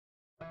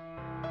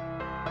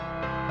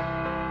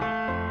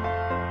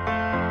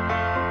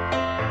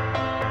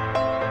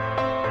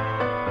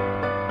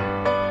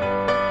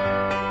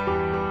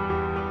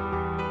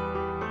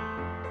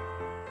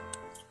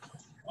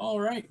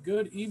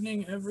good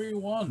evening,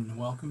 everyone.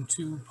 Welcome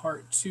to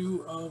part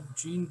two of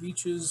Gene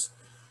Beach's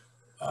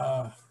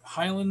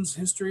Highlands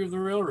History of the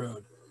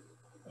Railroad.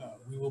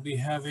 We will be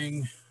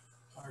having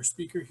our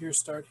speaker here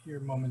start here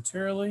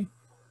momentarily.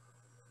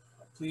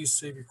 Please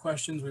save your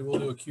questions. We will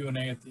do a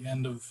Q&A at the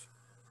end of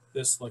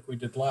this like we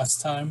did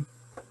last time.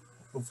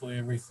 Hopefully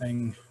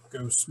everything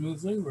goes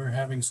smoothly. We're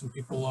having some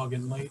people log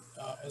in late.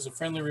 As a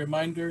friendly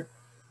reminder,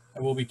 I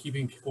will be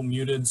keeping people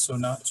muted so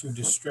not to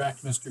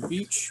distract Mr.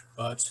 Beach,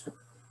 but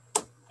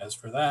as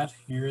for that,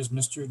 here is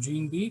Mr.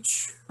 Gene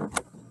Beach.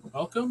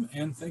 Welcome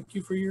and thank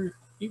you for your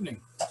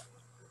evening.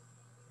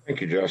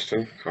 Thank you,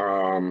 Justin.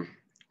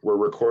 We're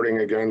recording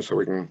again, so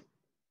we can.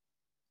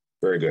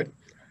 Very good.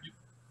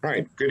 All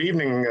right. Good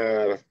evening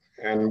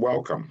and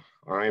welcome.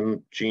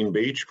 I'm Gene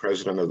Beach,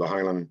 president of the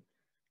Highland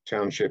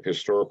Township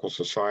Historical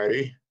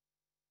Society,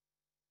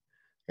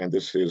 and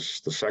this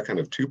is the second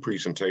of two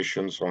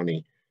presentations on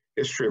the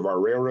history of our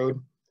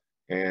railroad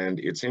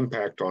and its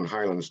impact on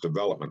Highland's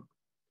development.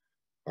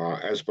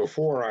 As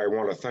before, I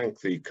want to thank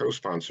the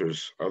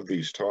co-sponsors of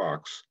these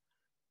talks,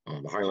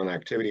 the Highland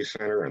Activity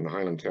Center and the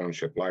Highland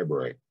Township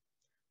Library.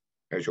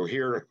 As you'll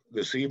hear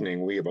this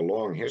evening, we have a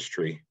long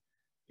history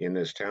in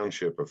this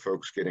township of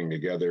folks getting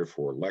together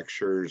for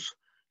lectures,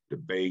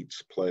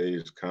 debates,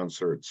 plays,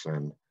 concerts,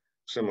 and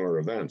similar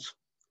events.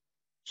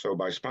 So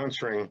by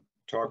sponsoring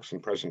talks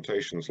and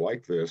presentations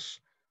like this,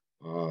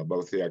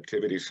 both the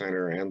Activity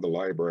Center and the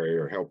library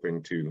are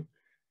helping to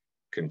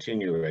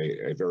continue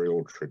a very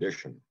old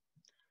tradition.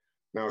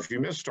 Now, if you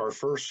missed our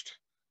first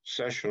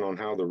session on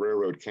how the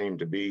railroad came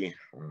to be,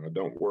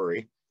 don't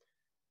worry.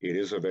 It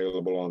is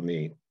available on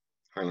the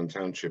Highland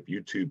Township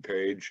YouTube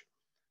page,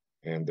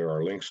 and there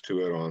are links to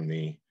it on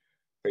the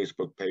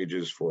Facebook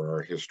pages for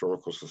our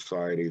Historical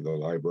Society, the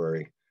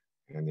library,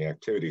 and the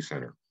Activity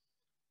Center.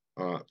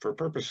 For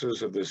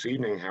purposes of this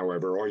evening,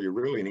 however, all you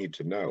really need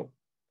to know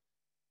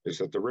is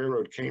that the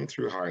railroad came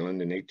through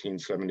Highland in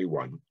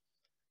 1871,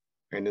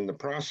 and in the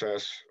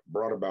process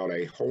brought about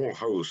a whole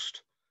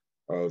host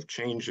of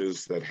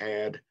changes that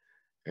had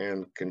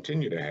and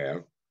continue to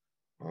have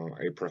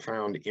a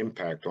profound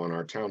impact on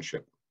our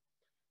township.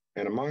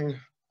 And among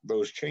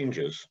those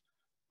changes,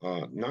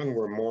 none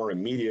were more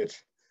immediate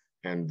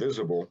and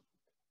visible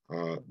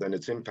than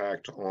its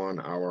impact on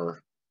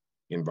our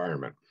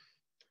environment.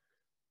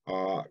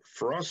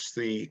 For us,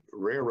 the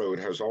railroad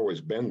has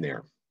always been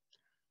there,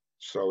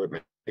 so it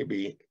may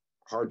be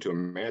hard to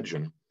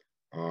imagine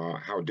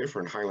how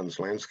different Highland's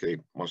landscape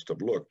must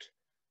have looked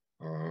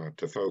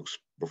to folks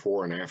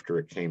before and after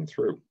it came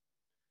through.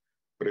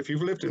 But if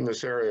you've lived in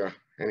this area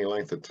any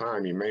length of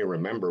time, you may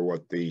remember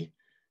what the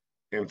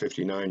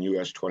M59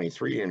 US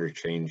 23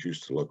 interchange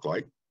used to look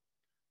like.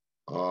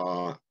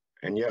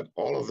 And yet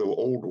all of the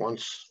old,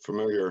 once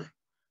familiar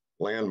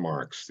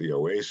landmarks, the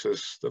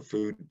oasis, the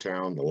food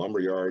town, the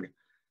lumberyard,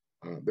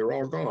 they're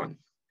all gone.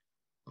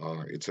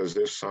 It's as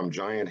if some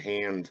giant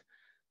hand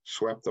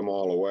swept them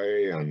all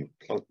away and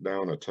plunked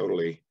down a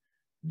totally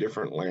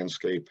different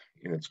landscape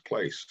in its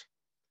place.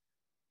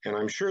 And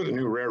I'm sure the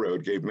new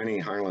railroad gave many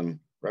Highland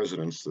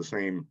residents the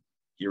same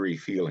eerie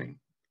feeling.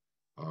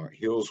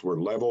 Hills were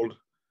leveled,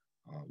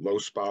 low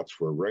spots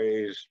were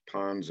raised,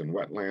 ponds and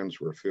wetlands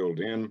were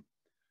filled in,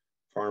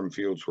 farm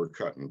fields were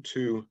cut in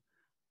two.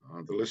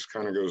 The list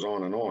kind of goes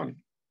on and on.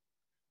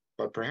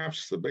 But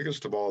perhaps the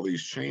biggest of all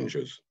these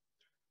changes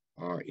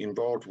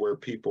involved where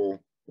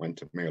people went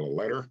to mail a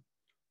letter,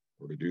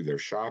 or to do their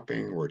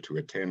shopping, or to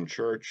attend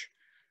church,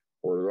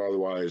 or to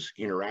otherwise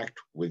interact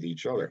with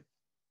each other.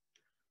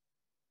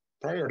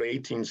 Prior to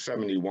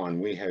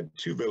 1871, we had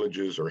two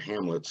villages or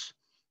hamlets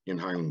in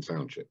Highland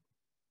Township.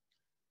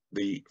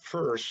 The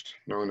first,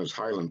 known as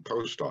Highland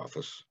Post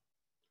Office,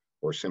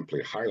 or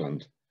simply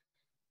Highland,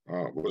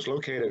 was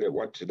located at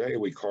what today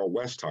we call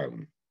West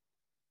Highland,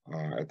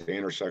 at the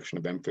intersection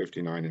of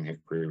M59 and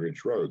Hickory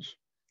Ridge Roads.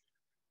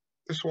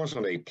 This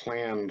wasn't a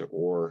planned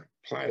or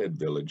platted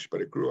village,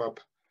 but it grew up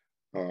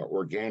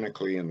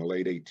organically in the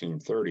late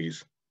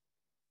 1830s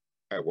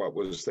at what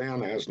was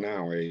then, as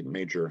now, a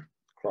major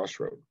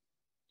crossroad.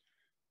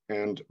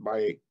 And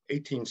by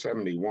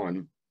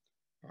 1871,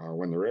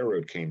 when the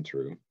railroad came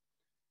through,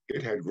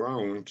 it had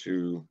grown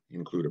to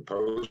include a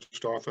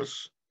post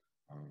office,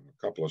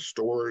 a couple of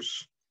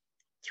stores,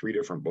 3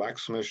 different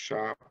blacksmith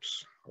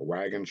shops, a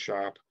wagon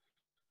shop,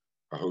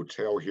 a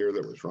hotel here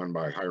that was run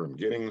by Hiram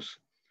Giddings,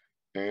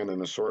 and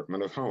an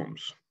assortment of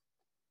homes.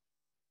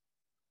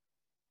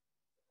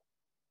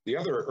 The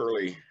other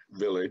early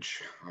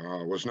village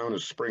was known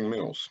as Spring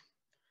Mills,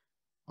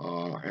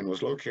 and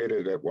was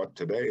located at what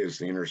today is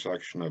the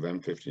intersection of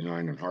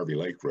M59 and Harvey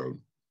Lake Road.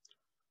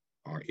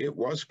 It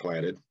was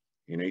platted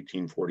in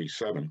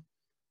 1847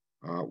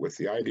 with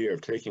the idea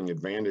of taking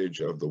advantage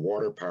of the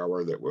water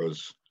power that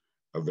was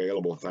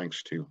available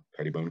thanks to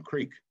Pettibone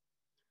Creek.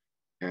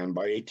 And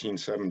by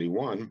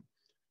 1871,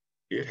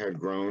 it had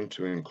grown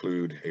to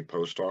include a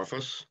post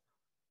office,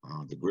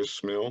 the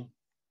grist mill,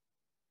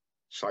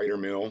 cider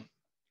mill,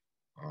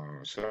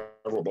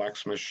 several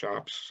blacksmith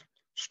shops,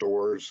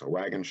 stores, a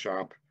wagon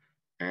shop,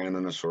 and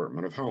an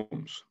assortment of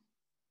homes.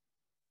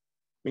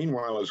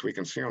 Meanwhile, as we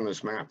can see on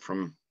this map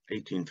from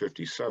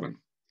 1857,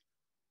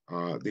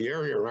 the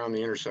area around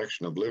the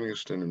intersection of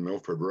Livingston and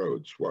Milford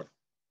Roads, what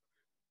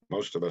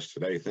most of us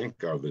today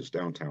think of as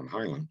downtown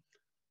Highland,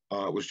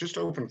 was just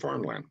open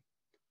farmland.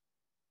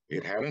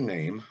 It had a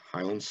name,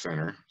 Highland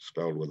Center,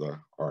 spelled with a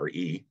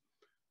R-E,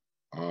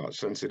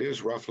 since it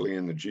is roughly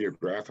in the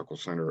geographical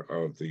center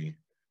of the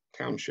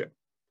township.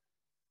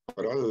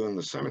 But other than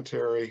the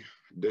cemetery,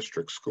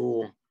 district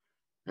school,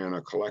 and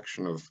a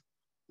collection of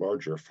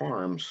larger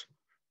farms,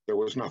 there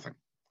was nothing.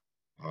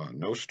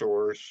 No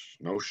stores,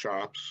 no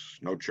shops,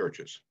 no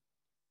churches,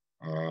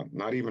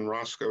 not even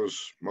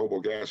Roscoe's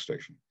mobile gas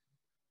station.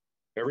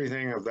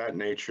 Everything of that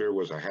nature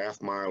was a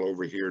half-mile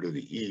over here to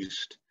the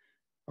east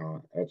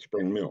at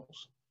Spring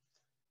Mills.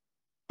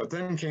 But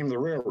then came the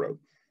railroad,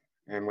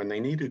 and when they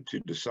needed to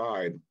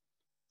decide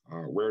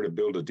where to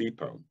build a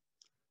depot,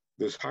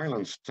 this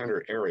Highland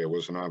Center area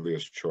was an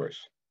obvious choice.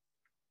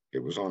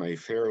 It was on a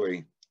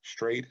fairly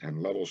straight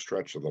and level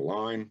stretch of the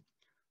line,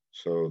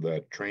 so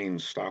that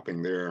trains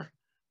stopping there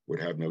would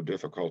have no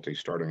difficulty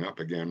starting up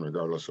again,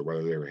 regardless of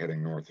whether they were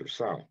heading north or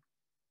south.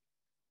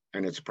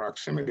 And its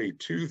proximity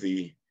to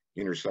the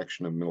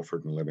intersection of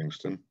Milford and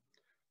Livingston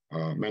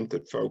meant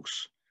that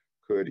folks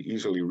could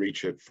easily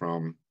reach it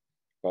from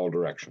all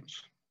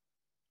directions.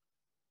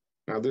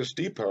 Now, this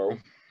depot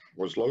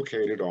was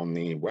located on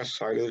the west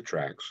side of the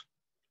tracks,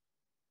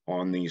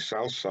 on the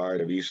south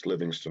side of East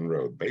Livingston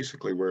Road,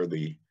 basically where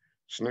the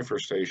Sniffer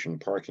Station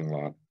parking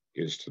lot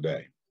is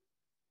today.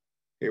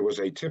 It was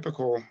a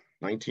typical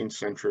 19th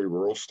century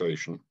rural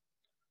station,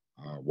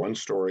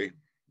 one-story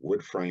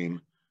wood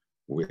frame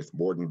with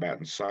board and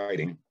batten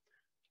siding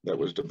that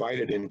was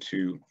divided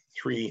into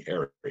 3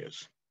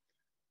 areas.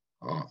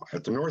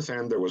 At the north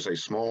end, there was a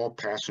small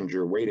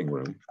passenger waiting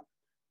room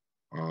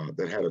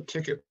that had a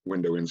ticket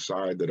window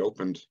inside that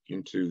opened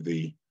into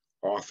the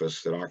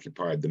office that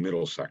occupied the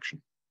middle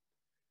section.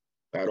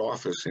 That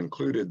office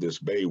included this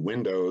bay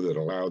window that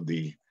allowed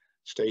the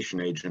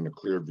station agent a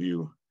clear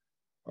view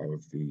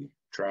of the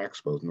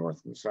tracks, both north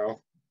and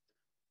south.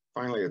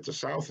 Finally, at the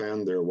south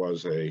end, there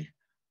was a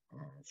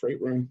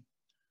freight room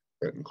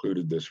that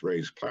included this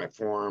raised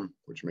platform,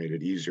 which made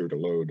it easier to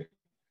load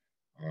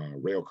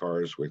rail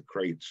cars with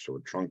crates or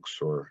trunks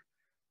or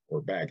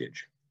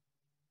baggage.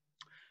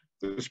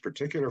 This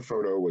particular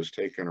photo was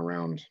taken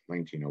around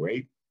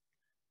 1908,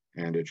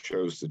 and it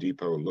shows the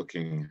depot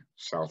looking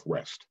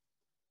southwest.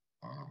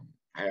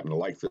 I happen to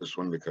like this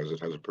one because it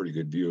has a pretty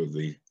good view of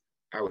the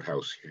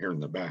outhouse here in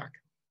the back.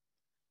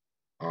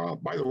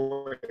 By the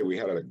way, we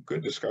had a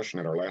good discussion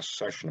at our last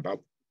session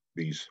about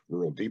these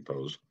rural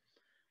depots.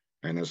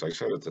 And as I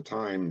said at the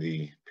time,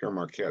 the Pere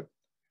Marquette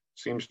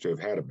seems to have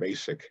had a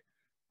basic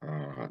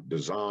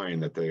design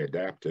that they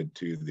adapted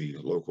to the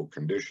local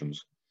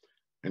conditions.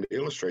 And to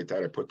illustrate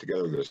that, I put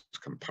together this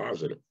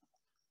composite.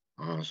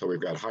 So we've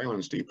got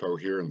Highlands Depot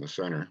here in the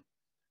center.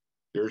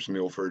 Here's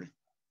Milford,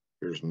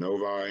 here's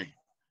Novi,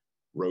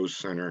 Rose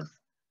Center,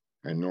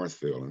 and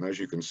Northville. And as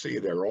you can see,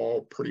 they're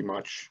all pretty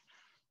much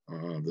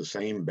the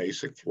same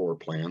basic floor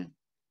plan.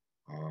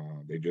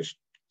 They just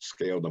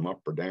scaled them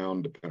up or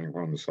down depending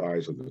upon the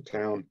size of the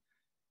town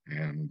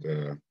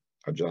and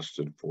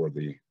adjusted for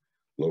the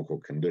local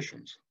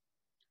conditions.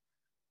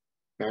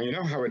 Now, you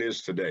know how it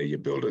is today. You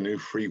build a new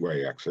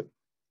freeway exit,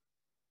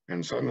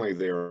 and suddenly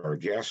there are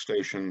gas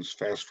stations,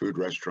 fast food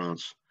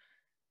restaurants,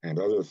 and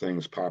other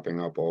things popping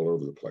up all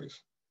over the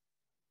place.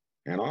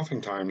 And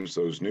oftentimes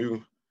those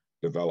new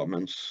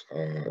developments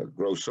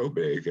grow so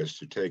big as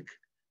to take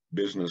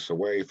business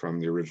away from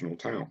the original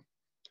town.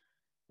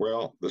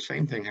 Well, the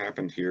same thing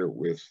happened here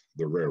with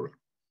the railroad.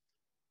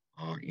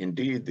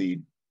 Indeed,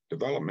 the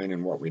development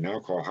in what we now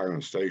call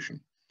Highland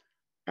Station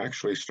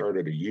actually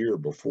started a year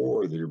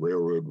before the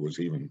railroad was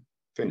even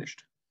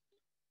finished.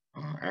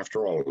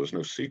 After all, it was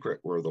no secret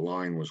where the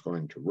line was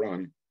going to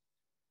run,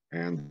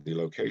 and the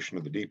location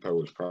of the depot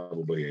was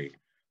probably a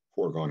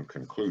foregone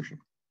conclusion.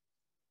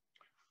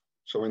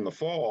 So in the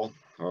fall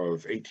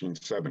of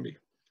 1870,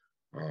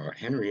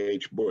 Henry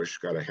H. Bush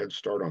got a head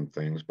start on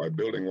things by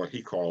building what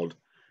he called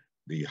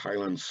the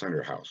Highland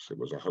Center House. It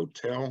was a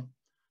hotel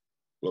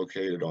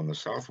located on the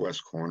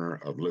southwest corner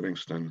of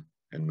Livingston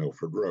and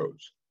Milford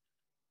Roads.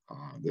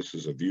 This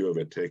is a view of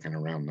it taken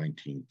around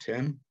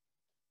 1910.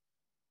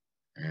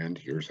 And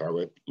here's how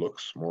it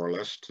looks more or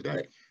less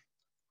today.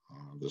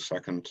 The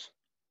second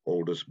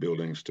oldest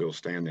building still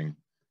standing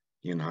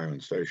in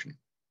Highland Station.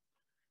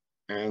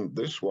 And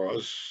this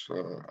was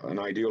an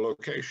ideal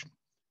location.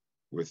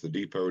 With the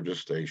depot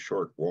just a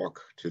short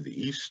walk to the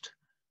east,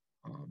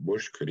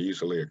 Bush could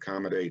easily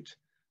accommodate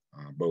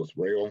both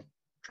rail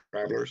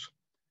travelers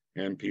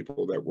and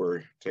people that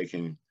were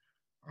taking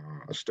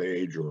a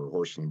stage or a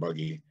horse and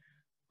buggy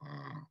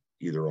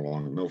either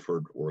along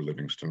Milford or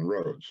Livingston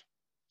roads.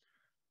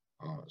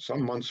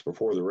 Some months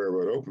before the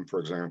railroad opened, for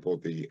example,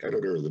 the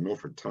editor of the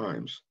Milford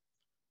Times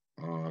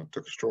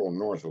took a stroll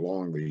north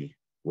along the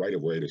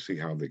right-of-way to see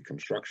how the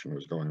construction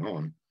was going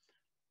on.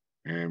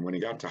 And when he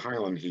got to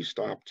Highland, he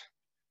stopped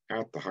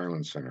at the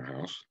Highland Center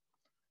House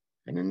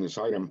And in this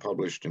item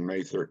published in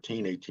May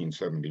 13,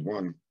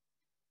 1871,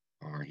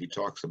 he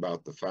talks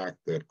about the fact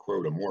that,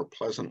 quote, a more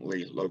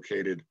pleasantly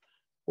located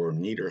or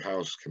neater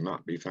house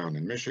cannot be found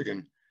in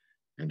Michigan,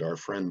 and our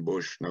friend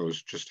Bush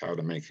knows just how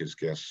to make his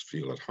guests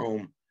feel at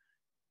home.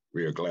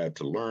 We are glad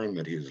to learn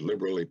that he is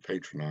liberally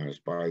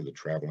patronized by the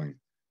traveling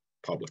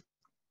public.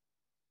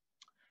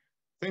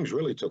 Things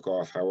really took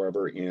off,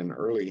 however, in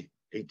early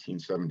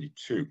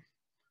 1872,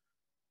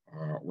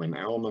 when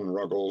Alman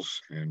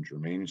Ruggles and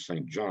Jermaine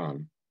St.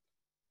 John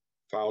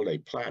filed a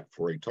plat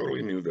for a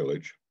totally new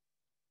village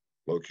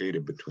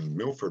located between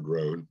Milford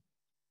Road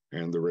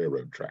and the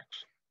railroad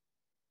tracks,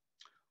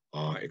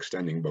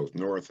 extending both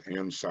north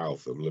and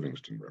south of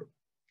Livingston Road.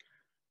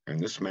 And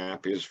this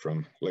map is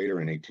from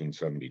later in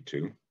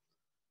 1872.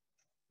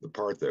 The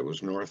part that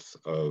was north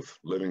of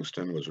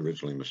Livingston was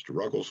originally Mr.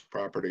 Ruggles'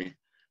 property.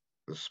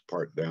 This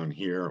part down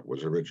here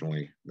was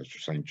originally Mr.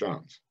 St.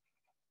 John's.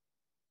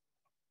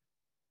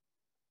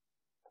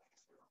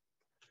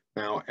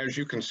 Now, as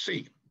you can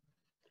see,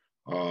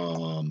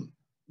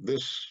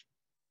 this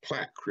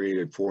plat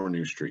created 4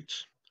 new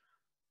streets.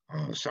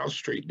 South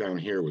Street down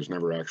here was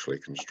never actually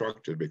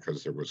constructed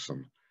because there was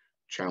some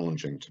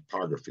challenging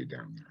topography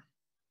down there.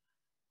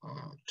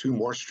 2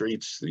 more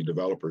streets the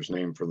developers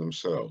named for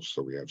themselves.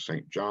 So we have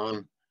St.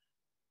 John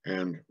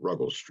and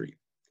Ruggles Street.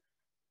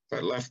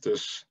 That left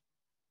this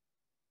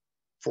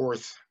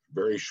 4th,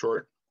 very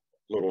short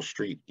little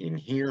street in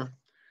here,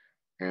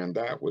 and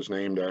that was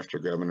named after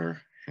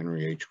Governor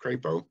Henry H.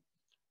 Crapo,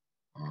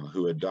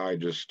 who had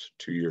died just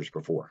 2 years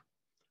before.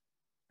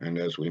 And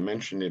as we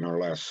mentioned in our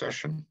last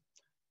session,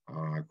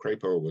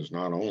 Crapo was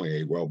not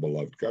only a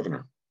well-beloved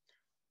governor,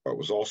 but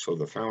was also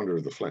the founder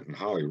of the Flint and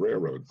Holly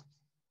Railroad,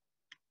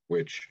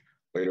 which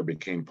later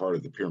became part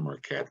of the Pere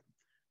Marquette,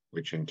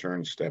 which in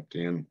turn stepped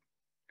in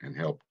and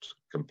helped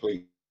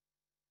complete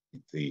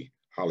the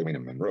Holly, Wayne,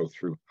 and Monroe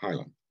through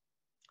Highland.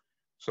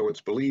 So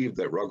it's believed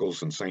that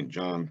Ruggles and St.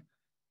 John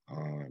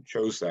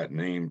chose that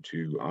name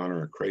to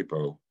honor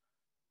Crapo,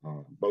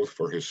 both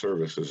for his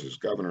services as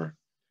governor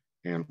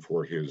and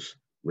for his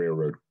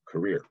railroad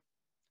career.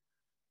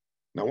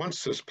 Now,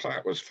 once this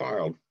plat was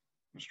filed,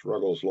 Mr.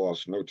 Ruggles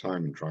lost no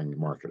time in trying to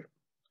market it.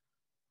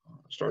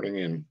 Starting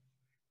in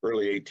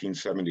early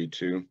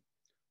 1872,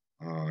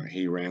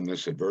 he ran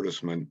this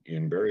advertisement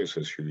in various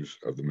issues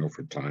of the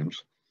Milford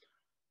Times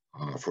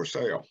for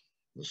sale.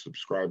 The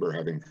subscriber,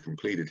 having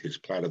completed his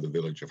plat of the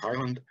village of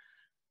Highland,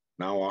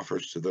 now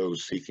offers to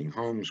those seeking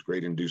homes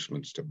great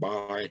inducements to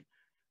buy.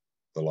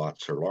 The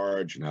lots are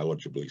large and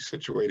eligibly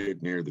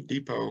situated near the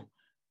depot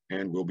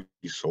and will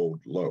be sold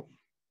low.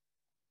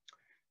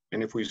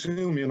 And if we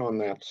zoom in on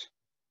that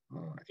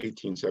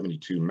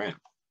 1872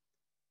 map,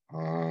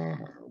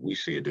 we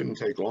see it didn't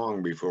take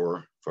long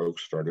before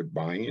folks started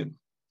buying in.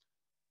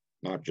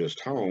 Not just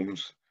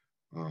homes,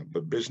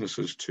 but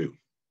businesses too.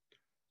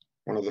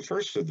 One of the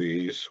first of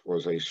these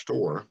was a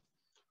store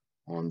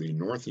on the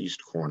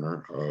northeast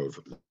corner of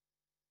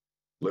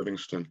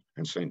Livingston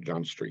and St.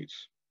 John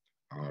Streets,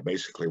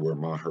 basically where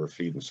Maher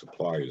Feed and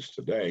Supply is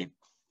today.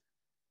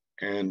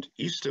 And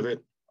east of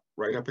it,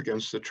 right up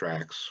against the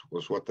tracks,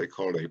 was what they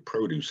called a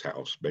produce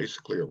house,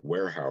 basically a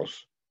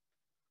warehouse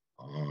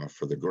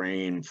for the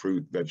grain,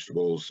 fruit,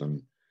 vegetables,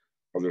 and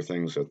other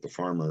things that the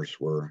farmers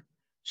were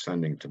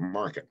sending to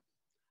market.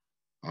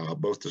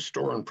 Both the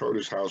store and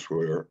produce house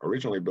were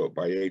originally built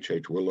by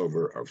H.H.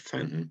 Willover of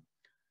Fenton,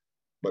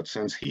 but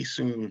since he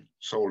soon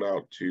sold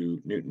out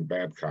to Newton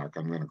Babcock,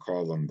 I'm going to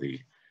call them the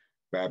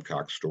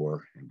Babcock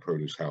store and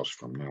produce house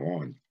from now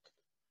on.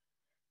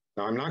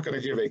 Now, I'm not going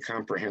to give a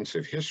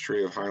comprehensive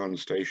history of Highland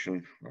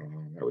Station.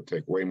 That would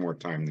take way more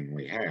time than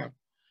we have.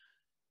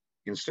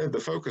 Instead, the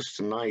focus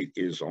tonight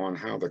is on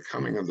how the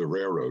coming of the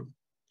railroad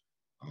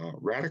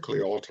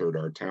radically altered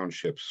our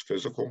township's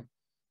physical,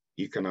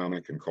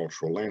 economic, and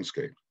cultural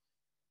landscape.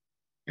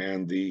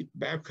 And the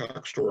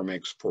Babcock store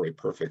makes for a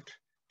perfect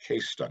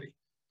case study.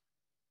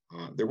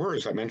 There were,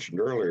 as I mentioned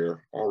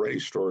earlier, already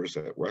stores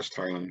at West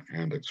Highland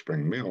and at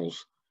Spring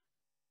Mills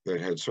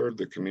that had served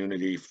the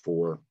community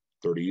for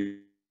 30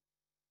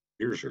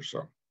 years or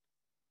so.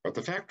 But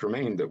the fact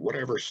remained that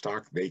whatever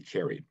stock they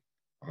carried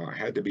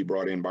had to be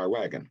brought in by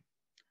wagon.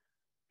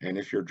 And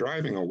if you're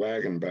driving a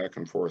wagon back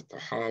and forth to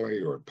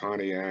Holly or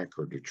Pontiac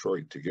or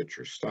Detroit to get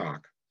your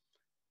stock,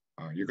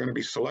 you're going to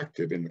be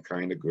selective in the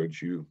kind of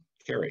goods you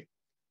carry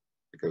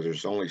because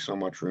there's only so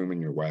much room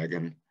in your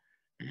wagon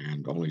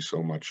and only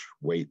so much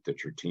weight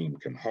that your team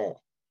can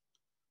haul.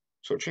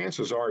 So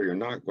chances are you're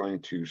not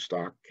going to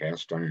stock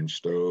cast iron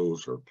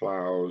stoves or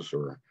plows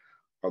or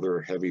other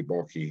heavy,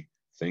 bulky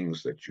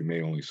things that you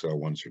may only sell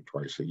once or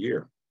twice a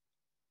year.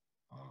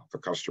 If a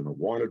customer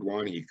wanted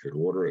one, he could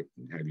order it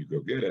and have you go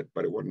get it,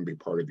 but it wouldn't be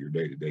part of your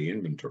day-to-day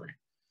inventory.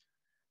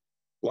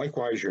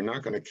 Likewise, you're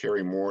not going to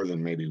carry more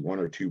than maybe 1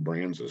 or 2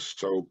 brands of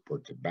soap or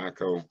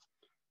tobacco,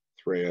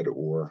 thread,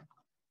 or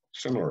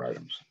similar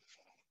items.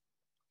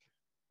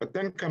 But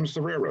then comes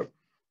the railroad,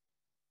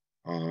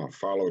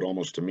 followed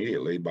almost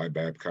immediately by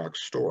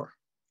Babcock's store.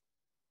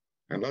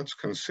 And let's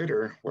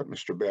consider what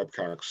Mr.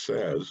 Babcock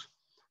says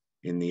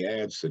in the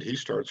ads that he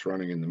starts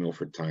running in the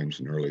Milford Times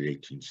in early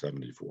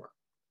 1874.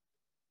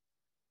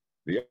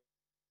 The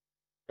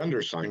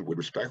undersigned would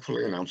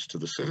respectfully announce to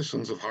the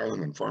citizens of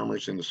Highland and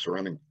farmers in the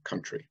surrounding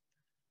country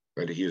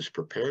that he is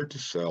prepared to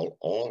sell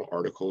all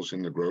articles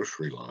in the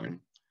grocery line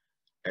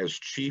as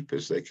cheap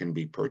as they can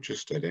be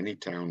purchased at any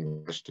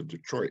town west of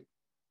Detroit.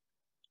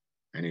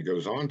 And he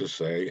goes on to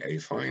say, a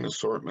fine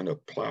assortment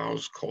of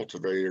plows,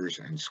 cultivators,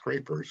 and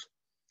scrapers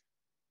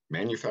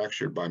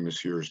manufactured by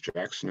Messrs.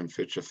 Jackson and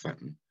Fitch of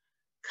Fenton,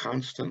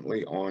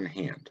 constantly on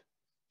hand.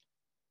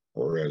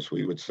 Or as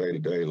we would say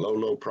today, low,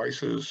 low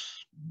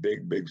prices,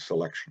 big, big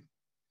selection.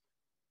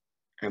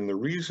 And the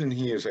reason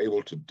he is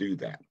able to do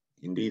that,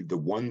 indeed, the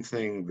one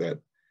thing that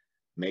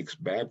makes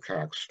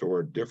Babcock's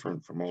store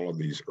different from all of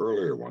these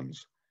earlier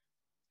ones,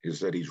 is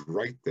that he's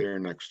right there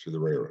next to the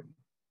railroad.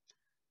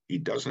 He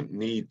doesn't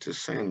need to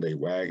send a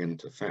wagon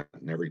to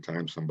Fenton every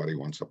time somebody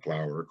wants a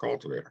plow or a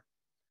cultivator.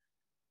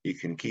 He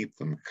can keep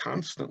them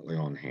constantly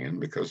on hand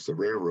because the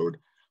railroad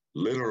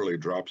literally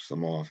drops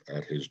them off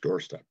at his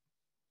doorstep.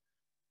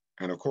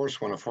 And of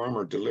course, when a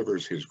farmer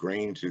delivers his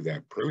grain to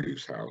that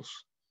produce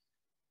house,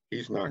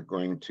 he's not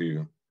going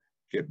to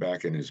get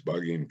back in his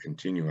buggy and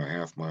continue a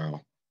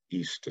half-mile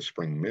east to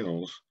Spring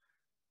Mills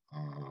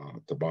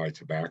to buy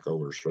tobacco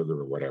or sugar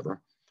or whatever.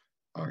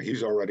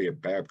 He's already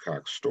at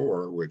Babcock's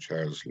store, which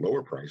has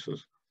lower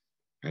prices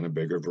and a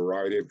bigger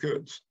variety of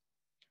goods.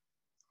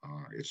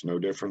 It's no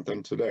different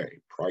than today.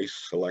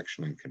 Price,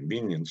 selection, and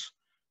convenience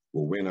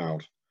will win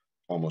out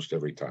almost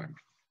every time.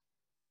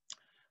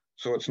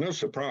 So it's no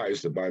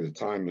surprise that by the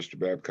time Mr.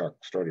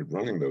 Babcock started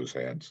running those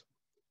ads,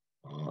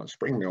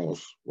 Spring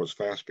Mills was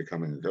fast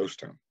becoming a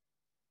ghost town.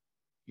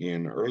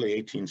 In early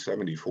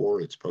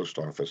 1874, its post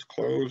office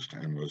closed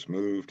and was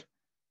moved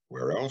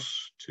where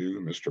else? To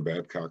Mr.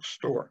 Babcock's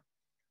store.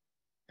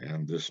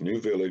 And this new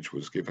village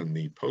was given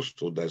the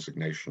postal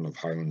designation of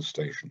Highland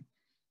Station.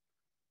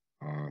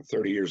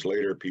 30 years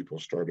later, people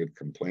started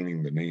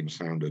complaining the name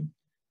sounded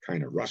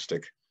kind of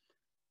rustic.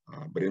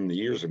 But in the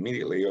years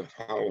immediately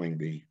following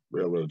the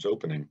railroad's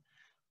opening,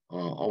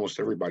 almost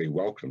everybody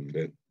welcomed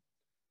it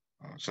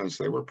since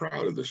they were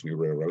proud of this new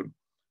railroad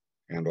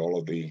and all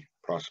of the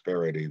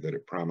prosperity that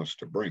it promised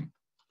to bring.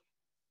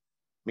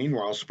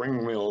 Meanwhile,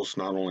 Spring Mills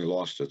not only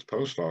lost its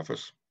post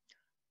office,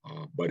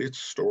 but its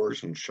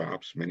stores and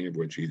shops, many of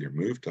which either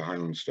moved to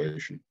Highland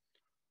Station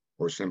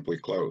or simply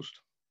closed.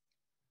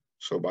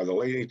 So by the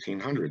late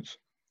 1800s,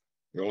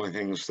 the only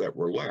things that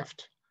were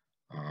left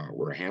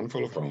were a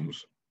handful of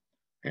homes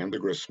and the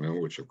grist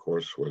mill, which of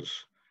course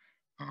was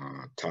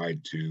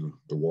tied to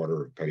the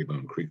water of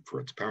Pettibone Creek for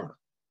its power.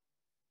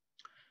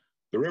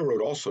 The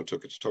railroad also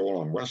took its toll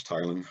on West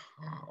Highland,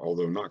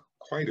 although not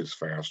quite as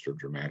fast or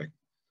dramatic.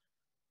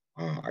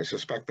 I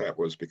suspect that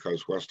was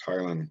because West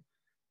Highland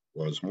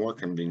was more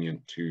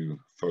convenient to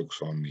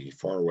folks on the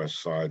far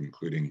west side,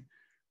 including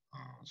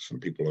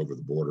some people over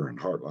the border in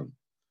Heartland.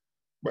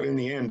 But in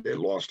the end, it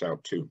lost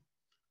out too.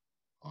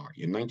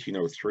 In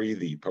 1903,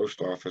 the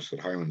post office at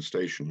Highland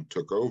Station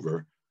took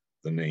over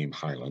the name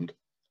Highland,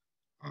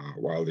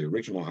 while the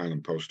original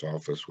Highland post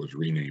office was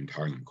renamed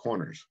Highland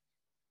Corners.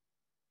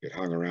 It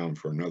hung around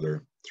for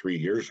another 3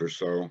 years or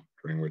so,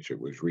 during which it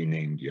was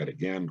renamed yet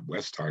again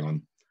West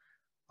Highland,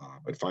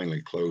 but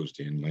finally closed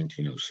in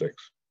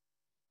 1906.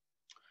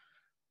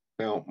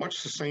 Now,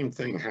 much the same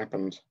thing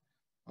happened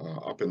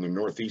up in the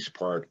northeast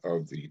part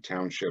of the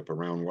township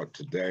around what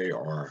today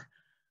are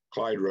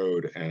Clyde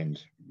Road and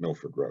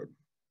Milford Road.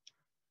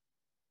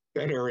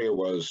 That area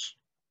was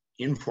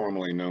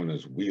informally known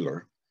as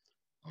Wheeler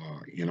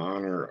in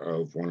honor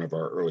of one of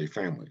our early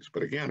families.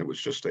 But again, it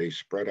was just a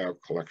spread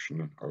out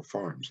collection of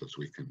farms, as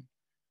we can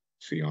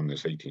see on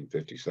this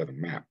 1857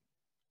 map.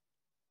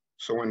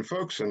 So when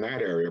folks in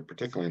that area,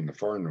 particularly in the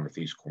far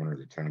northeast corner of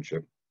the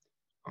township,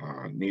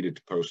 needed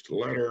to post a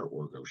letter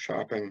or go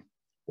shopping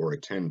or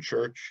attend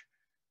church,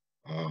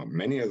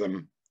 many of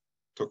them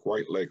took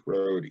White Lake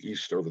Road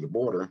east over the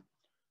border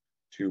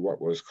to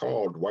what was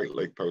called White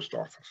Lake Post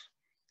Office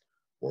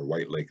or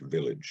White Lake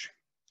Village.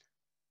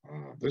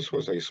 This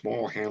was a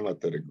small hamlet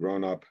that had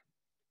grown up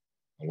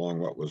along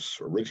what was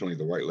originally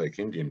the White Lake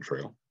Indian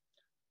Trail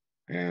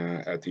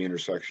at the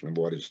intersection of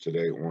what is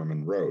today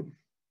Ormond Road.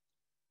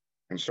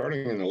 And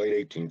starting in the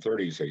late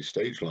 1830s, a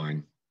stage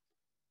line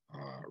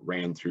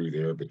ran through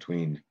there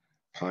between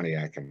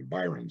Pontiac and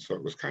Byron. So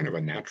it was kind of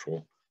a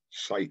natural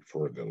site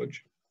for a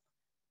village.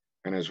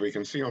 And as we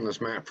can see on this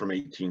map from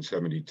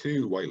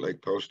 1872, White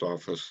Lake Post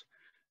Office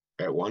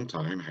at one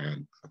time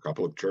had a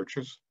couple of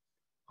churches,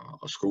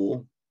 a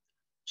school,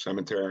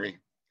 cemetery,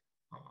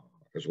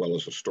 as well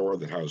as a store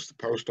that housed the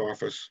post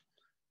office,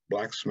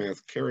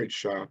 blacksmith, carriage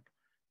shop,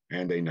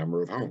 and a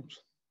number of homes.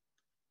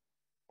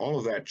 All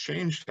of that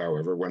changed,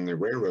 however, when the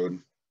railroad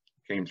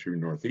came through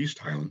Northeast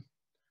Highland,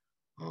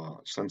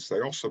 since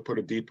they also put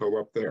a depot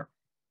up there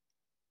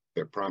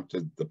that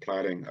prompted the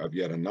platting of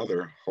yet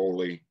another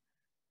wholly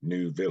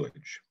new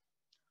village.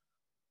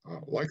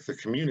 Like the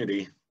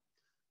community,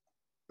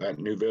 that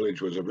new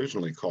village was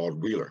originally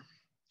called Wheeler,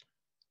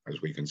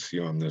 as we can see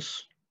on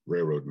this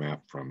railroad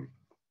map from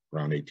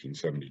around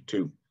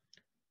 1872.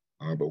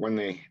 But when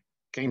they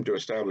came to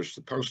establish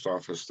the post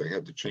office, they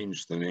had to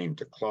change the name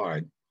to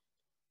Clyde,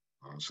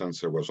 since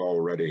there was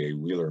already a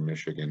Wheeler,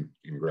 Michigan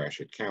in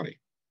Gratiot County.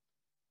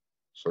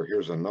 So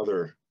here's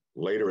another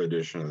later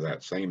edition of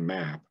that same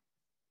map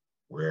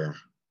where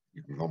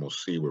you can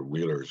almost see where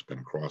Wheeler has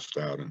been crossed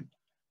out and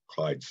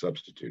Clyde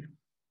substituted.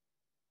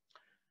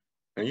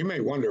 Now you may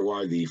wonder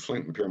why the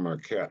Flint and Pere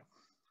Marquette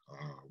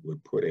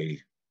would put a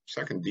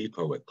second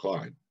depot at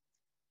Clyde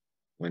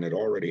when it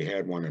already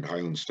had one at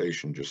Highland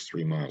Station just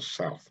 3 miles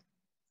south.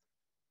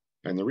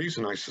 And the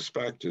reason I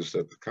suspect is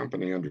that the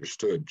company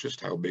understood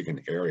just how big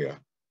an area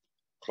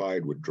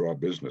Clyde would draw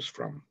business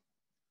from.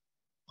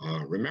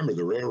 Remember,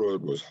 the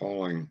railroad was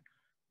hauling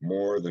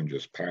more than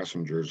just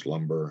passengers,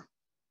 lumber,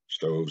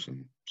 stoves,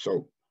 and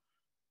soap.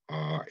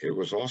 It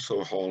was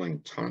also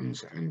hauling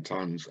tons and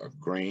tons of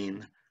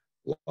grain,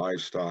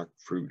 livestock,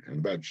 fruit,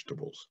 and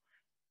vegetables,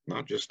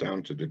 not just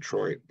down to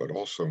Detroit, but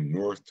also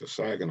north to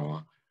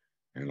Saginaw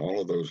and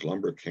all of those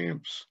lumber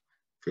camps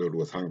filled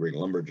with hungry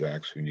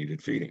lumberjacks who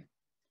needed feeding.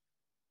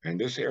 And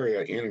this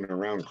area in and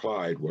around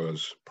Clyde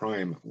was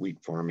prime wheat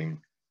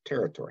farming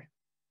territory.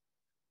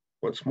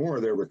 What's more,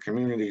 there were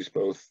communities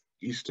both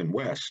east and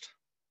west,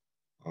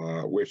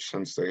 which,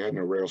 since they had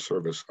no rail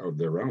service of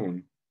their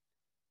own,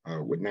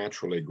 would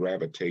naturally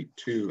gravitate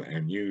to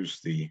and use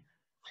the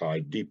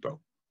Clyde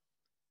Depot.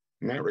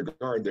 In that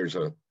regard, there's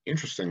an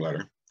interesting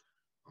letter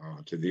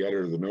to the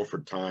editor of the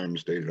Milford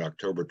Times dated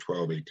October 12,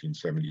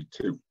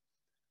 1872.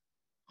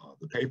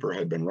 The paper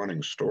had been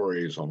running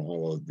stories on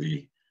all of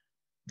the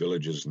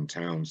villages and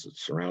towns that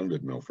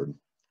surrounded Milford.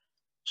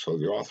 So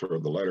the author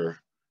of the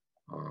letter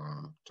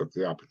took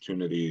the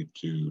opportunity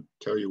to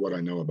tell you what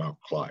I know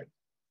about Clyde.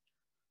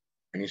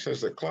 And he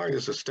says that Clyde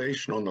is a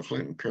station on the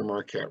Flint and Pere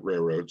Marquette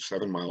Railroad,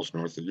 7 miles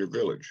north of your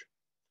village.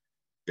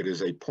 It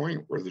is a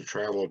point where the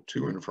travel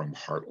to and from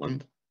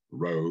Heartland,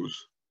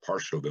 Rose,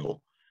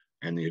 Parshallville,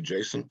 and the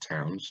adjacent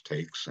towns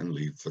takes and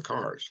leaves the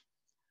cars.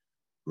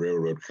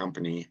 Railroad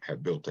company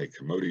have built a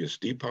commodious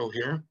depot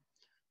here,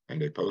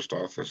 and a post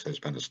office has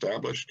been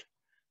established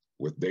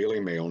with daily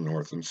mail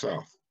north and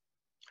south.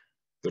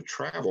 The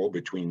travel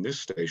between this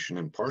station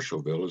and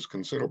Parshallville is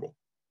considerable,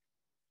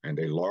 and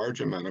a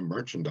large amount of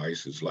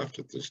merchandise is left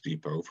at this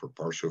depot for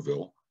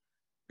Parshallville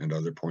and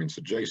other points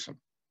adjacent.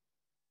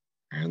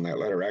 And that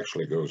letter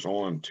actually goes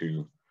on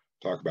to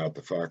talk about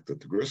the fact that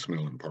the grist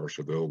mill in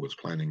Parshallville was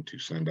planning to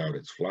send out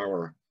its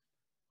flour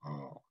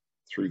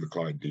through the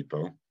Clyde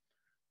Depot,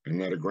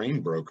 and that a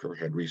grain broker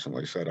had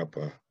recently set up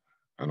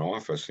an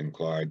office in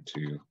Clyde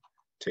to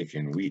take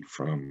in wheat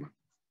from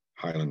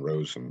Highland,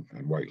 Rose, and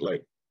White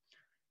Lake.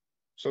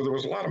 So there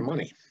was a lot of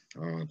money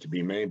to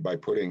be made by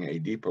putting a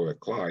depot at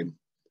Clyde,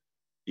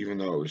 even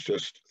though it was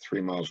just 3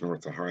 miles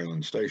north of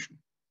Highland Station.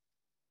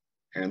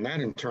 And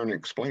that in turn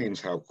explains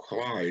how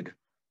Clyde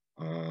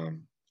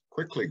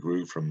quickly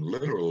grew from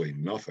literally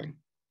nothing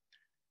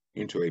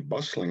into a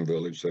bustling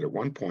village that at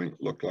one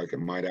point looked like it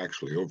might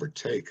actually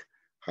overtake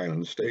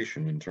Highland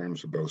Station in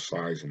terms of both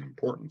size and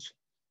importance.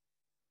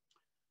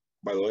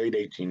 By the late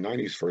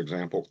 1890s, for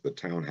example, the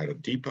town had a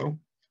depot,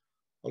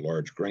 a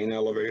large grain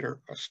elevator,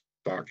 a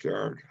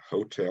stockyard,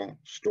 hotel,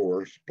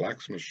 stores,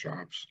 blacksmith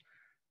shops,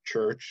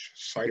 church,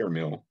 cider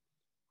mill,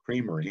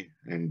 creamery,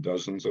 and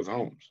dozens of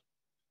homes.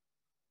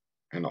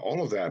 And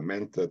all of that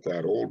meant that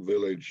that old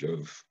village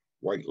of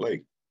White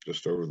Lake,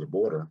 just over the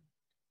border,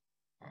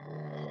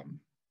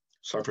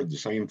 suffered the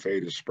same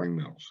fate as Spring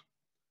Mills.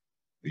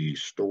 The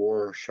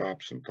store,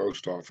 shops, and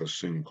post office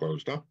soon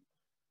closed up,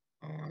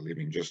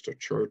 leaving just a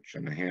church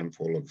and a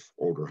handful of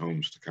older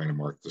homes to kind of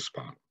mark the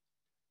spot.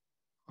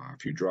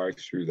 If you drive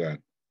through that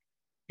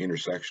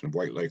intersection of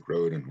White Lake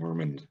Road and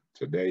Ormond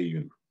today,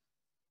 you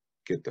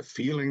get the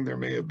feeling there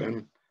may have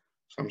been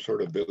some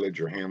sort of village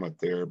or hamlet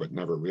there, but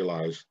never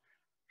realize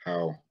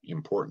how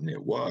important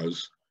it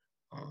was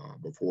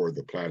before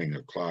the platting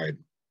of Clyde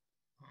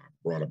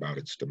brought about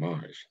its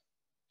demise.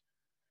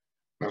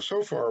 Now,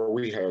 so far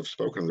we have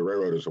spoken of the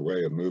railroad as a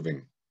way of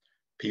moving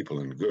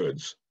people and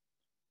goods.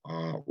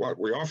 What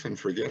we often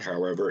forget,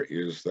 however,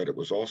 is that it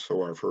was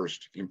also our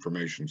first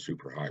information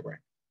superhighway.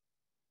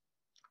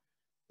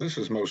 This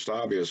is most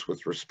obvious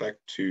with respect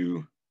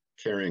to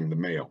carrying the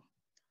mail.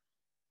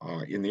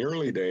 In the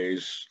early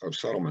days of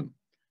settlement,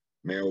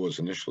 mail was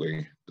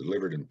initially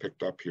delivered and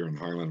picked up here in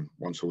Highland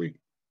once a week.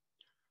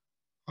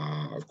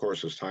 Of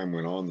course, as time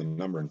went on, the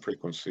number and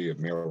frequency of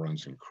mail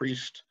runs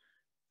increased,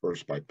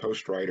 first by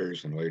post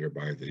riders and later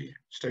by the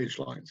stage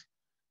lines.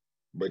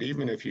 But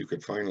even if you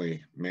could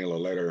finally mail a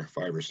letter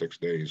 5 or 6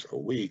 days a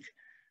week,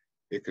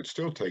 it could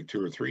still take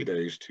 2 or 3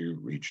 days to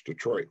reach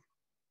Detroit.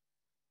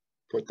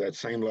 Put that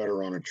same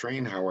letter on a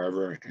train,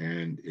 however,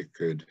 and it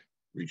could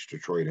reach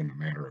Detroit in a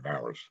matter of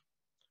hours.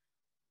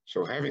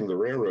 So having the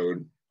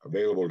railroad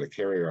available to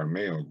carry our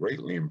mail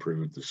greatly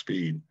improved the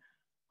speed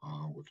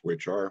with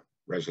which our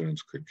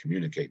residents could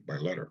communicate by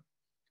letter.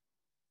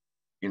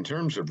 In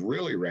terms of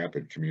really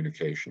rapid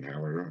communication,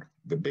 however,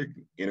 the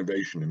big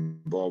innovation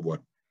involved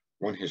what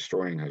one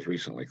historian has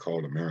recently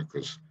called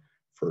America's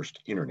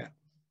first internet.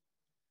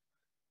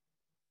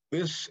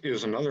 This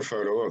is another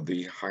photo of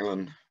the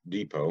Highland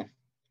Depot,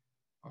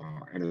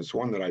 and it's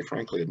one that I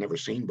frankly had never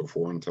seen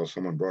before until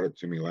someone brought it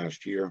to me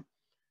last year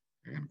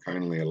and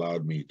kindly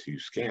allowed me to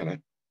scan it.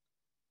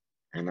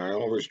 And I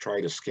always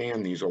try to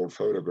scan these old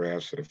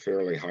photographs at a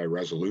fairly high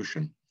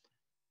resolution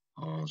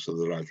so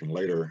that I can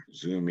later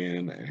zoom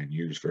in and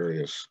use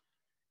various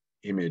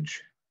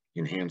image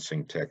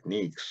enhancing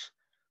techniques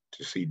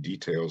to see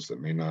details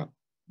that may not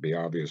be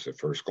obvious at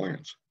first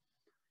glance.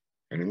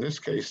 And in this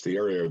case, the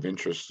area of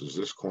interest is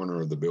this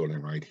corner of the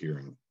building right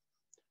here,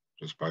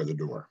 just by the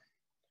door,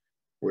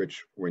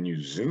 which when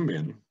you zoom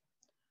in,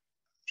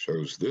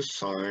 shows this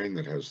sign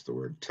that has the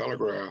word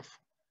telegraph.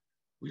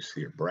 We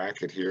see a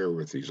bracket here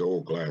with these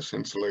old glass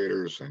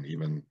insulators and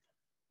even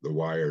the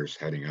wires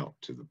heading out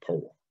to the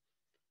pole.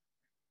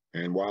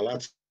 And while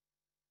that's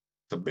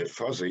a bit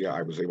fuzzy,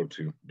 I was able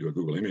to do a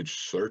Google image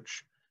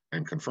search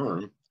and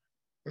confirm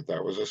that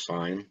that was a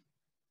sign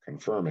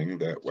confirming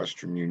that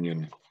Western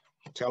Union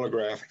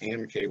telegraph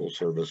and cable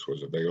service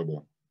was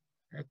available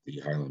at the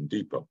Highland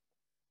Depot.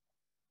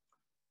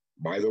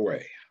 By the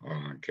way,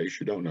 in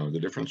case you don't know, the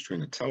difference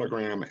between a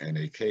telegram and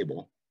a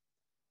cable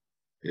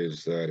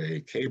is that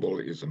a cable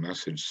is a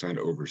message sent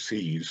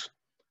overseas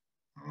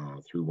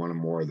through one or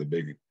more of the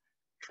big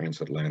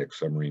transatlantic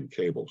submarine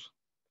cables.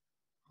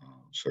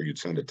 So you'd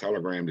send a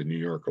telegram to New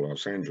York or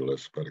Los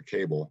Angeles, but a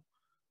cable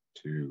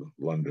to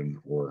London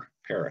or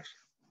Paris.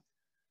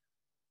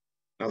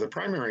 Now, the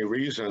primary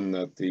reason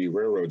that the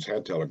railroads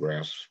had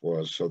telegraphs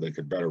was so they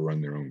could better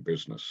run their own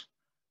business,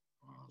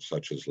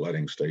 such as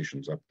letting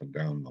stations up and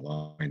down the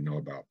line know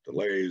about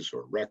delays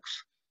or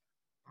wrecks,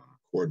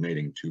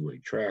 coordinating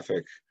two-way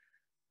traffic,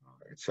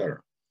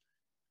 etc.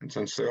 And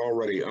since they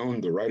already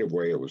owned the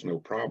right-of-way, it was no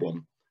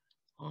problem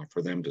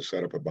for them to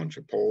set up a bunch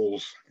of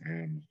poles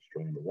and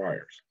string the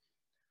wires.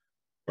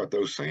 But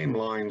those same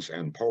lines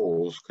and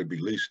poles could be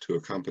leased to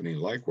a company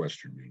like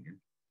Western Union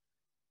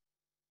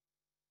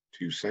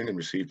to send and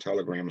receive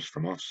telegrams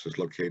from offices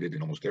located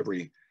in almost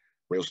every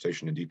rail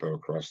station and depot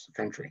across the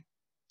country.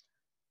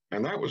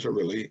 And that was a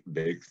really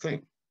big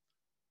thing.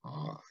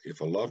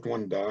 If a loved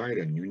one died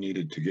and you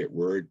needed to get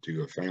word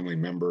to a family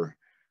member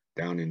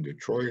down in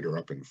Detroit or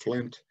up in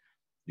Flint,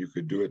 you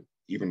could do it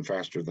even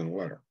faster than a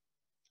letter.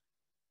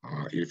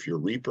 If your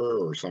reaper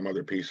or some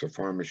other piece of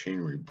farm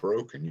machinery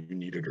broke and you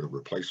needed a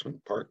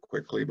replacement part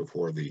quickly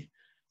before the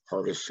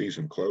harvest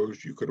season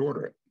closed, you could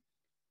order it.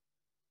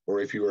 Or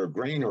if you were a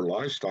grain or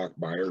livestock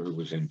buyer who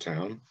was in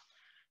town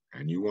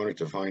and you wanted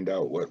to find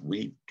out what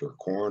wheat or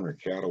corn or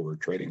cattle were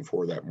trading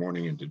for that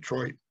morning in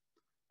Detroit,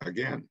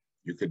 again,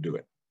 you could do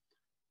it.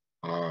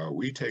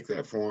 We take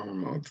that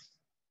form of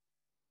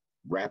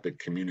rapid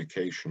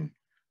communication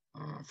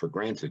for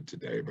granted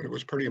today, but it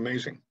was pretty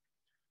amazing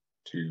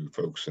to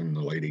folks in the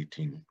late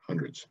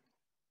 1800s.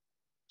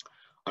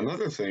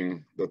 Another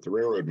thing that the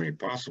railroad made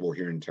possible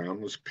here in town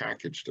was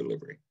package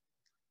delivery.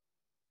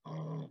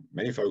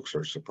 Many folks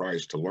are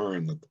surprised to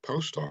learn that the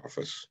post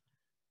office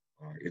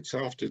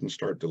itself didn't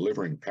start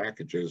delivering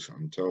packages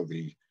until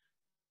the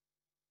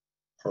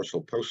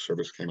parcel post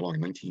service came along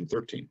in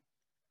 1913.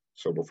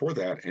 So before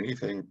that,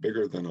 anything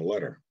bigger than a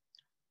letter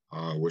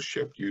was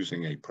shipped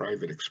using a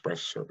private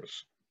express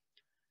service.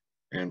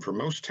 And for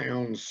most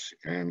towns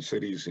and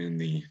cities in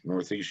the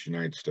Northeast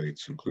United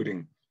States,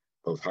 including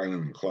both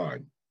Highland and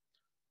Clyde,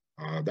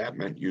 that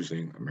meant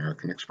using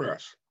American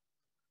Express.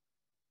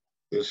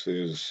 This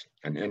is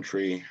an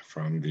entry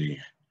from the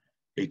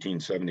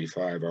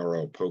 1875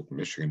 R.L. Polk,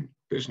 Michigan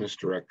Business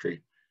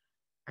Directory.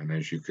 And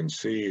as you can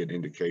see, it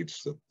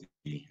indicates that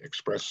the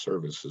express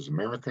service is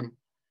American,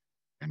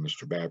 and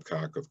Mr.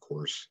 Babcock, of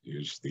course,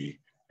 is the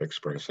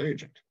express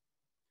agent.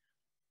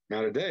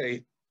 Now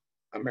today,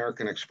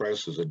 American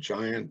Express is a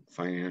giant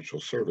financial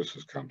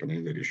services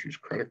company that issues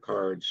credit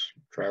cards,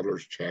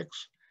 traveler's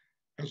checks,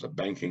 has a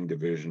banking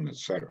division,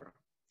 etc.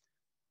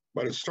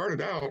 But it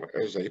started out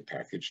as a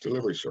package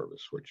delivery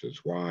service, which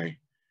is why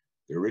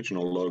the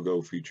original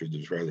logo featured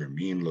this rather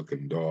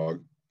mean-looking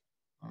dog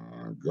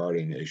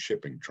guarding a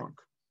shipping trunk.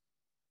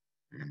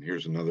 And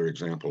here's another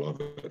example of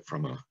it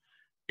from a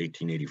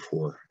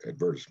 1884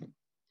 advertisement.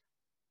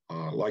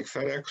 Like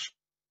FedEx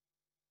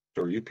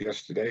or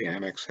UPS today,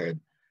 Amex had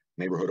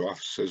neighborhood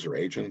offices or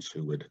agents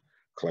who would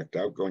collect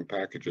outgoing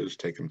packages,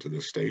 take them to the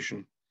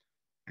station,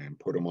 and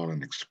put them on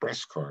an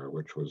express car,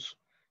 which was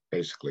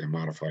basically a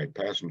modified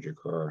passenger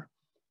car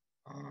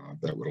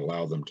that would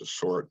allow them to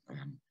sort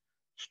and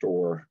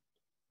store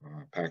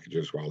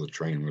packages while the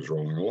train was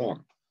rolling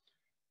along.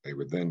 They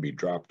would then be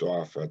dropped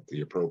off at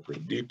the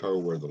appropriate depot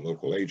where the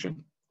local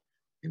agent,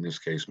 in this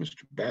case,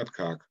 Mr.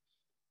 Babcock,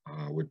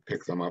 would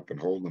pick them up and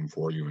hold them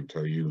for you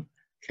until you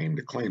came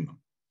to claim them.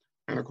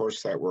 And of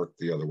course, that worked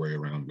the other way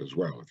around as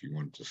well. If you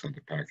wanted to send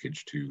a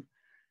package to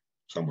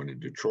someone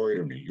in Detroit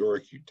or New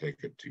York, you'd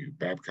take it to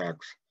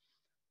Babcock's,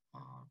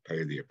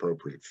 pay the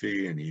appropriate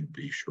fee, and he'd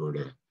be sure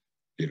to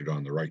get it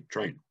on the right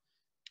train.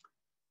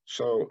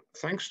 So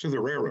thanks to the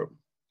railroad,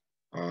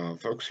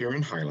 folks here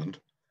in Highland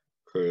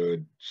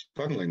could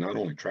suddenly not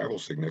only travel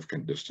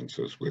significant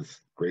distances with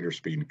greater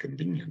speed and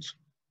convenience,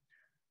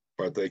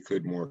 but they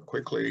could more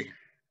quickly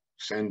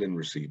send and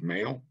receive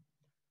mail,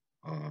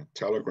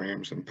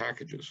 telegrams, and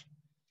packages,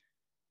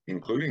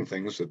 including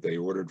things that they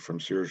ordered from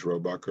Sears,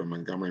 Roebuck, or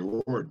Montgomery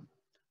Ward,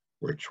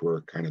 which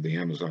were kind of the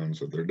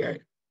Amazons of their day.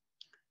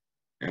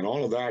 And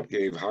all of that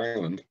gave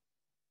Highland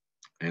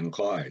and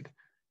Clyde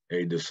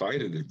a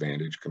decided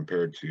advantage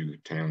compared to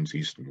towns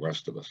east and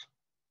west of us.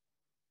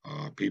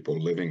 People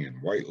living in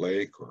White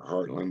Lake or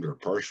Heartland or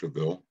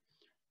Parsheville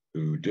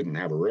who didn't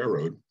have a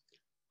railroad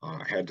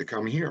had to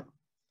come here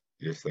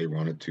if they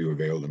wanted to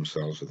avail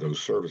themselves of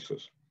those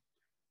services.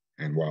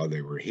 And while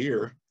they were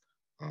here,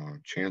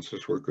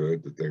 chances were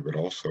good that they would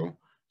also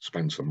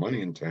spend some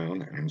money in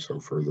town and so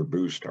further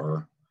boost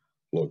our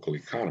local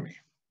economy.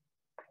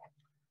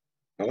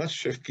 Now let's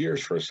shift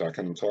gears for a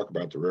second and talk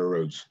about the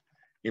railroad's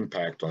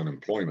impact on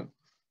employment.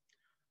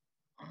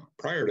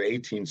 Prior to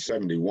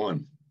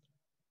 1871,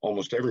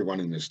 almost everyone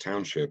in this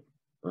township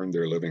earned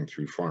their living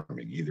through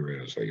farming, either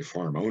as a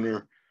farm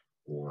owner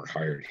or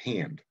hired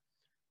hand.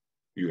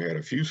 You had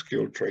a few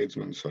skilled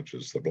tradesmen such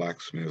as the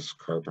blacksmiths,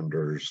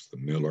 carpenters, the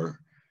miller,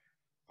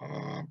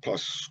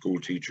 plus school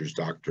teachers,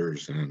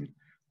 doctors, and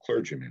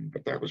clergymen,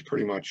 but that was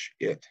pretty much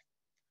it.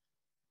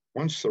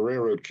 Once the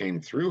railroad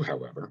came through,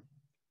 however,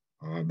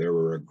 there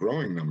were a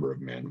growing number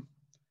of men,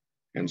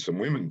 and some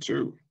women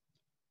too,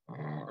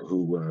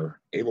 who were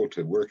able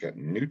to work at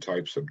new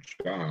types of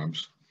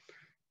jobs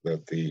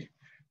that the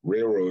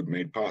railroad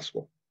made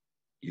possible,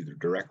 either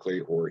directly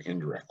or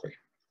indirectly.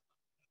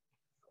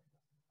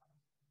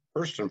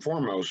 First and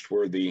foremost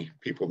were the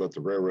people that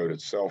the railroad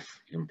itself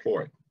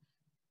employed.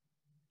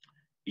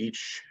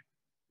 Each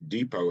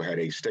depot had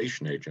a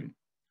station agent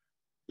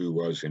who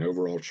was in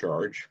overall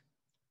charge.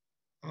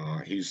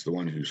 He's the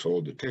one who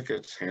sold the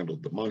tickets,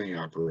 handled the money,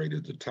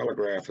 operated the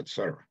telegraph,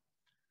 etc.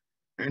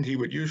 And he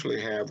would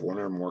usually have one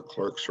or more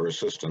clerks or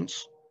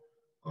assistants,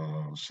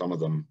 some of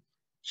them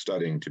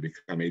studying to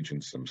become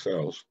agents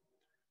themselves,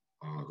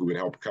 who would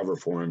help cover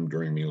for him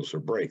during meals or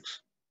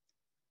breaks.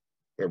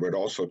 There would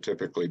also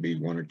typically be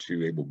one or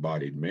two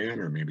able-bodied men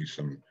or maybe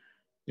some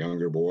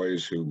younger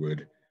boys who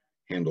would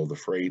handle the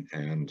freight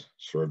and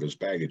serve as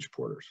baggage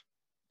porters.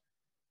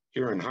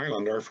 Here in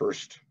Highland, our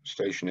first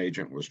station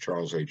agent was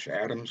Charles H.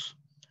 Adams,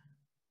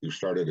 who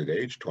started at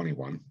age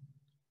 21,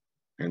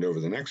 and over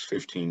the next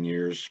 15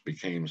 years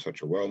became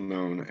such a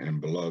well-known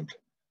and beloved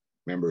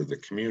member of the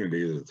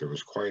community that there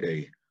was quite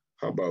a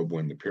hubbub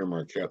when the Pere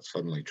Marquette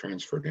suddenly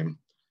transferred him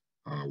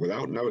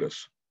without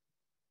notice.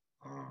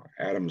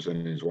 Adams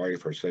and his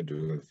wife are said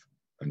to have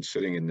been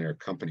sitting in their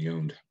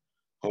company-owned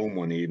home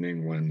one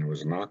evening when there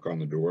was a knock on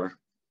the door,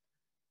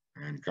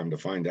 and come to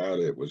find out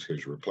it was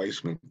his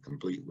replacement,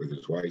 complete with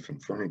his wife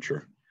and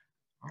furniture,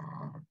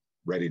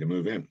 ready to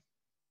move in.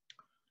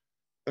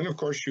 Then, of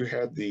course, you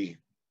had the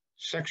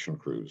section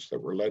crews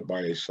that were led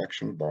by a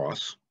section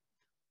boss,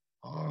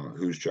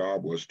 whose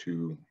job was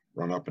to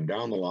run up and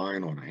down the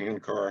line on a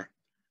handcar,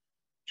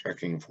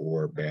 checking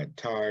for bad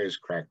ties,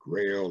 cracked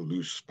rail,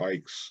 loose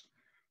spikes,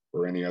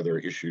 or any other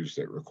issues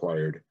that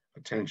required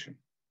attention.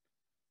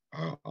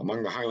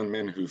 Among the Highland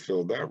men who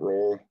filled that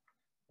role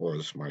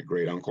was my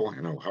great uncle,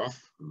 N.O.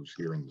 Huff, who's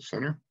here in the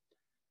center,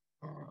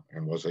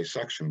 and was a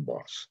section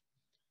boss.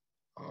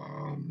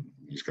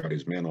 He's got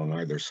his men on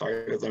either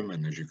side of them,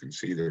 and as you can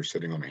see, they're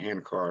sitting on a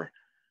handcar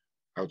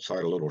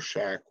outside a little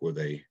shack with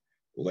a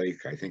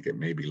lake, I think it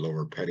may be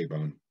Lower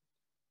Pettibone,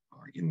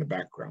 in the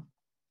background.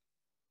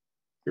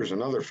 Here's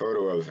another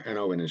photo of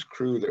N.O. and his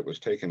crew that was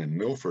taken in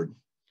Milford,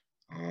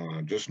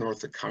 just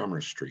north of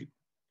Commerce Street.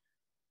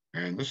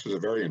 And this is a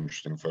very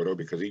interesting photo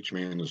because each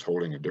man is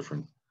holding a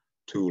different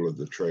tool of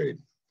the trade.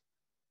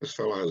 This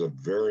fellow has a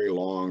very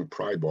long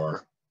pry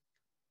bar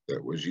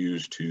that was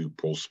used to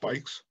pull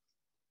spikes.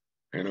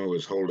 N.O.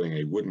 is holding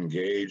a wooden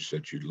gauge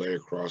that you'd lay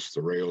across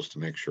the rails to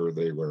make sure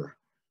they were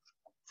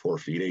 4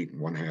 feet 8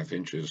 1/2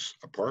 inches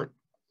apart.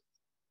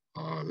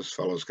 This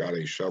fellow's got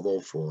a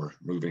shovel for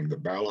moving the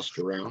ballast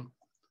around.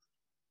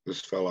 This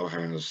fellow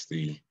has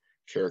the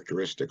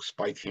characteristic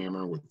spike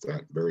hammer with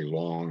that very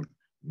long,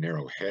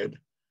 narrow head.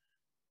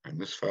 And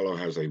this fellow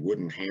has a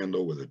wooden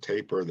handle with a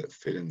taper that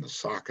fit in the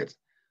socket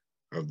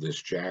of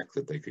this jack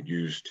that they could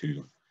use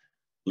to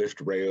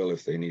lift rail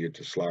if they needed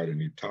to slide a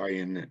new tie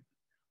in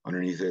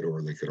underneath it,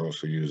 or they could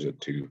also use it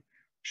to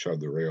shove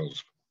the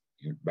rails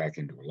back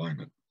into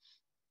alignment.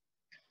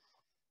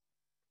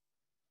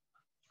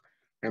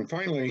 And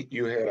finally,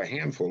 you had a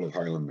handful of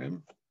Highland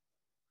men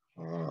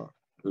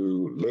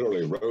who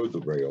literally rode the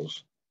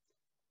rails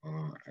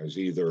as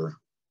either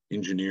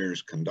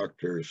engineers,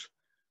 conductors,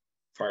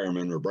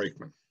 firemen, or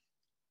brakemen.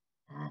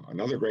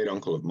 Another great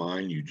uncle of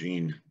mine,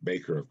 Eugene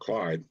Baker of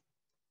Clyde,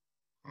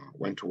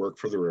 went to work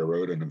for the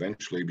railroad and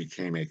eventually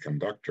became a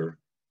conductor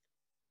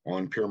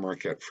on Pere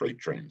Marquette freight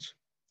trains.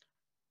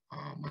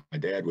 My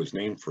dad was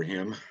named for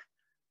him,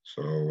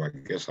 so I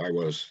guess I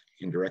was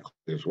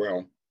indirectly as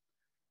well.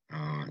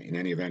 In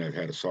any event, I've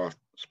had a soft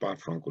spot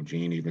for Uncle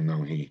Gene, even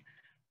though he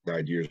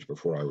died years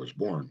before I was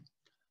born.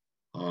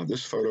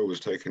 This photo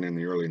was taken in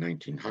the early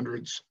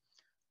 1900s,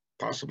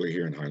 possibly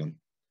here in Highland,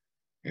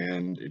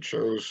 and it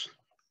shows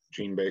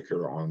Gene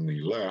Baker on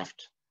the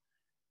left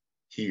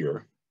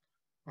here,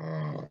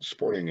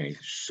 sporting a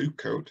suit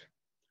coat.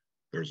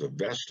 There's a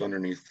vest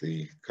underneath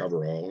the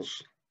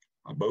coveralls,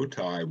 a bow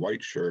tie,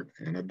 white shirt,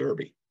 and a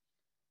derby.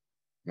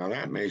 Now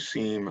that may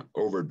seem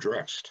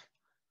overdressed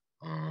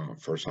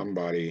for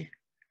somebody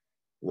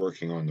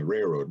working on the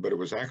railroad, but it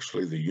was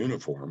actually the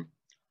uniform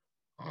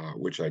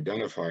which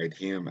identified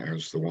him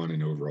as the one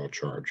in overall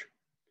charge.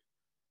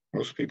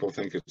 Most people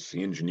think it's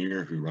the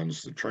engineer who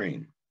runs the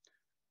train,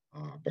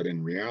 but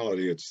in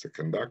reality, it's the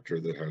conductor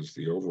that has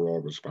the overall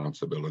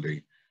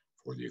responsibility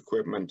for the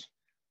equipment,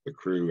 the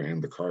crew,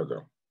 and the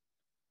cargo.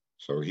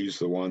 So he's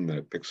the one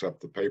that picks up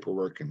the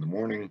paperwork in the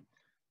morning.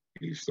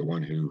 He's the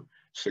one who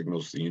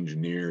signals the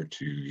engineer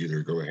to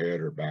either go ahead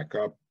or back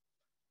up.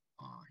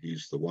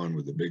 He's the one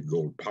with the big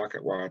gold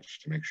pocket watch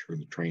to make sure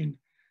the train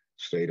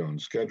stayed on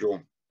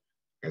schedule,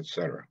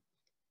 etc.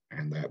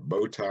 And that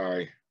bow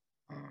tie,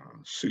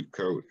 suit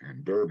coat,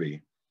 and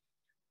derby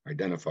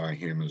identify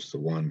him as the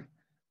one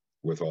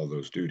with all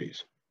those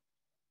duties.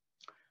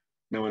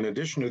 Now, in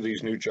addition to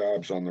these new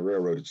jobs on the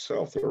railroad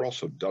itself, there are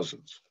also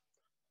dozens,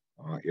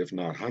 if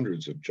not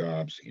hundreds of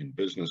jobs in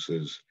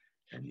businesses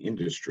and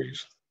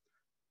industries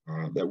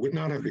that would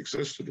not have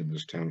existed in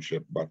this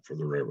township but for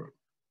the railroad.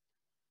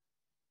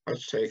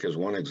 Let's take as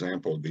one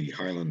example the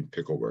Highland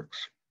Pickle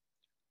Works.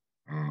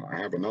 I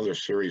have another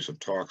series of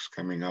talks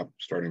coming up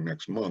starting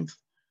next month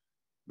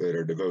that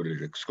are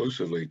devoted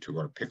exclusively to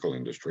our pickle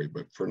industry,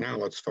 but for now,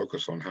 let's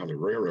focus on how the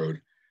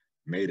railroad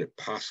made it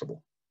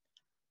possible.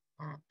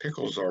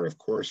 Pickles are, of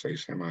course, a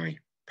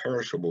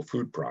semi-perishable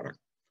food product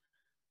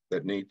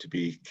that need to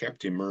be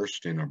kept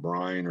immersed in a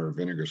brine or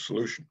vinegar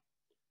solution.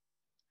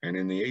 And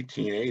in the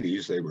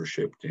 1880s, they were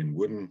shipped in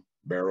wooden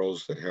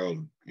barrels that held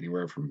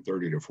anywhere from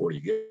 30 to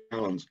 40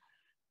 gallons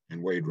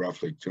and weighed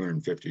roughly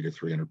 250 to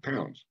 300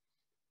 pounds.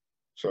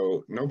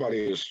 So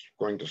nobody is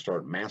going to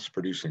start mass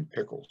producing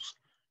pickles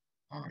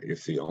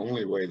if the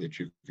only way that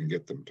you can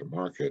get them to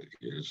market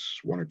is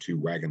 1 or 2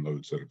 wagon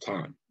loads at a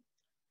time.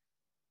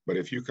 But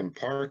if you can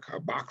park a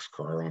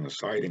boxcar on a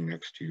siding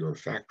next to your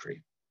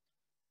factory,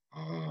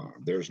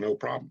 there's no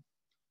problem.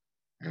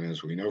 And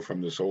as we know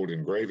from this old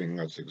engraving,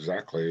 that's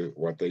exactly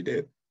what they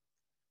did.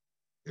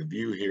 The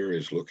view here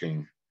is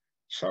looking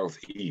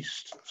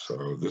southeast.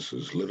 So this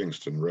is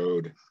Livingston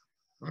Road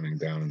running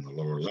down in the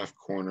lower left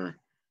corner.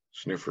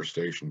 Sniffer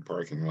Station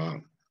parking lot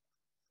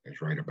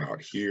is right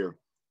about here.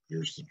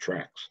 Here's the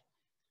tracks.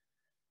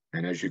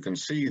 And as you can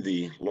see,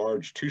 the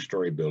large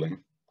 2-story building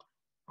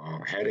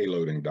had a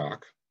loading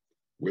dock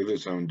with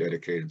its own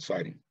dedicated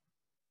siding.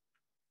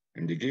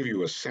 And to give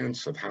you a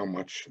sense of how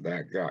much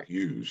that got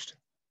used,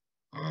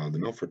 the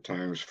Milford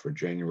Times for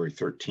January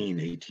 13,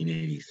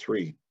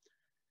 1883,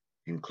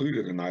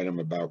 included an item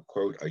about,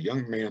 quote, a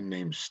young man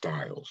named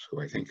Stiles,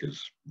 who I think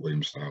is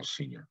William Stiles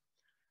Sr.,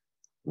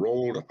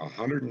 rolled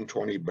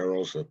 120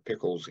 barrels of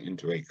pickles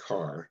into a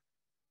car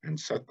and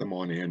set them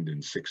on end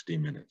in 60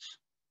 minutes.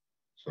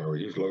 So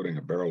he's loading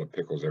a barrel of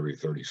pickles every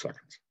 30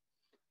 seconds.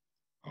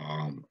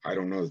 I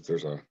don't know that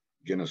there's a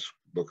Guinness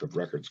Book of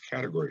Records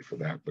category for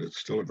that, but it's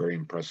still a very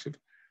impressive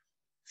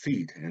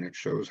feat, and it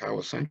shows how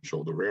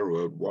essential the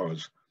railroad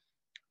was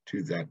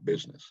to that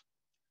business.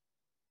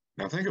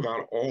 Now think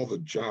about all the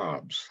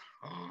jobs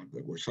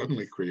that were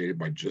suddenly created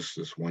by just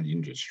this one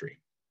industry.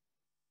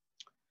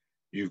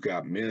 You've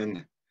got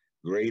men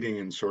grading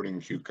and sorting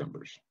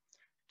cucumbers,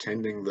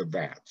 tending the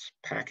vats,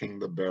 packing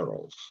the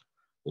barrels,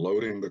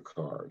 loading the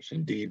cars.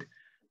 Indeed,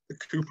 the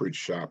cooperage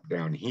shop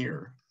down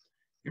here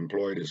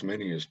employed as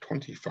many as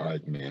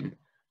 25 men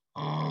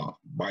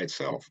by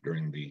itself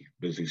during the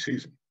busy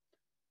season.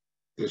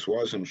 This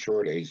was, in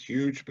short, a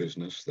huge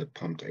business that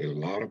pumped a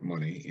lot of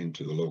money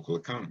into the local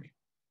economy.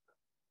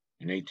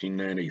 In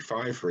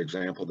 1895, for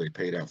example, they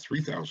paid out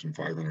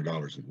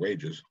 $3,500 in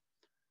wages,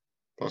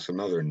 plus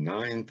another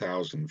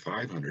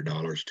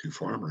 $9,500 to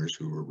farmers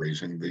who were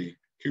raising the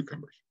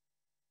cucumbers.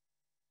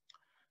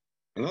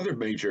 Another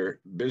major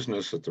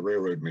business that the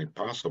railroad made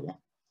possible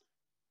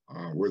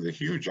were the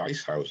huge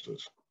ice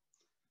houses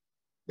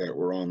that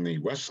were on the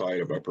west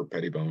side of Upper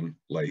Pettibone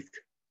Lake.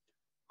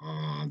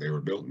 They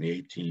were built in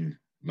the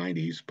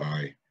 1890s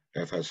by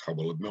F.S.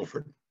 Hubbell of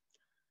Milford.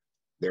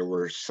 There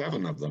were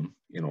 7 of them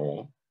in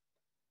all,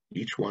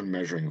 each one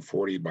measuring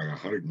 40 by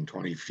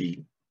 120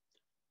 feet.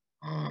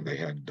 They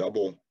had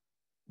double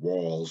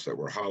walls that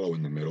were hollow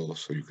in the middle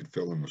so you could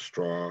fill them with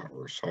straw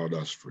or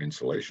sawdust for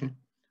insulation.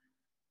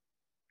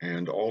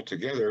 And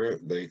altogether,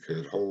 they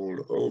could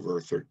hold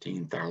over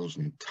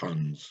 13,000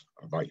 tons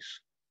of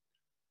ice.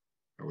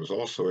 There was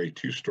also a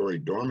 2-story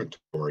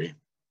dormitory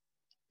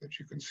that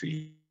you can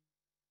see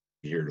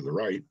here to the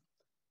right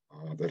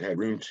that had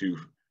room to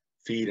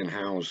feed and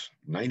house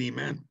 90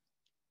 men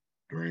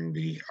during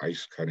the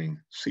ice cutting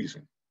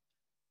season.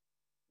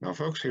 Now,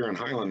 folks here in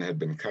Highland had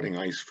been cutting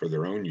ice for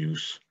their own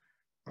use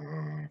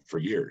for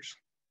years,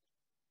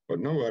 but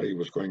nobody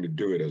was going to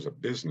do it as a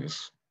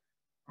business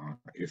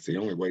if the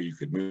only way you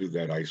could move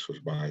that ice was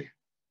by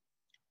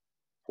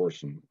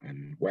horse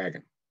and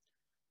wagon.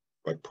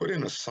 But put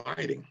in a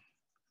siding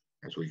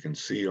as we can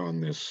see on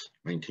this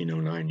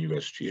 1909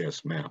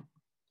 USGS map.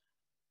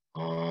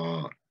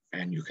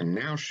 And you can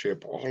now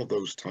ship all of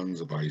those tons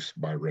of ice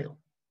by rail.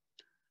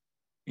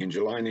 In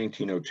July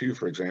 1902,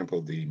 for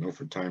example, the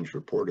Milford Times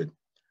reported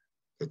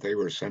that they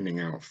were sending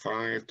out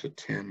 5 to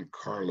 10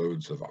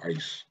 carloads of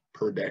ice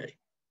per day.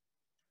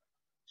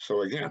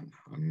 So again,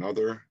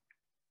 another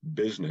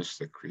business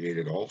that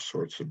created all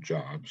sorts of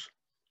jobs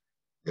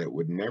that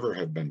would never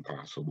have been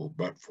possible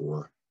but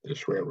for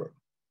this railroad.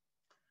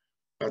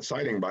 That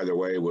siding, by the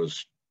way,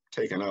 was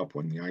taken up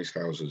when the ice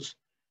houses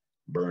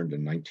burned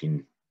in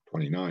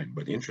 1929.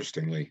 But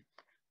interestingly,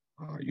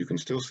 you can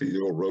still see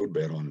the old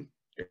roadbed on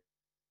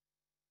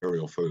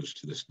aerial photos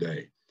to this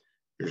day.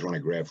 Here's one I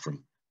grabbed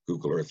from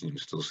Google Earth, and you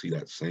can still see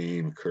that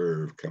same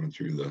curve coming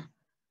through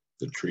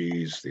the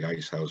trees. The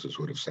ice houses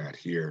would have sat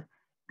here.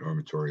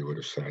 Dormitory would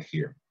have sat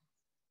here.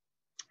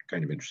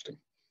 Kind of interesting.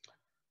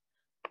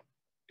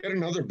 Yet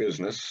another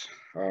business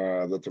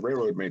that the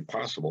railroad made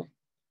possible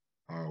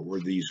were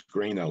these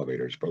grain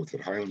elevators, both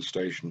at Highland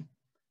Station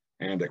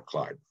and at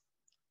Clyde.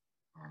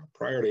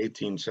 Prior to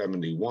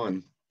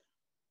 1871,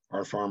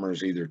 our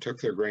farmers either took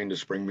their grain to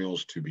spring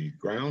mills to be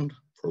ground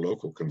for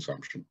local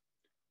consumption,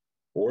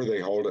 or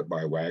they hauled it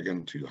by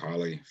wagon to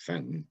Holly,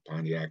 Fenton,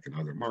 Pontiac, and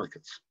other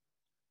markets.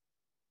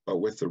 But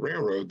with the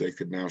railroad, they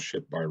could now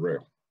ship by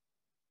rail.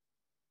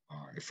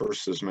 At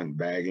first, this meant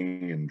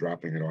bagging and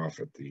dropping it off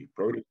at the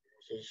produce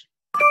houses.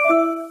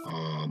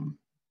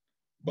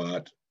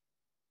 But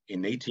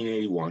in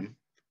 1881,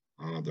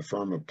 the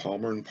firm of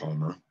Palmer and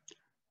Palmer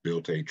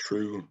built a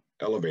true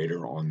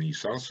elevator on the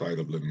south side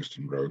of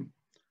Livingston Road,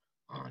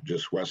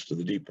 just west of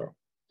the depot.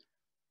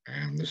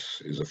 And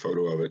this is a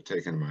photo of it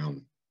taken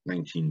around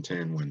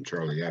 1910 when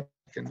Charlie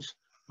Atkins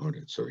owned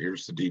it. So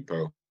here's the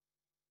depot.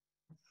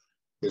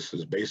 This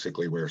is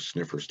basically where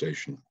Sniffer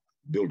Station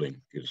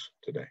building is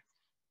today.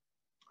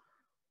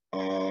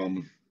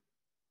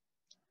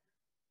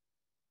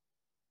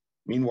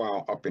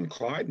 Meanwhile, up in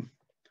Clyde,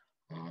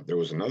 there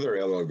was another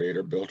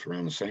elevator built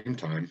around the same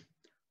time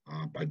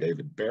by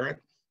David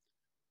Barrett,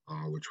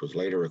 which was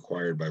later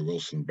acquired by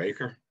Wilson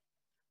Baker.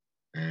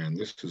 And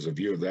this is a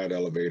view of that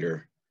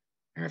elevator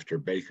after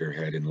Baker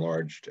had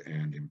enlarged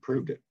and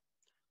improved it.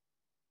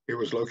 It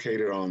was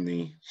located on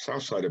the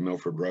south side of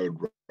Milford Road,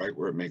 right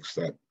where it makes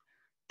that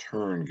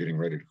turn getting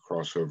ready to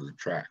cross over the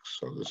tracks.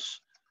 So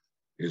this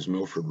is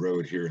Milford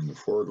Road here in the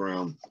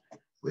foreground,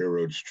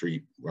 Railroad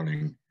Street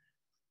running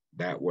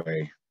that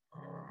way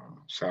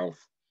south,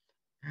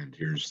 and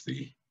here's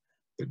the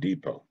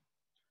depot.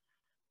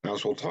 Now,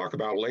 as we'll talk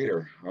about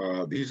later,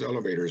 these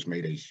elevators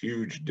made a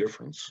huge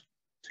difference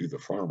to the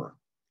farmer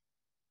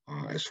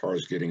as far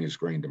as getting his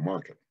grain to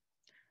market.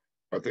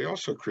 But they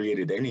also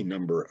created any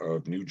number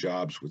of new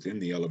jobs within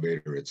the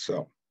elevator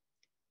itself.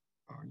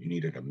 You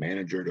needed a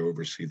manager to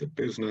oversee the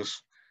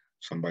business,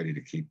 somebody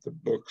to keep the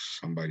books,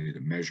 somebody to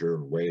measure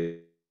or weigh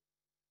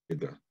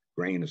the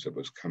grain as it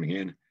was coming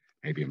in,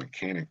 maybe a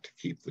mechanic to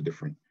keep the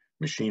different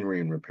machinery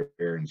in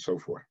repair and so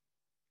forth.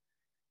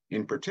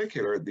 In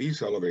particular,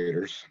 these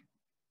elevators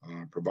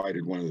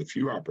provided one of the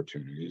few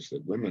opportunities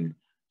that women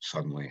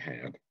suddenly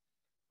had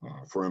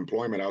for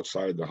employment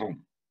outside the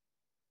home.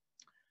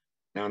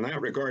 Now, in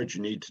that regard,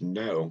 you need to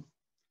know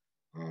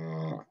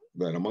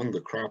that among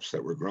the crops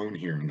that were grown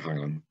here in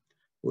Highland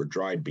were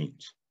dried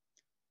beans,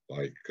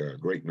 like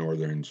Great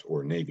Northerns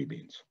or navy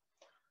beans.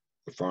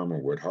 The farmer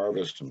would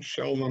harvest and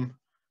shell them,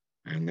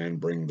 and then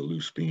bring the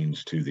loose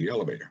beans to the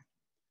elevator.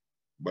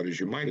 But as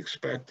you might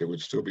expect, there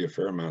would still be a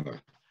fair amount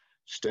of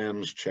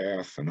stems,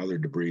 chaff, and other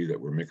debris that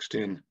were mixed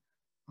in,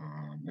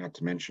 not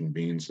to mention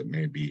beans that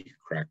may be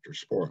cracked or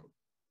spoiled.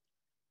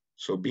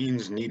 So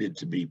beans needed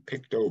to be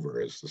picked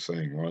over, as the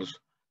saying was,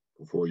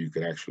 before you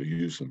could actually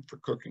use them for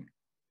cooking.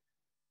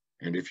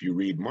 And if you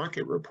read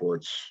market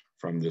reports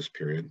from this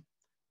period,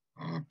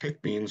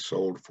 picked beans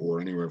sold for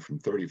anywhere from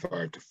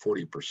 35 to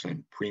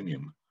 40%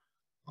 premium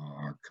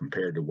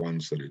compared to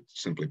ones that had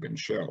simply been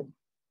shelled.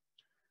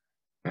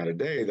 Now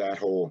today, that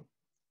whole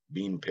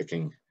bean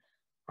picking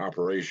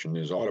operation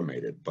is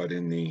automated, but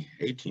in the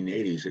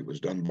 1880s, it was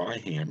done by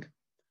hand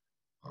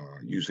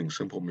using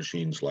simple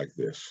machines like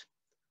this.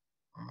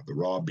 The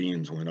raw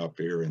beans went up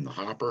here in the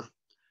hopper.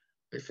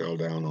 They fell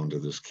down onto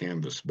this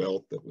canvas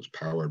belt that was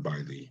powered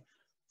by the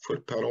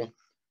foot pedal.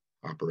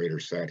 Operator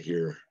sat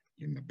here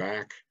in the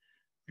back,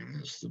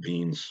 and as the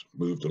beans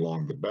moved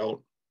along the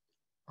belt,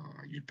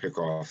 you'd pick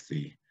off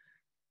the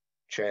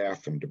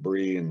chaff and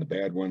debris and the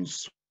bad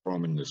ones, throw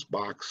them in this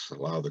box,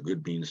 allow the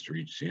good beans to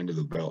reach the end of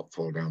the belt,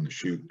 fall down the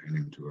chute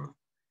and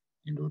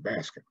into a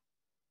basket.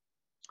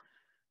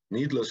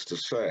 Needless to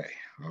say,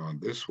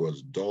 this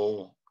was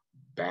dull,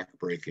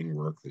 back-breaking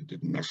work that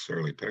didn't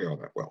necessarily pay all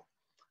that well.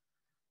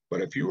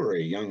 But if you were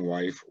a young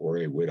wife or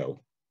a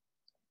widow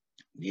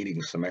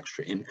needing some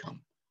extra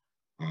income,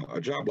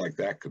 a job like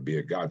that could be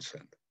a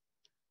godsend.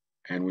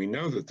 And we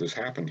know that this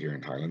happened here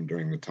in Highland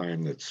during the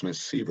time that Smith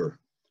Seaver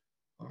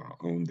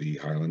owned the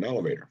Highland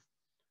elevator.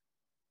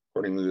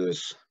 According to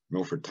this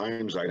Milford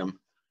Times item,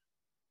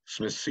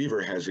 Smith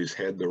Seaver has his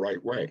head the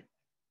right way.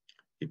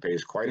 He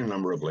pays quite a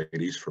number of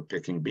ladies for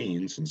picking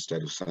beans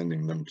instead of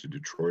sending them to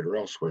Detroit or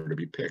elsewhere to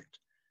be picked,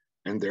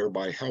 and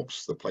thereby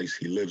helps the place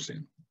he lives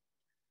in.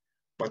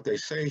 But they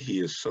say he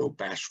is so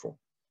bashful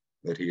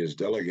that he has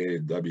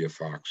delegated W.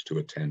 Fox to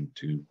attend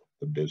to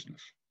the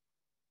business.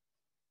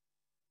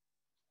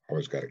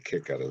 Always got a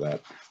kick out of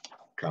that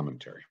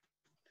commentary.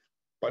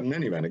 But in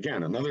any event,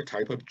 again, another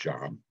type of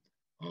job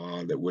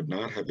that would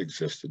not have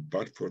existed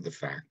but for the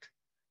fact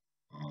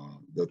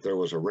that there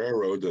was a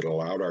railroad that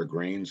allowed our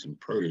grains and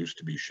produce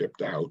to be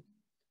shipped out,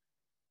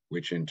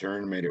 which in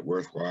turn made it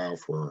worthwhile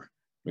for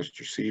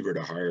Mr. Seaver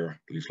to hire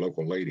these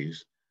local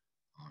ladies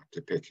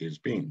to pick his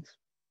beans.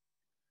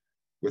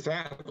 With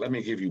that, let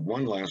me give you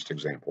one last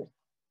example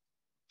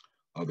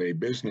of a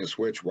business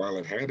which, while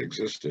it had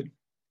existed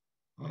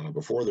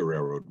before the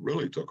railroad,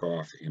 really took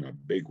off in a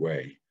big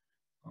way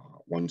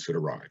once it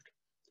arrived.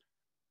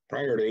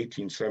 Prior to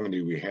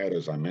 1870, we had,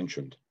 as I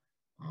mentioned,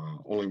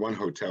 only one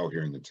hotel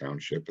here in the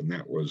township, and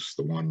that was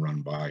the one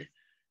run by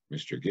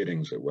Mr.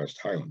 Giddings at West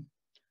Highland.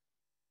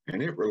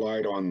 And it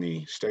relied on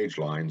the stage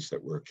lines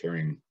that were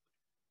carrying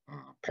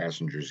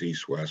passengers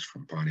east-west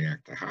from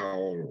Pontiac to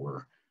Howell,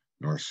 or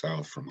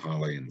north-south from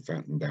Holly and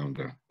Fenton down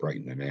to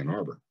Brighton and Ann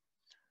Arbor.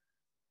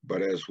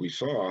 But as we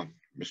saw,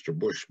 Mr.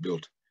 Bush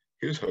built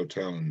his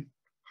hotel in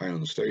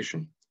Highland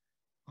Station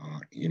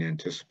in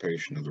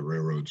anticipation of the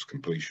railroad's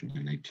completion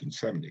in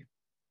 1870.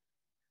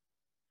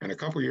 And a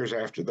couple years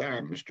after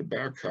that, Mr.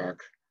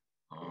 Babcock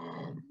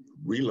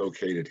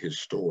relocated his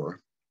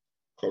store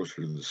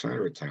closer to the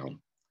center of town,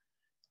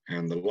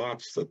 and the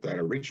lots that that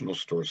original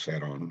store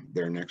sat on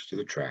there next to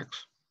the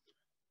tracks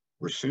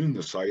were soon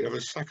the site of a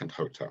second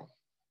hotel.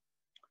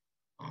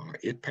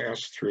 It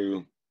passed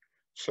through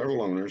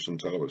several owners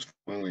until it was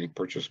finally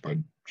purchased by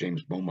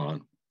James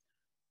Beaumont,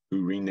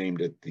 who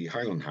renamed it the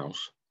Highland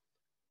House,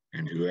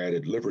 and who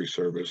added livery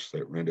service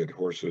that rented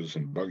horses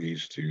and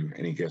buggies to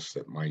any guests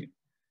that might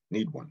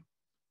need one.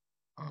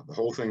 The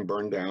whole thing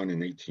burned down in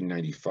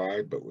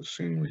 1895, but was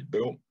soon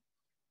rebuilt,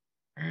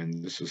 and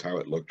this is how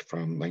it looked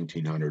from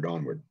 1900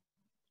 onward.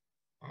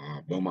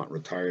 Beaumont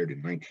retired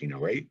in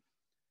 1908,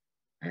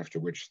 after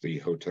which the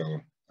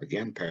hotel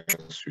again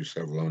passed through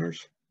several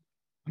owners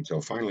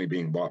until finally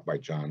being bought by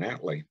John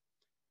Atlee,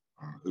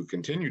 who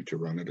continued to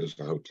run it as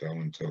a hotel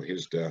until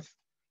his death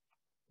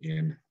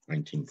in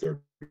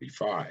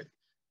 1935.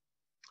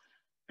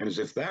 And as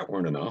if that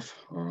weren't enough,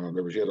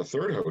 there was yet a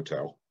third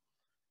hotel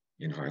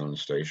in Highland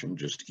Station,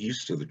 just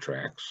east of the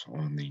tracks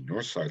on the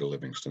north side of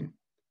Livingston,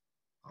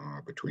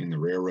 between the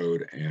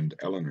railroad and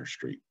Eleanor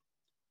Street.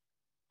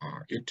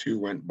 It too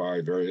went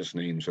by various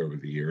names over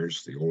the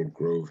years, the Old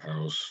Grove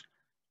House,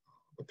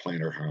 the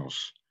Planter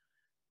House,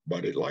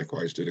 but it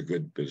likewise did a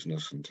good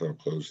business until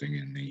closing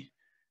in the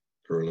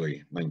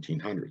early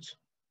 1900s.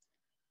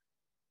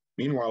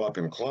 Meanwhile, up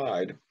in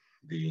Clyde,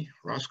 the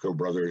Roscoe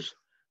brothers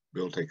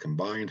built a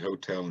combined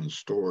hotel and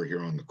store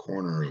here on the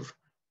corner of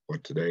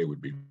what today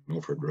would be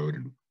Milford Road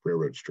and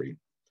Railroad Street.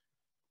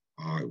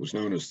 It was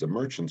known as the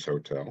Merchants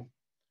Hotel,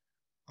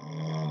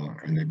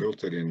 and they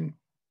built it in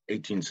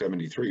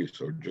 1873,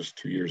 so just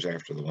 2 years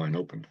after the line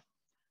opened.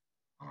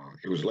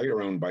 It was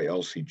later owned by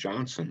L.C.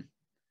 Johnson,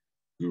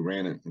 who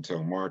ran it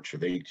until March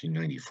of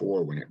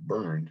 1894 when it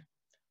burned.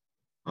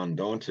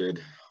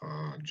 Undaunted,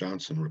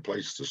 Johnson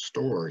replaced the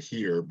store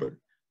here, but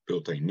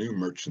built a new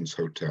Merchants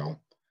Hotel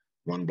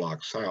 1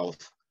 block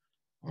south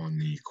on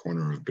the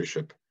corner of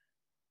Bishop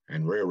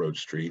and Railroad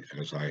Street,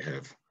 as I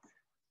have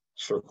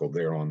circled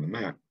there on the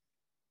map.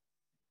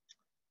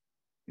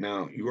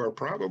 Now, you are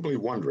probably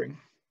wondering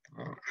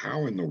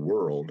how in the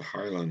world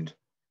Highland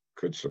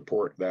could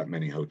support that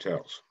many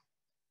hotels.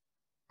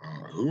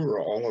 Who are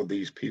all of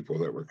these people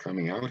that were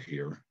coming out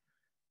here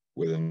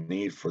with a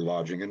need for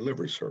lodging and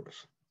livery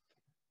service?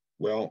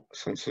 Well,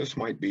 since this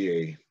might be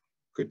a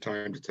good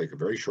time to take a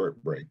very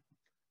short break,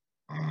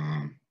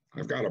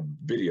 I've got a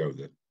video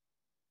that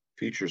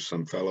features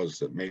some fellows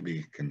that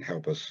maybe can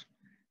help us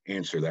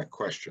answer that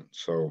question.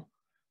 So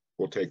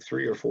we'll take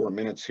 3 or 4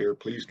 minutes here.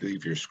 Please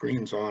leave your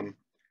screens on,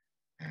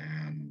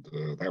 and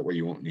that way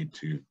you won't need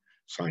to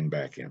sign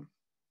back in.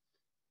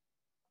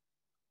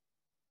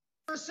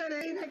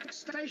 City,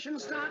 next station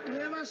stop,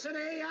 River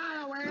City,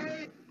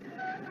 Iowa.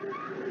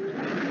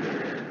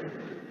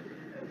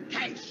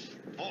 Cash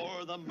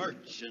for the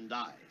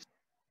merchandise.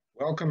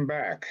 Welcome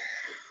back.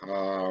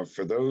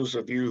 For those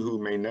of you who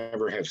may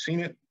never have seen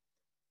it,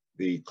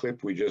 the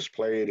clip we just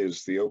played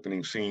is the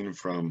opening scene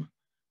from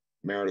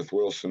Meredith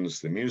Willson's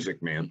The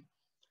Music Man.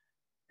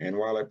 And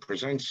while it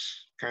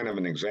presents kind of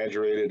an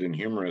exaggerated and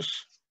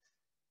humorous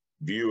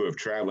view of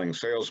traveling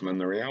salesmen,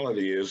 the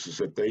reality is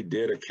that they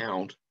did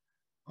account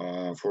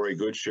for a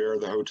good share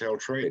of the hotel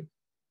trade.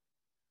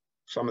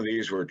 Some of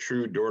these were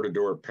true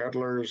door-to-door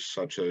peddlers,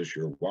 such as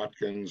your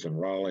Watkins and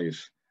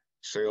Raleigh's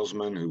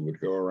salesmen who would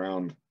go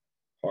around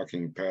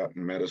hawking patent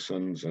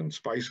medicines and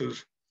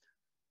spices.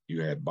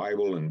 You had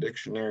Bible and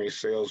dictionary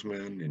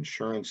salesmen,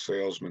 insurance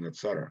salesmen,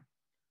 etc.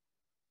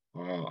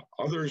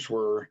 Others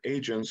were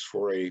agents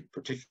for a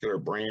particular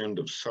brand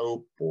of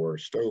soap or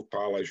stove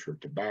polish or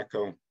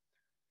tobacco.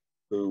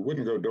 who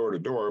wouldn't go door to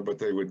door, but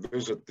they would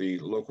visit the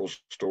local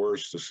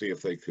stores to see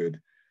if they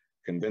could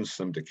convince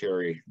them to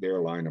carry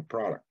their line of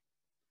product.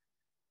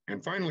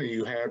 And finally,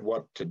 you had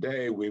what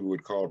today we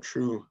would call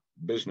true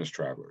business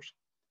travelers,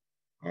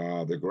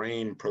 the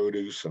grain,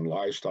 produce, and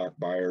livestock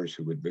buyers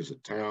who would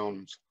visit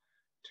towns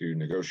to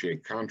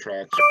negotiate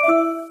contracts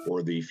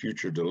for the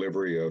future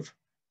delivery of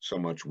so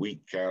much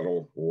wheat,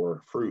 cattle,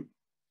 or fruit.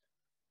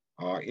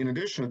 In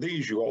addition to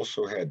these, you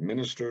also had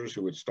ministers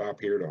who would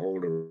stop here to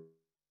hold a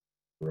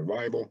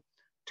revival,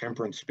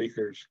 temperance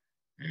speakers,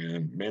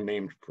 and men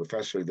named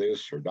Professor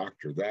this or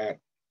Doctor that,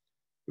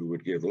 who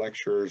would give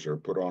lectures or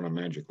put on a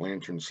magic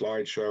lantern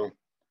slideshow,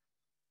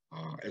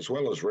 as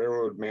well as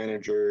railroad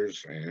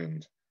managers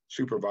and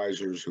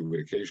supervisors who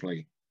would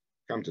occasionally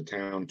come to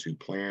town to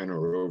plan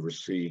or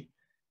oversee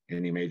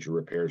any major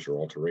repairs or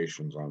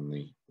alterations on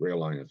the rail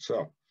line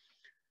itself.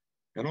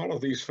 And all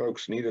of these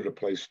folks needed a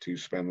place to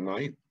spend the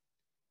night,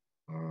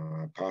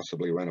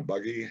 possibly rent a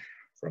buggy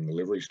from the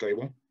livery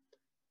stable,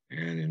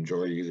 and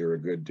enjoy either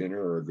a good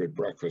dinner or a good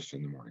breakfast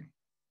in the morning.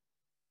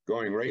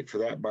 Going rate for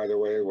that, by the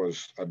way,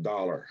 was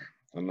 $1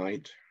 a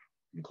night,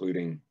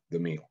 including the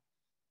meal.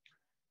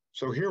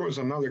 So here was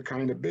another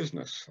kind of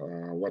business,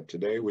 what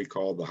today we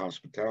call the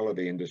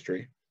hospitality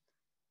industry,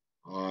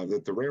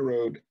 that the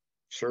railroad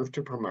served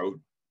to promote,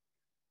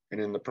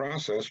 and in the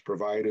process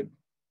provided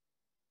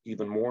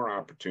even more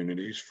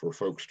opportunities for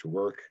folks to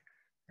work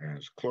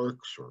as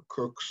clerks or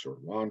cooks or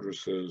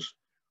laundresses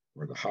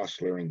or the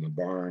hostler in the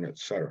barn,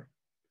 etc.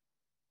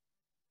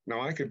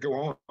 Now I could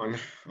go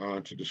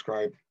on to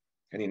describe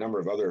any number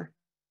of other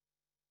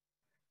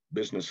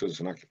businesses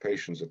and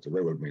occupations that the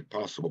railroad made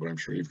possible, but I'm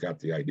sure you've got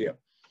the idea.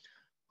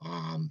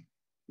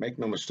 Make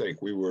no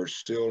mistake, we were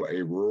still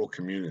a rural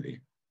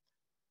community,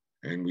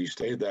 and we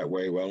stayed that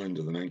way well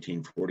into the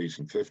 1940s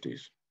and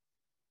 50s.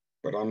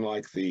 But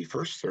unlike the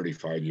first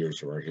 35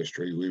 years of our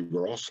history, we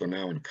were also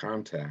now in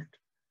contact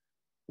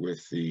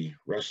with the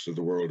rest of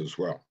the world as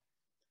well.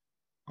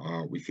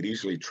 We could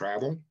easily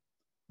travel,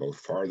 both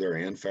farther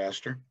and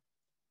faster.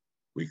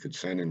 We could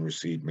send and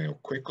receive mail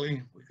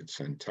quickly. We could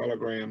send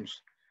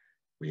telegrams.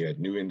 We had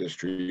new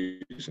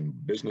industries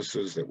and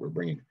businesses that were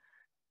bringing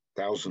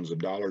thousands of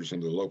dollars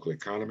into the local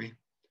economy.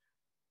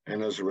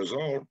 And as a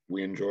result,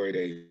 we enjoyed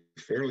a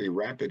fairly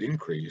rapid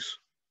increase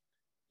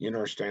in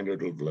our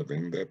standard of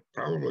living that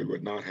probably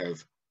would not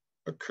have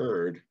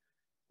occurred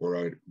or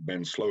had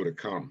been slow to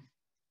come.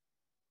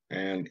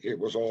 And it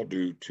was all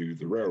due to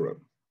the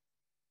railroad.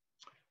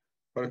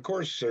 But of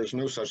course, there's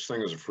no such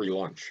thing as a free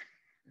lunch.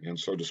 And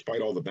so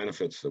despite all the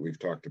benefits that we've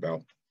talked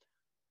about,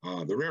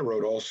 the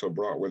railroad also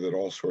brought with it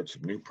all sorts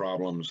of new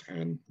problems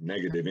and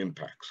negative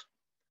impacts.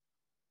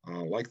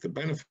 Like the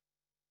benefits,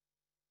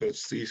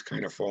 these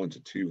kind of fall into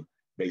two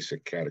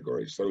basic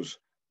categories, those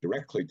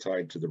directly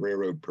tied to the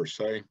railroad per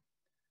se,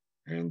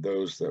 and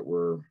those that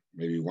were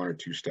maybe one or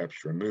two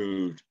steps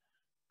removed,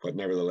 but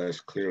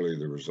nevertheless clearly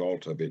the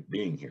result of it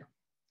being here.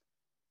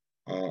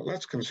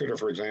 Let's consider,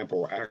 for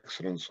example,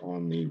 accidents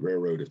on the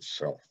railroad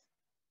itself.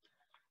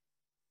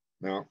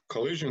 Now,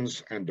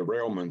 collisions and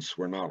derailments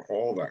were not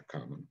all that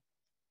common,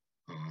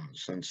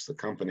 since the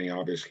company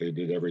obviously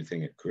did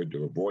everything it could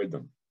to avoid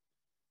them.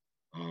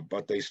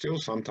 But they still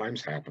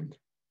sometimes happened,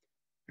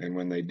 and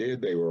when they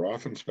did, they were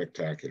often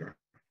spectacular,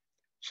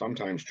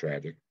 sometimes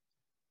tragic,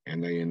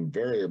 and they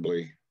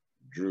invariably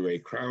drew a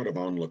crowd of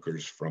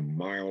onlookers from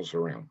miles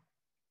around.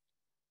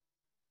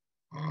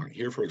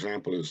 Here, for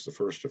example, is the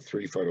first of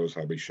three photos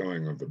I'll be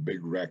showing of the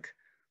big wreck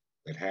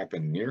that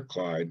happened near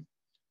Clyde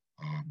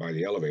by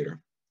the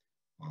elevator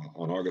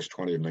on August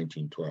 20 of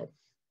 1912.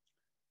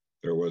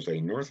 There was a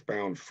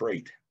northbound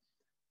freight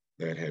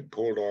that had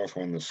pulled off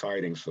on the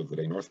siding so that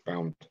a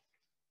northbound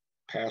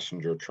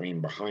passenger train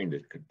behind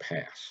it could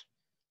pass.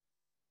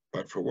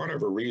 But for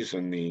whatever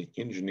reason, the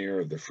engineer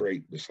of the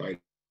freight decided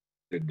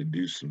to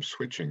do some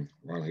switching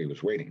while he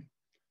was waiting.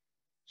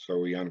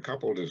 So he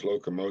uncoupled his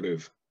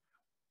locomotive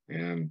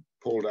and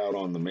pulled out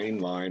on the main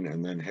line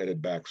and then headed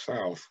back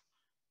south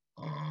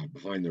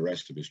behind the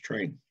rest of his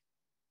train.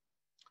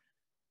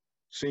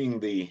 Seeing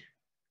the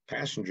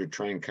passenger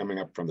train coming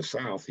up from the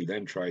south, he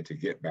then tried to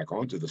get back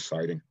onto the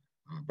siding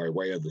by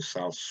way of the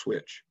south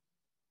switch,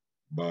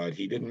 but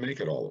he didn't make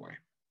it all the way.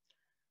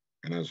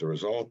 And as a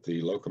result,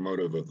 the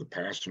locomotive of the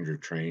passenger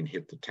train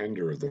hit the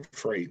tender of the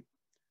freight,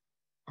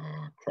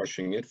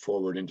 crushing it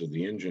forward into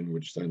the engine,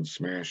 which then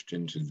smashed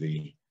into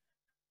the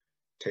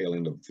tail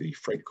end of the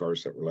freight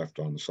cars that were left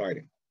on the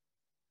siding.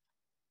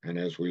 And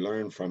as we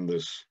learn from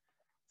this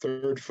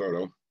third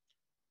photo,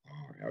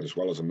 as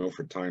well as a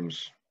Milford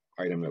Times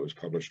item that was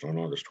published on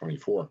August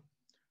 24,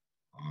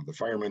 the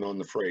fireman on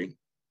the freight,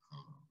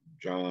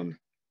 John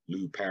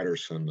Lou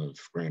Patterson of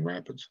Grand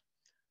Rapids,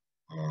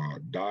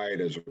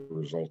 died as a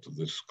result of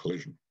this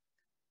collision.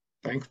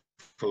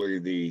 Thankfully,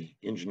 the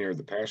engineer of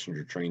the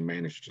passenger train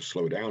managed to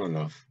slow down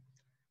enough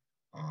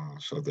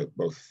so that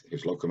both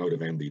his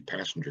locomotive and the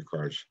passenger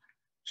cars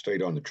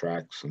stayed on the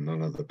tracks and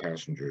none of the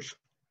passengers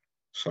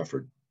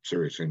suffered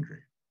serious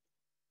injury.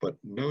 But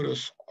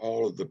notice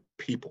all of the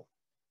people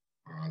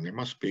There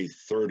must be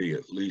 30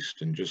 at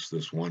least in just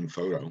this one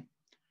photo.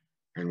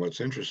 And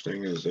what's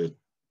interesting is that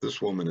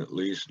this woman at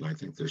least, and I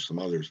think there's some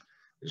others,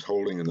 is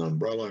holding an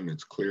umbrella, and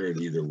it's clear it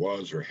either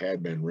was or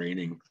had been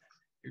raining.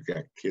 You've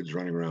got kids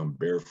running around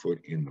barefoot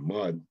in the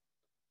mud.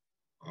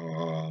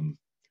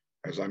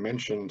 As I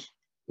mentioned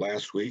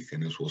last week,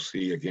 and as we'll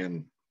see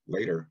again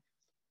later,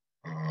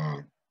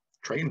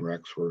 train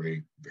wrecks were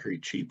a very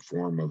cheap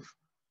form of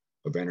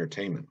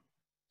entertainment.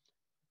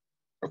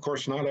 Of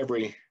course, not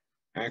every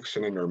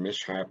accident or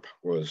mishap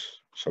was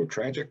so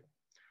tragic.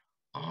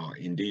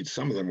 Indeed,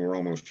 some of them were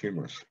almost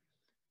humorous.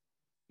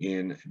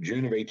 In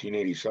June of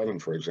 1887,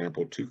 for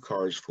example, 2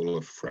 cars full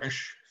of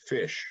fresh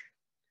fish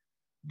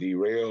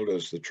derailed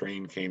as the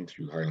train came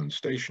through Highland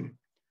Station,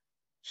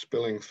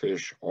 spilling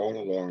fish all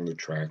along the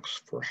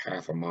tracks for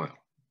half a mile.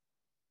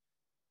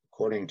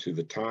 According to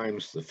the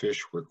Times, the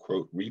fish were,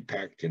 quote,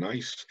 repacked in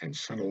ice and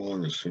sent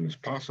along as soon as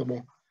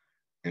possible,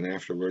 and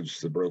afterwards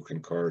the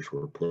broken cars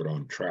were put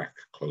on track,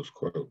 close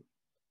quote.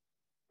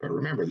 But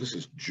remember, this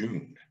is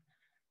June.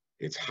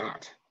 It's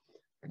hot,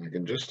 and I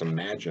can just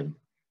imagine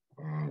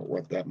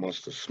what that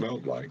must have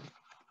smelled like.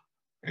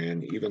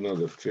 And even though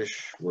the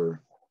fish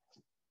were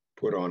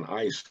put on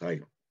ice, I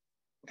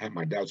had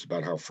my doubts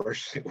about how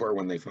fresh they were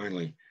when they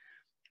finally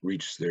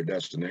reached their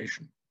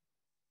destination.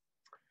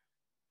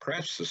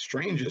 Perhaps the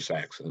strangest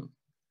accident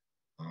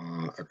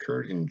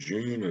occurred in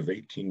June of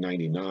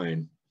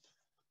 1899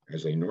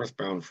 as a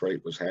northbound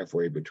freight was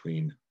halfway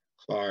between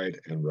Clyde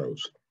and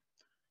Rose.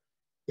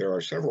 There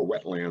are several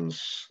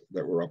wetlands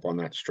that were up on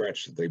that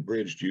stretch that they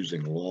bridged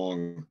using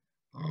long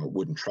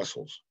wooden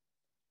trestles.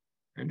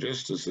 And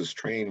just as this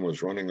train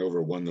was running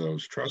over one of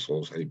those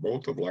trestles, a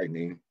bolt of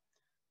lightning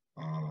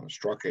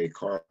struck a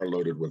car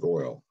loaded with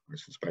oil, I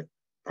suspect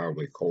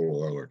probably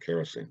coal oil or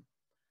kerosene.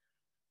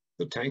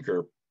 The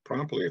tanker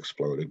promptly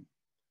exploded,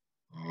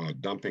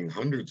 dumping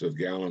hundreds of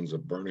gallons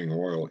of burning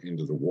oil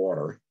into the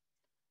water,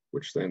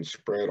 which then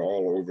spread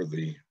all over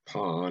the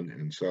pond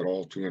and set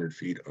all 200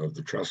 feet of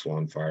the trestle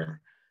on fire,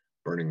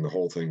 burning the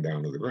whole thing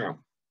down to the ground,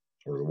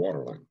 or the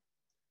water line.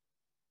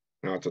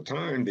 Now, at the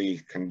time, the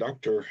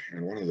conductor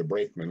and one of the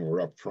brakemen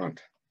were up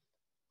front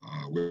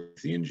with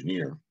the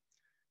engineer.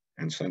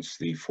 And since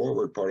the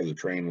forward part of the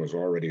train was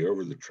already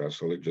over the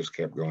trestle, it just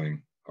kept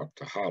going up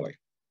to Holly.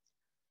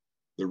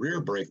 The rear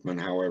brakeman,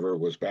 however,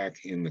 was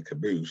back in the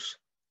caboose,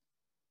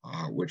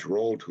 which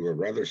rolled to a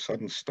rather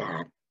sudden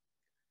stop.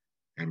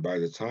 And by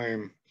the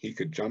time he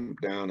could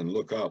jump down and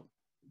look up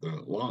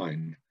the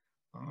line,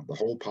 the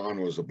whole pond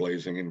was a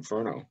blazing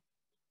inferno,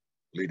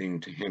 leading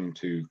to him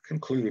to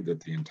conclude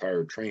that the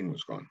entire train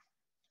was gone.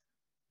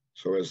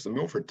 So as the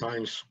Milford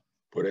Times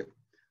put it,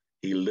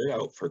 he lit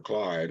out for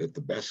Clyde at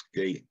the best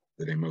gait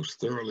that a most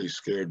thoroughly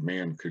scared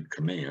man could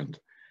command,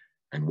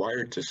 and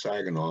wired to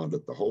Saginaw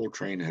that the whole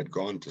train had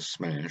gone to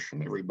smash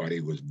and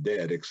everybody was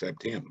dead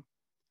except him.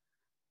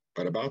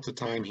 But about the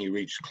time he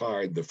reached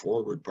Clyde, the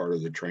forward part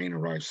of the train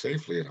arrived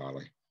safely at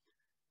Holly,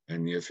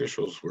 and the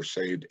officials were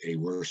saved a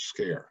worse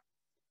scare.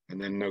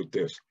 And then note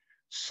this,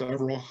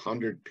 several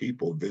hundred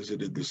people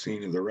visited the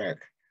scene of the wreck,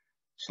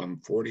 some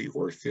 40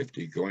 or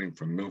 50 going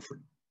from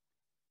Milford.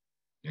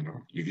 You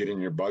know, you get in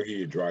your buggy,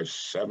 you drive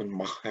 7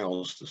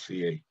 miles to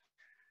see a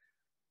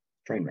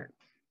train wreck.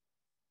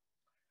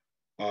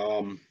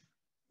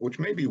 Which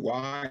may be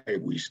why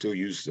we still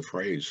use the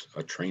phrase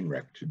a train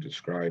wreck to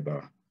describe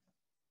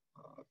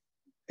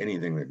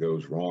anything that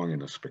goes wrong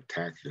in a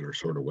spectacular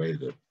sort of way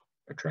that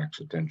attracts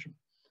attention.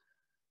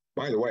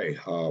 By the way,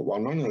 while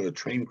none of the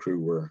train crew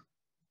were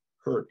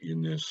hurt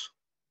in this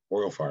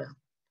oil fire,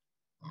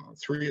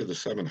 3 of the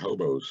 7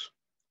 hobos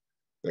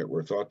that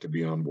were thought to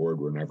be on board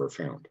were never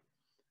found.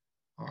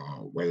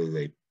 Whether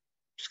they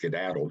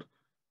skedaddled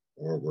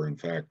or were in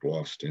fact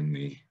lost in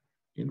the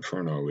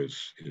inferno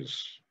is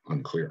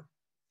unclear.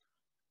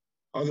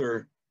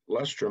 Other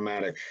less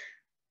dramatic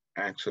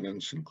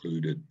accidents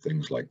included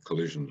things like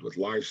collisions with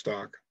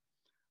livestock,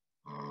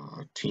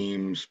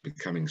 teams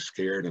becoming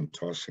scared and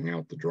tossing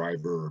out the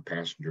driver or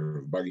passenger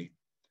of buggy,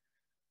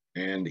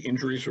 and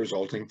injuries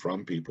resulting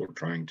from people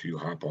trying to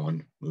hop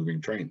on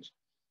moving trains.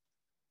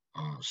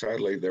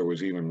 Sadly, there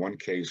was even one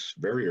case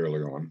very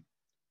early on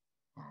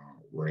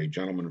where a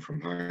gentleman from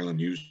Highland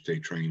used a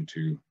train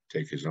to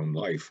take his own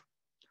life.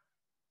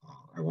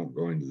 I won't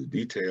go into the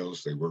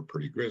details, they were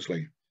pretty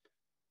grisly,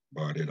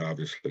 but it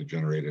obviously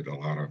generated a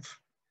lot of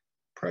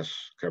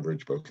press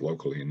coverage both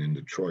locally and in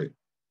Detroit.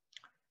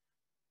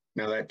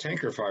 Now, that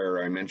tanker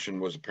fire I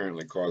mentioned was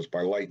apparently caused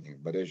by lightning,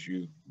 but as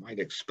you might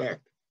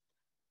expect,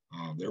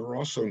 there were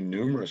also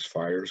numerous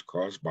fires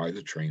caused by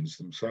the trains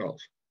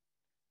themselves.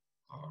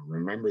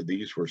 Remember,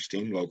 these were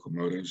steam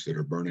locomotives that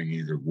are burning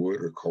either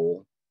wood or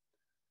coal,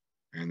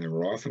 and there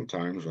were often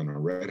times when a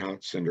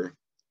red-hot cinder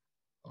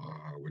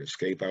would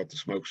escape out the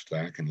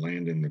smokestack and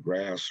land in the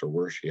grass, or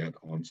worse yet,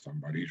 on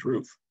somebody's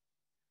roof.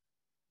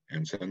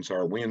 And since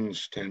our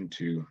winds tend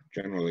to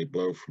generally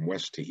blow from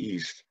west to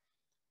east,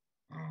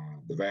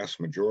 the vast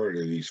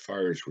majority of these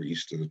fires were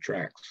east of the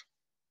tracks.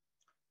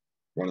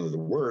 One of the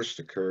worst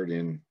occurred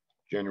in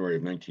January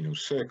of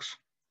 1906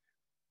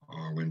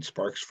 when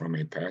sparks from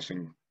a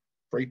passing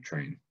freight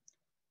train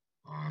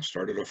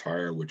started a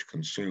fire which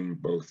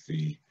consumed both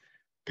the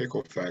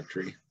pickle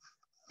factory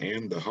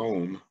and the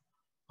home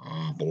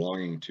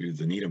belonging to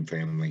the Needham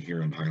family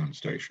here in Highland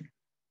Station.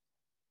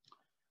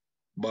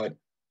 But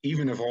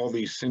even if all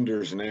these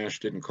cinders and ash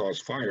didn't cause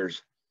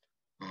fires,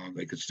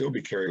 they could still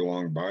be carried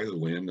along by the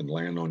wind and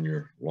land on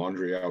your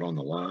laundry out on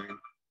the line,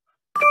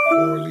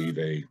 or leave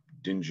a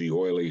dingy,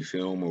 oily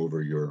film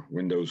over your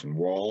windows and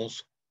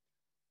walls.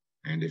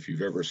 And if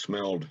you've ever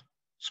smelled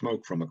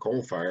smoke from a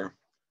coal fire,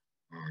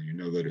 you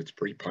know that it's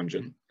pretty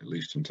pungent, at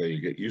least until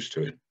you get used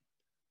to it.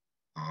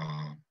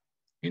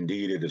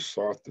 Indeed, it is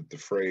thought that the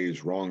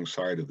phrase "wrong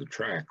side of the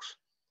tracks"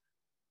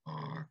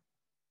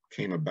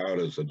 came about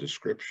as a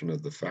description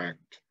of the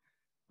fact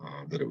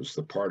that it was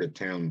the part of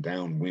town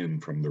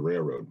downwind from the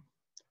railroad,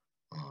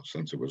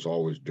 since it was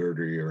always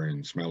dirtier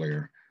and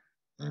smellier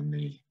than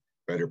the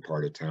better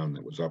part of town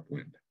that was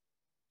upwind.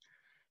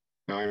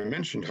 Now, I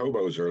mentioned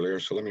hobos earlier,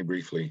 so let me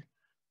briefly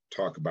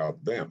talk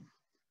about them.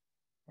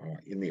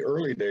 In the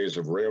early days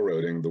of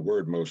railroading, the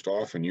word most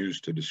often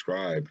used to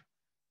describe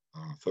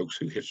folks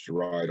who hitched a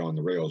ride on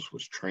the rails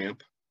was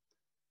tramp,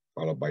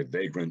 followed by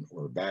vagrant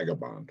or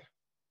vagabond.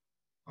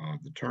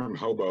 The term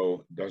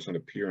hobo doesn't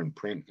appear in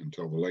print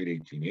until the late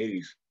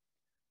 1880s,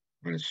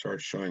 when it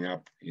starts showing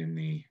up in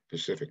the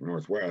Pacific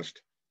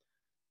Northwest.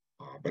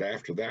 But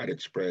after that,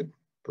 it spread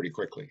pretty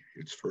quickly.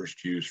 Its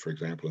first use, for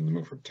example, in the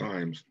Milford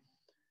Times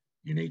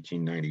in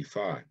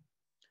 1895.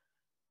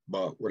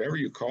 But whatever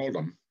you called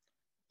them,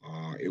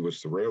 it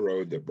was the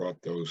railroad that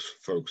brought those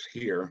folks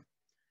here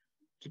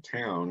to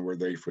town, where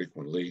they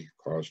frequently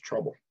caused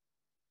trouble.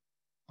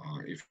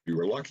 If you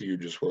were lucky, you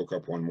just woke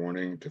up one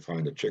morning to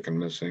find a chicken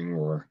missing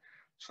or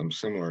some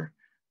similar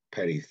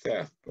petty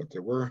theft, but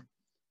there were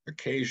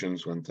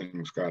occasions when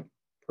things got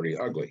pretty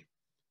ugly.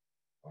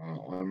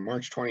 On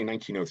March 20,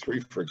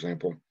 1903, for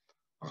example,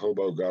 a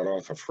hobo got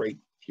off a freight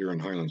here in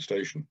Highland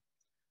Station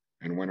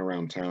and went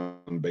around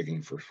town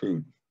begging for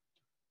food.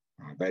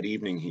 That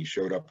evening, he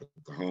showed up at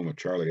the home of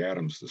Charlie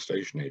Adams, the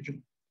station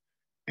agent,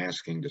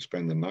 asking to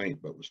spend the night,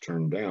 but was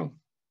turned down.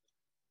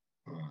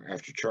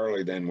 After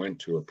Charlie then went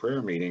to a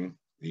prayer meeting,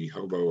 the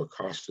hobo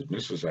accosted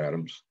Mrs.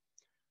 Adams,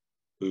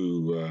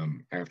 who,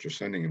 after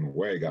sending him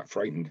away, got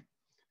frightened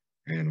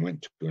and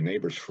went to a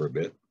neighbor's for a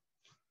bit.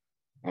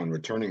 On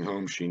returning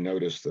home, she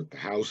noticed that the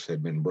house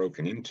had been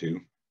broken into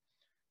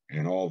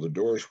and all the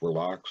doors were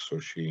locked, so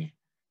she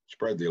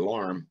spread the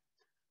alarm,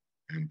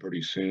 and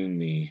pretty soon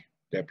the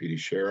deputy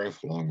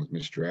sheriff, along with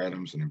Mr.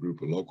 Adams and a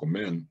group of local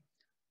men,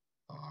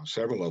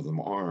 several of them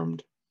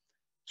armed,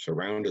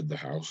 surrounded the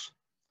house.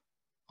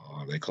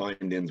 They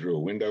climbed in through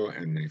a window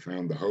and they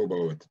found the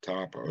hobo at the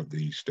top of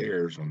the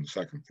stairs on the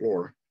second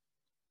floor,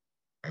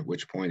 at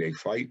which point a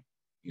fight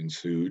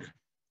ensued,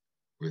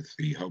 with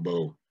the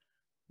hobo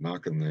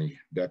knocking the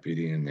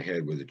deputy in the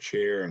head with a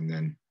chair and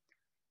then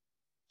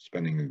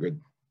spending a good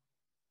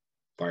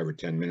 5 or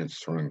 10 minutes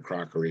throwing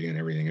crockery and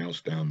everything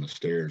else down the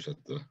stairs at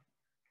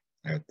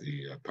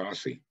the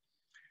posse.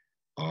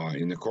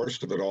 In the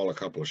course of it all, a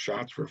couple of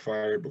shots were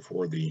fired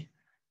before the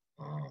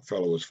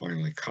fellow was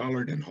finally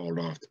collared and hauled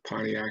off to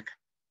Pontiac.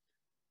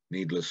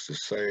 Needless to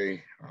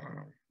say,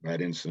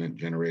 that incident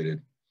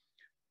generated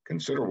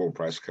considerable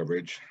press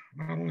coverage.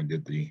 Not only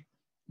did the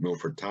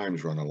Milford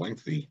Times run a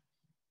lengthy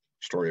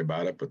story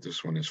about it, but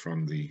this one is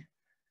from the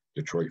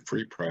Detroit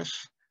Free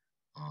Press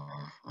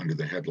under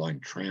the headline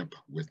 "Tramp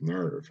with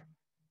Nerve."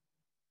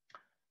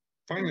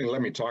 Finally,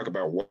 let me talk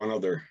about one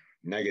other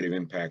negative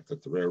impact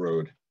that the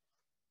railroad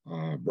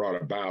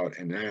brought about,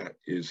 and that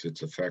is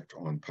its effect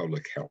on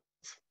public health.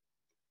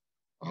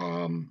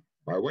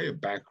 By way of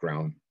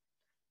background,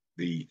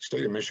 the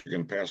state of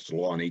Michigan passed a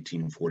law in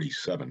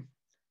 1847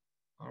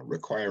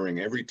 requiring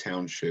every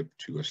township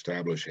to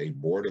establish a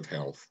board of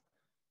health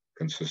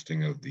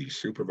consisting of the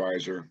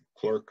supervisor,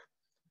 clerk,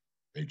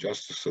 a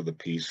justice of the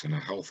peace, and a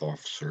health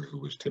officer who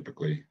was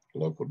typically a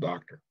local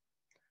doctor.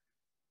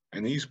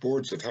 And these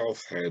boards of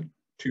health had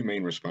two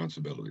main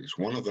responsibilities.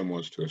 One of them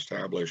was to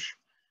establish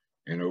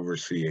and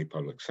oversee a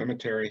public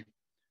cemetery,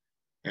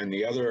 and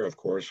the other, of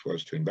course,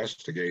 was to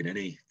investigate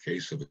any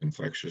case of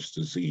infectious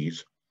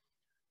disease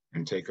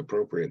and take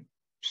appropriate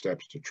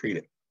steps to treat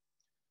it.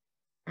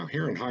 Now,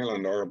 here in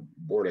Highland, our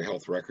Board of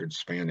Health records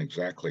span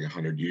exactly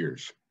 100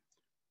 years,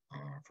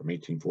 from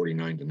 1849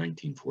 to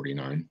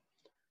 1949,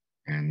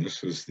 and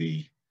this is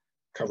the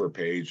cover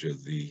page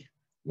of the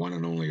one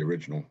and only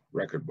original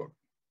record book.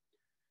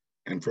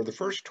 And for the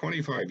first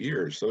 25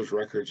 years, those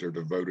records are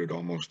devoted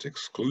almost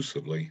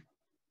exclusively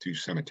to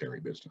cemetery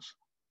business.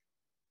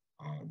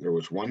 There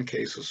was one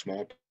case of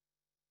smallpox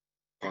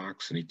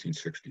in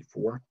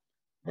 1864,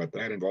 but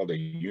that involved a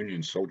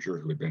Union soldier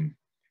who had been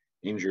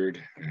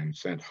injured and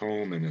sent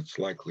home, and it's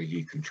likely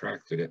he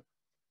contracted it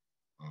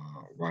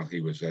while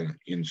he was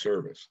in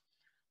service.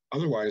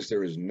 Otherwise,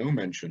 there is no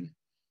mention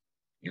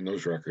in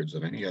those records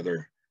of any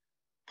other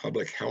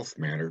public health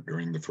matter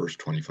during the first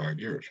 25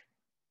 years.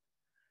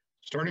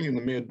 Starting in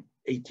the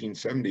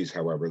mid-1870s,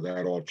 however,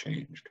 that all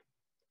changed.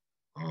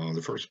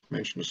 The first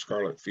mention of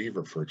scarlet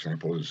fever, for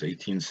example, is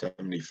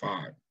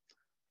 1875,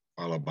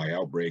 followed by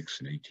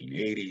outbreaks in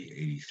 1880,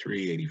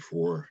 83,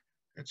 84,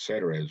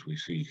 etc., as we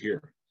see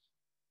here.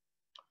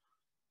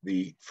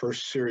 The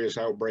first serious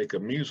outbreak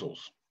of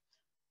measles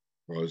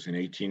was in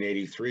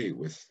 1883,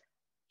 with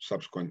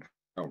subsequent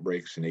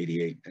outbreaks in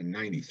 88 and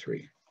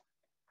 93.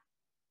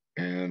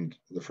 And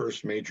the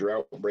first major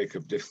outbreak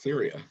of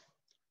diphtheria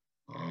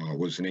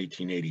was in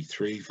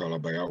 1883,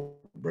 followed by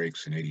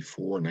outbreaks in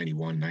 84,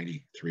 91,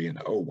 93, and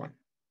 01.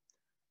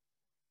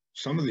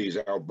 Some of these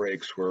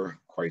outbreaks were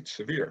quite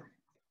severe,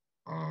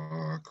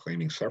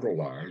 claiming several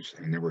lives,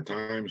 and there were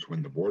times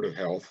when the Board of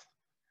Health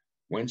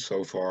went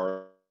so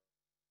far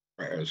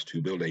as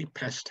to build a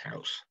pest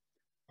house.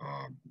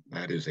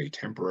 That is a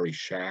temporary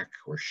shack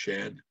or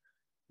shed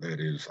that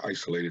is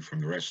isolated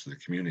from the rest of the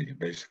community,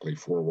 basically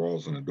four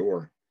walls and a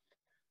door,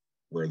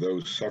 where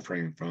those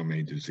suffering from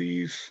a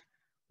disease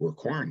were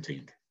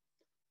quarantined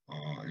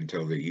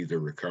until they either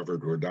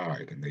recovered or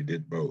died, and they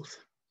did both.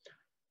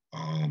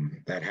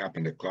 That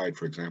happened at Clyde,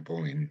 for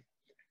example, in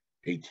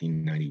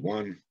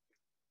 1891,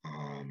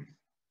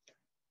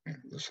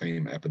 the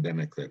same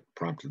epidemic that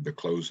prompted the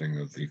closing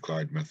of the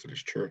Clyde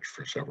Methodist Church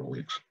for several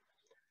weeks.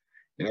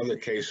 In other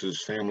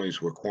cases,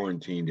 families were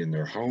quarantined in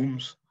their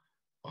homes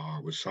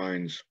with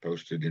signs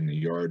posted in the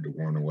yard to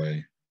warn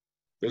away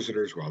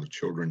visitors, while the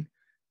children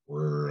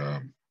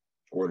were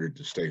ordered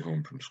to stay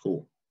home from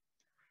school.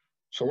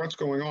 So what's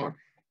going on?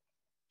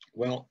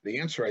 Well, the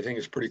answer, I think,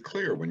 is pretty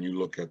clear when you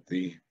look at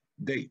the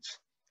dates.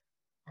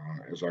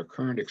 As our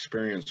current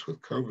experience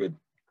with COVID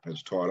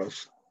has taught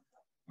us,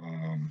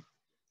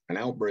 an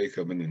outbreak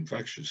of an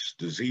infectious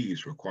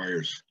disease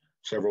requires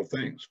several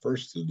things.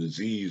 First, the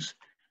disease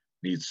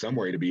needs some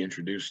way to be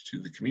introduced to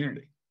the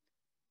community.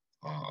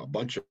 A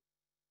bunch of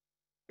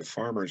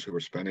farmers who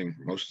are spending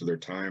most of their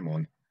time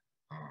on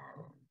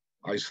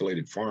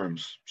isolated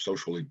farms,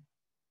 socially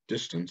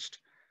distanced,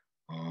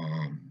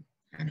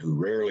 and who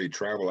rarely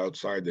travel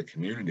outside the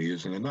community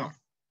isn't enough.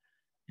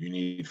 You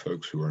need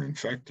folks who are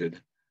infected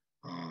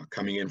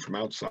coming in from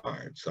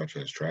outside, such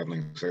as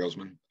traveling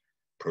salesmen,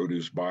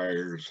 produce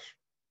buyers,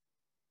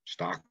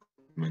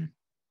 stockmen,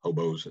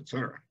 hobos,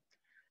 etc.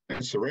 And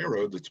it's the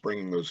railroad that's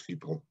bringing those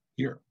people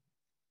here.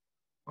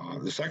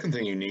 The second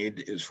thing you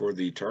need is for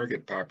the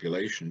target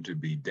population to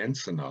be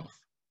dense enough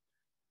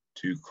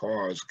to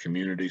cause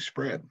community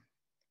spread.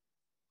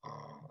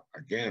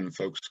 Again,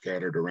 folks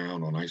scattered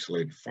around on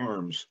isolated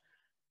farms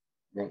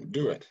won't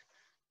do it.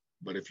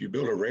 But if you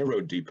build a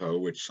railroad depot,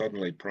 which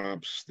suddenly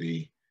prompts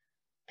the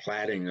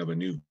platting of a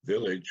new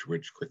village,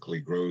 which quickly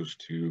grows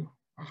to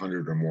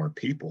 100 or more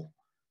people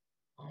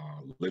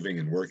living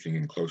and working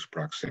in close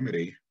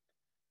proximity,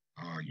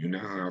 you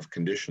now have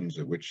conditions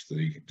at which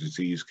the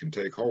disease can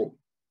take hold.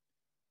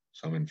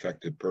 Some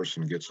infected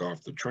person gets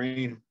off the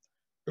train,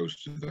 goes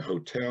to the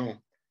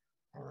hotel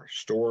or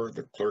store,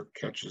 the clerk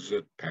catches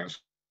it, passes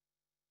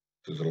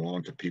it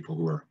along to people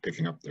who are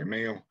picking up their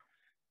mail,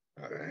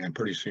 and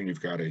pretty soon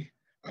you've got a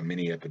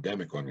mini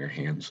epidemic on your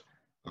hands,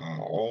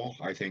 all,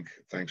 I think,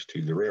 thanks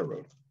to the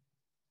railroad.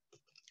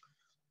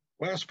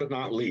 Last but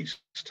not least,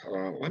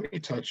 let me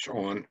touch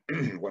on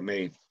what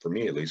may, for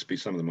me at least, be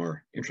some of the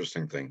more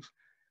interesting things,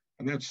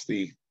 and that's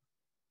the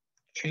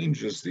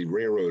changes the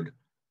railroad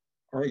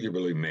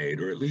arguably made,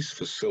 or at least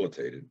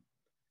facilitated,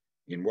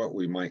 in what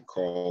we might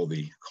call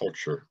the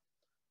culture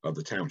of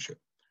the township.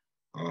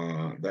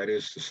 That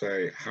is to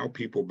say, how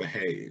people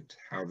behaved,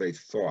 how they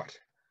thought,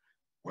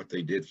 what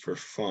they did for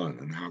fun,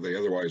 and how they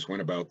otherwise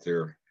went about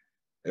their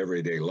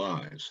everyday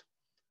lives.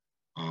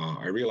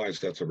 I realize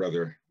that's a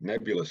rather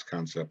nebulous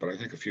concept, but I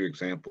think a few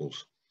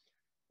examples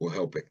will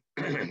help it,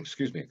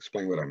 excuse me,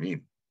 explain what I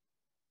mean.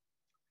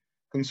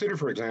 Consider,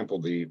 for example,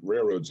 the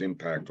railroad's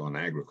impact on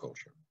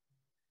agriculture.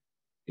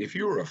 If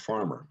you were a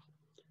farmer,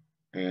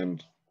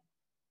 and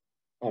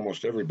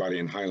almost everybody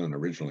in Highland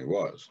originally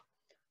was,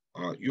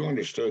 you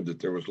understood that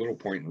there was little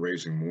point in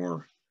raising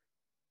more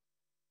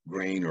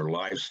grain or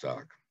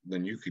livestock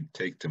than you could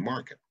take to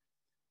market,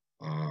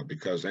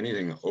 because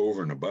anything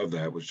over and above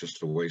that was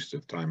just a waste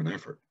of time and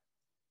effort.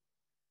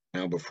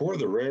 Now, before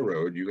the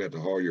railroad, you had to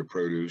haul your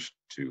produce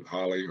to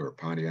Holly or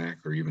Pontiac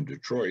or even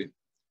Detroit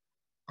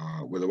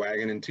with a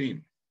wagon and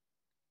team.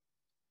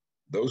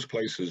 Those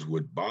places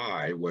would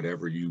buy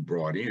whatever you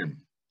brought in,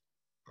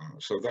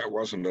 so that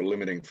wasn't a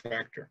limiting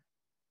factor.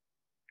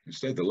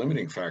 Instead, the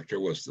limiting factor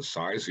was the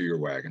size of your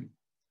wagon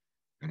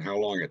and how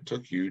long it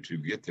took you to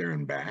get there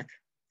and back,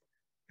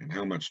 and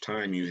how much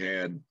time you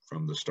had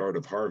from the start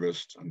of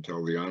harvest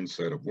until the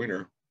onset of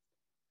winter.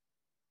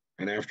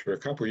 And after a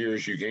couple of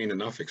years, you gain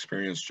enough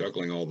experience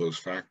juggling all those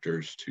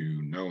factors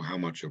to know how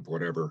much of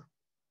whatever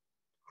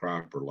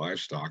crop or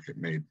livestock it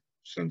made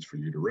sense for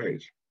you to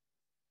raise.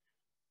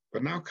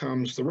 But now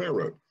comes the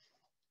railroad,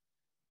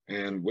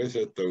 and with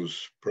it,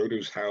 those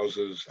produce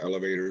houses,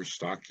 elevators,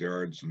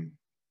 stockyards, and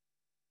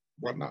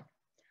whatnot.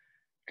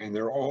 And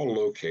they're all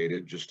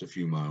located just a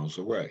few miles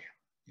away.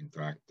 In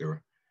fact,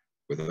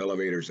 with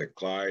elevators at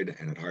Clyde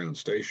and at Highland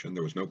Station,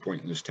 there was no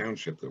point in this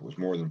township that was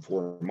more than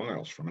 4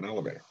 miles from an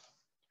elevator.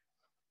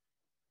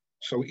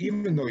 So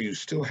even though you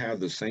still have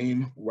the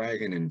same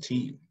wagon and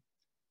team,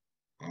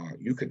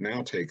 you could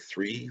now take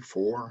 3,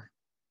 4,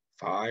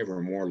 5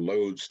 or more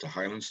loads to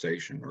Highland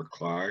Station or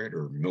Clyde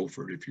or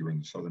Milford if you were in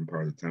the southern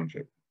part of the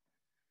township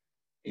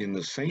in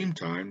the same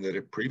time that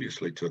it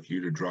previously took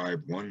you to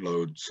drive one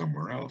load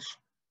somewhere else.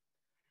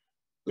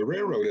 The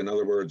railroad, in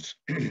other words,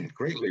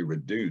 greatly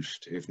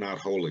reduced, if not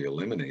wholly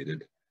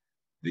eliminated,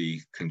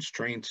 the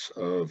constraints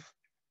of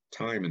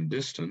time and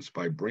distance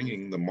by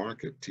bringing the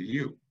market to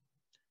you,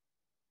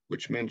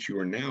 which meant you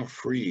are now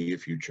free,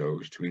 if you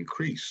chose, to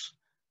increase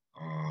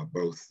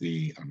both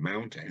the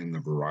amount and the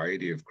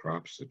variety of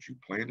crops that you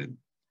planted,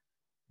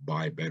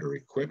 buy better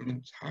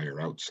equipment,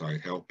 hire outside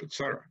help,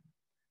 etc.,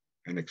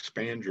 and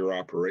expand your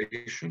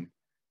operation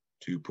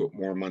to put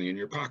more money in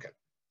your pocket.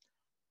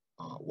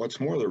 What's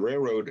more, the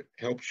railroad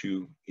helps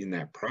you in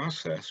that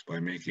process by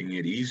making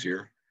it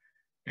easier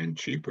and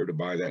cheaper to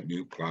buy that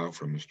new plow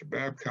from Mr.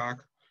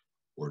 Babcock,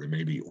 or to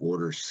maybe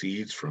order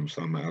seeds from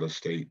some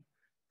out-of-state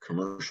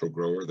commercial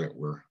grower that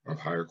were of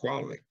higher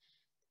quality.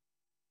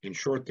 In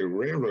short, the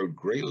railroad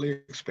greatly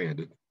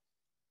expanded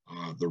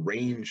the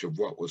range of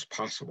what was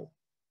possible,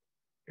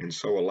 and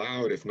so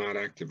allowed, if not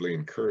actively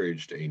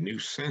encouraged, a new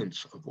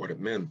sense of what it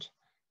meant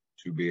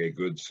to be a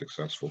good,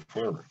 successful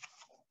farmer.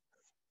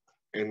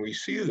 And we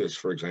see this,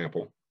 for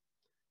example,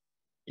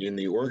 in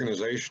the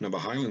organization of a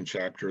Highland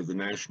chapter of the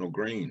National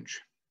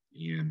Grange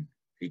in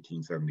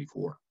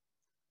 1874,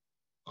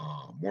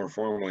 more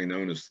formally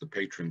known as the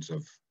Patrons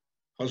of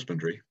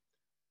Husbandry.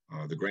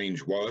 The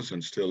Grange was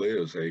and still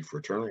is a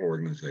fraternal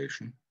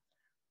organization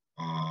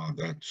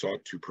that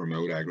sought to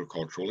promote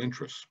agricultural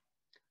interests.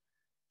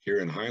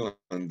 Here in Highland,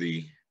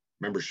 the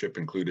membership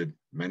included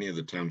many of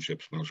the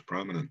township's most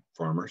prominent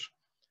farmers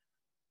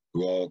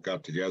who all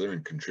got together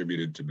and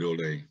contributed to build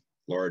a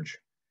large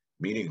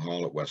meeting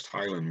hall at West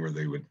Highland where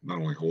they would not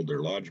only hold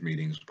their lodge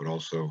meetings, but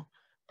also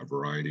a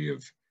variety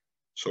of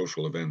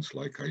social events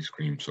like ice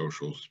cream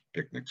socials,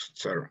 picnics,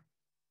 etc.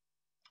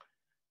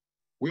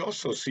 We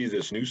also see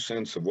this new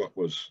sense of what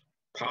was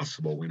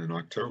possible when in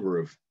October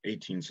of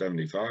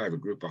 1875, a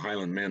group of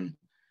Highland men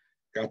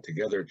got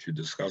together to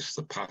discuss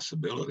the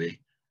possibility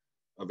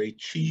of a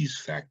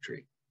cheese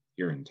factory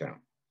here in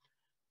town.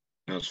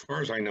 Now, as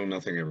far as I know,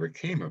 nothing ever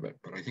came of it,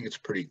 but I think it's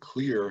pretty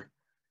clear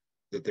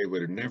that they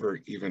would have never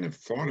even have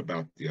thought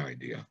about the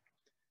idea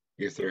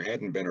if there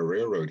hadn't been a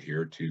railroad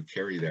here to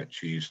carry that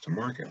cheese to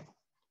market.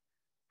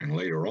 And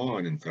later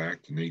on, in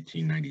fact, in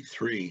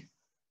 1893,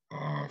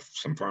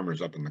 some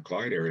farmers up in the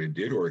Clyde area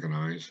did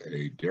organize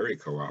a dairy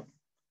co-op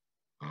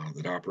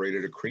that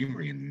operated a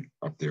creamery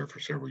up there for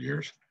several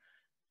years,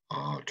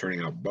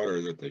 turning out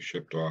butter that they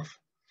shipped off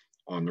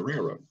on the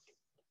railroad.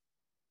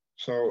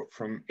 So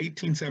from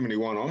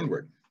 1871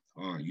 onward,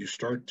 you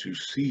start to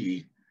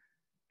see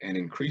an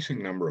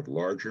increasing number of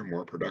larger,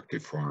 more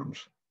productive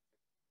farms,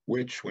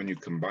 which, when you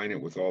combine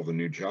it with all the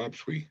new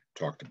jobs we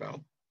talked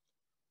about,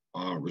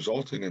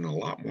 resulted in a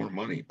lot more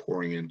money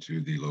pouring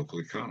into the local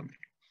economy.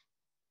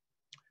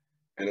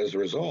 And as a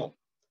result,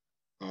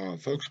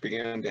 folks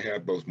began to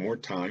have both more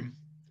time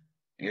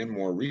and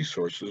more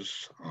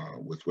resources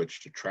with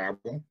which to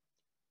travel,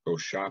 go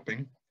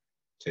shopping,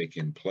 take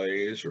in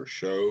plays or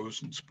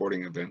shows and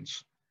sporting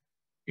events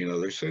in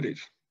other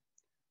cities.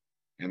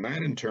 And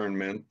that in turn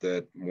meant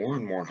that more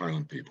and more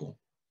Highland people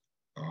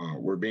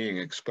were being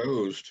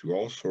exposed to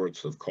all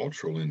sorts of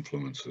cultural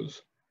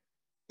influences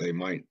they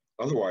might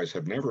otherwise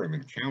have never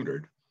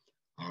encountered,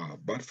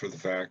 but for the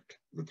fact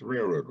that the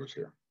railroad was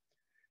here.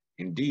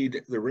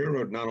 Indeed, the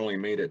railroad not only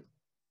made it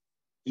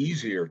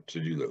easier to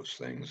do those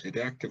things, it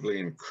actively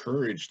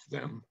encouraged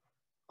them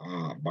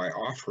by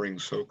offering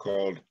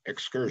so-called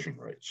excursion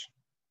rates.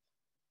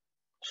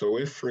 So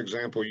if, for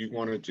example, you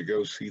wanted to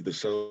go see the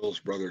Sells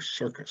Brothers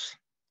Circus,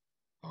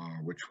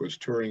 which was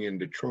touring in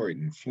Detroit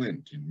and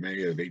Flint in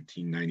May of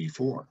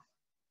 1894,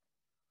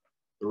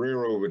 the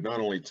railroad would not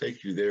only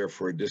take you there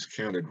for a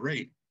discounted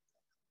rate,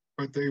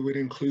 but they would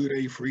include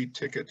a free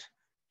ticket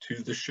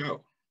to the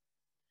show.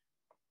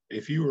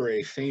 If you were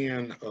a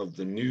fan of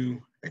the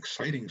new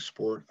exciting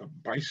sport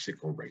of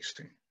bicycle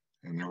racing,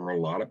 and there were a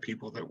lot of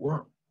people that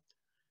were,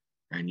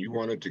 and you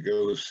wanted to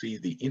go see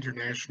the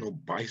International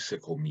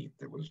Bicycle Meet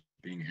that was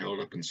being held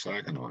up in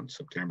Saginaw in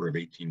September of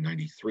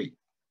 1893,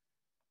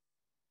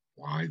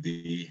 why,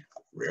 the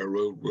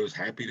railroad was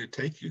happy to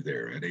take you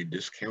there at a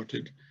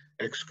discounted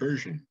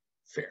excursion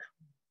fare.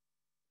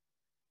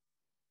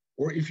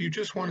 Or if you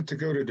just wanted to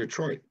go to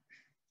Detroit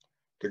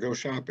to go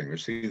shopping or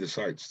see the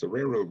sights, the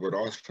railroad would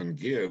often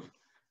give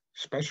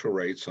special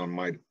rates on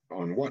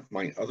what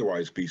might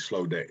otherwise be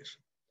slow days.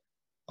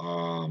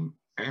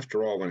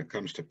 After all, when it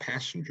comes to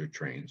passenger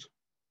trains,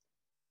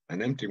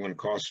 an empty one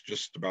costs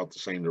just about the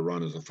same to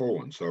run as a full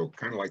one. So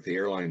kind of like the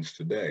airlines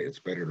today, it's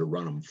better to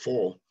run them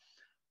full,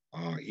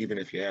 even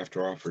if you have to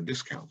offer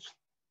discounts.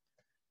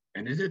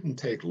 And it didn't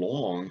take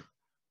long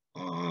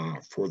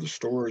for the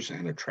stores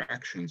and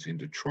attractions in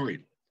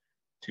Detroit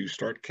to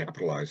start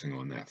capitalizing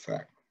on that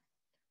fact.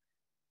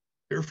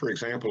 Here, for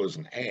example, is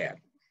an ad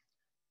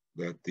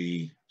that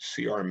the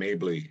C.R.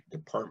 Mabley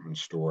department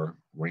store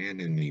ran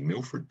in the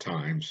Milford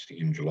Times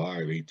in July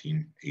of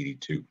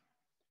 1882.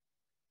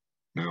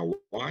 Now,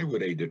 why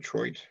would a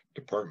Detroit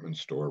department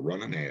store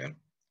run an ad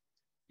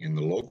in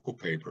the local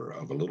paper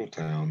of a little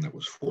town that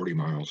was 40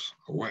 miles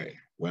away?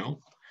 Well,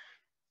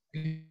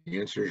 the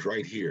answer is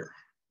right here.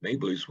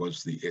 Mabley's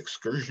was the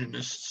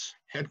excursionists'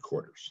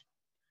 headquarters.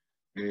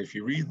 And if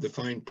you read the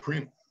fine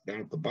print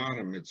down at the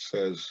bottom, it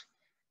says,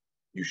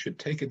 you should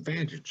take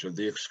advantage of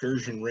the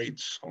excursion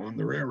rates on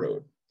the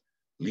railroad.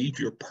 Leave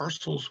your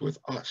parcels with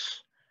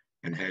us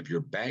and have your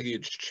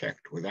baggage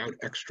checked without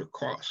extra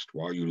cost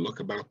while you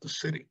look about the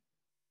city.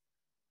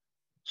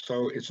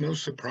 So it's no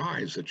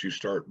surprise that you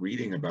start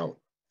reading about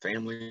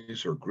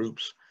families or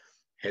groups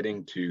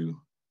heading to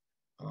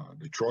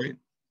Detroit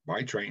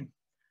by train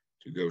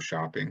to go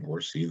shopping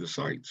or see the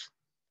sights.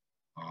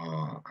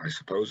 I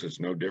suppose it's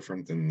no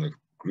different than the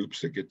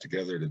groups that get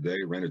together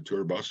today, rent a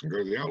tour bus and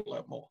go to the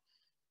outlet mall.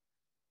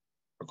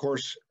 Of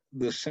course,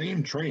 the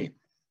same train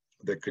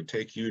that could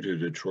take you to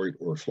Detroit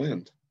or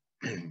Flint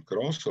could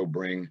also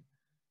bring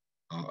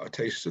a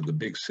taste of the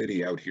big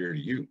city out here to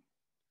you,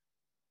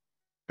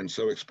 and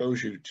so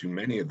expose you to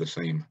many of the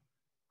same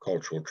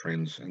cultural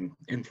trends and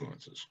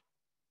influences.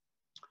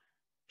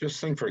 Just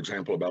think, for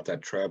example, about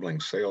that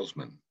traveling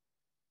salesman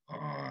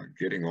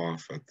getting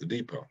off at the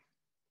depot.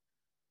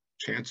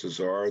 Chances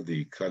are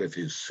the cut of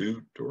his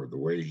suit or the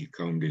way he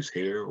combed his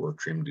hair or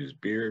trimmed his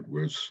beard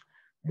was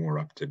more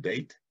up to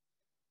date.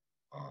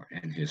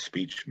 And his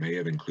speech may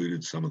have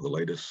included some of the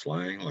latest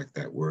slang, like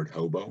that word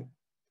hobo,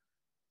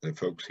 that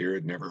folks here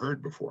had never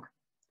heard before.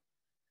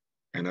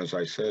 And as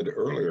I said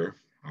earlier,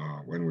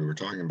 when we were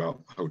talking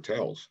about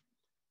hotels,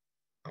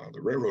 the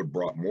railroad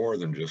brought more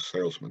than just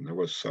salesmen. There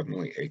was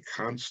suddenly a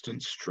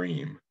constant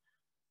stream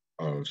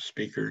of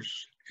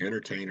speakers,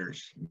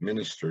 entertainers,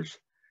 ministers,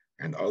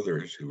 and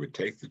others who would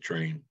take the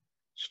train,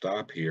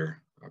 stop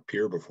here,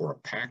 appear before a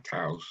packed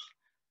house,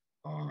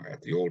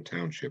 at the old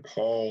township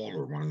hall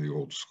or one of the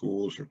old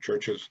schools or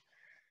churches.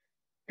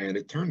 And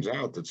it turns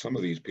out that some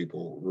of these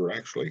people were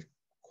actually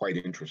quite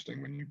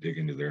interesting when you dig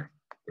into their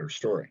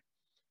story.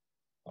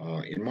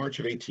 In March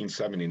of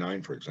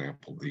 1879, for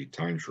example, the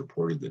Times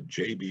reported that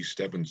J.B.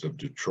 Stebbins of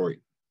Detroit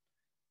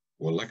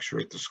will lecture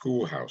at the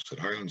schoolhouse at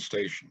Highland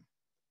Station.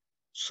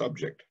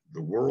 Subject,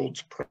 the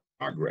world's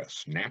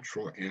progress,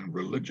 natural and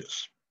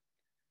religious.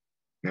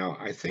 Now,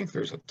 I think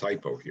there's a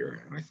typo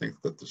here, and I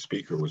think that the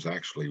speaker was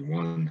actually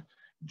one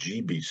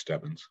G.B.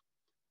 Stebbins,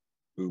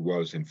 who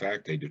was in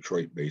fact a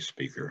Detroit-based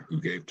speaker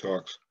who gave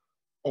talks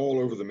all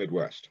over the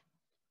Midwest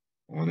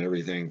on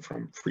everything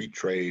from free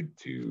trade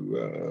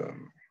to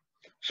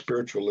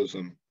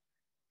spiritualism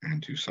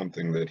and to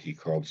something that he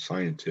called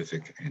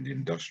scientific and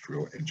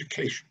industrial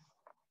education.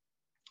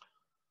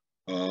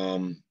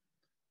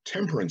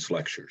 Temperance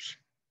lectures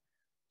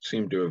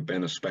seem to have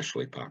been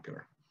especially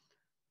popular.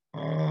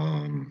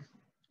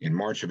 In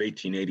March of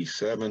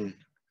 1887,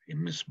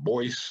 Miss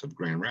Boyce of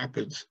Grand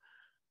Rapids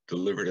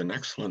delivered an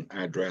excellent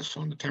address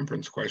on the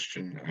temperance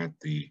question at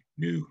the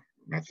new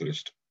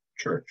Methodist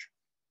Church.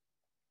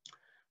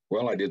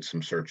 Well, I did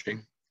some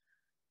searching,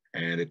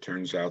 and it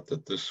turns out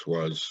that this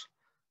was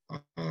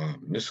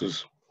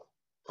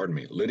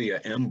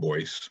Lydia M.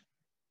 Boyce,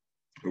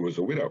 who was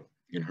a widow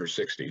in her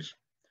 60s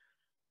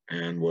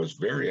and was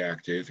very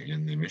active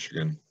in the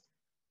Michigan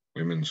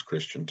Women's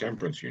Christian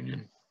Temperance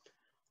Union.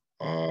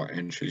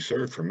 And she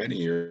served for many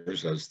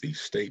years as the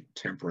state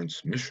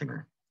temperance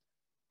missioner,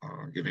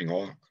 giving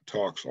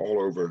talks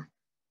all over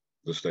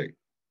the state.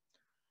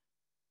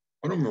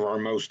 One of our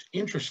most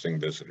interesting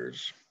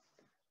visitors,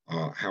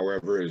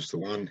 however, is the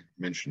one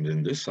mentioned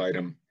in this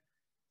item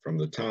from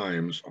the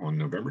Times on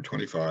November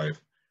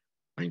 25,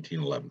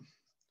 1911,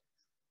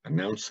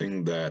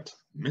 announcing that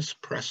Miss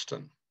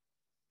Preston,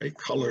 a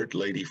colored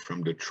lady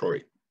from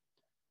Detroit,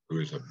 who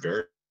is a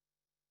very,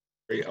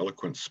 very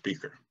eloquent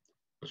speaker,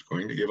 was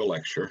going to give a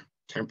lecture,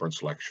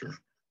 temperance lecture,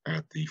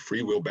 at the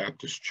Free Will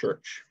Baptist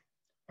Church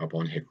up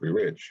on Hickory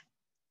Ridge.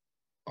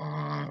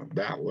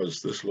 That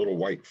was this little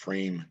white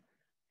frame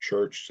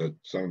church that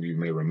some of you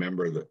may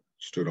remember that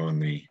stood on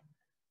the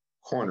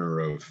corner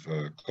of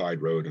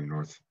Clyde Road and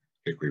North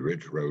Hickory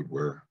Ridge Road,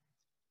 where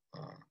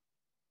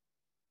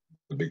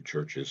the big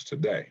church is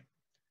today.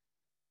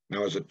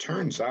 Now, as it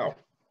turns out,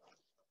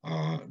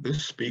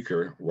 this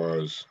speaker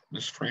was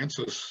Miss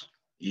Frances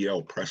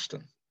E.L.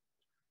 Preston,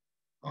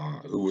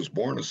 who was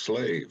born a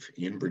slave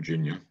in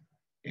Virginia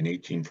in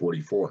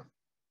 1844.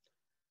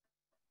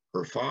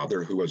 Her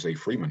father, who was a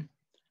freeman,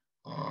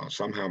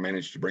 somehow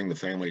managed to bring the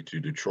family to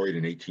Detroit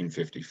in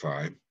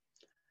 1855.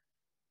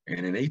 And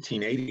in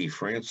 1880,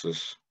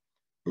 Frances,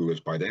 who was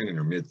by then in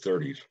her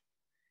mid-30s,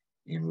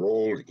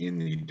 enrolled in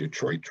the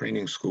Detroit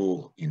Training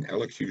School in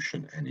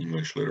Elocution and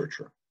English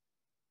Literature.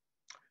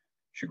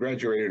 She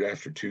graduated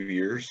after 2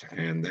 years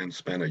and then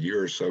spent a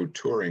year or so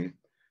touring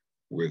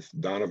with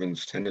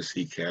Donovan's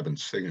Tennessee Cabin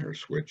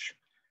Singers, which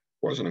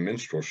wasn't a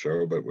minstrel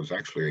show, but was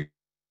actually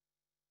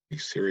a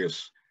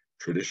serious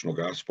traditional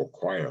gospel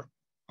choir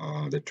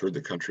that toured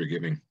the country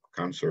giving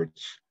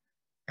concerts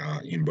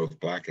in both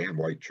black and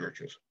white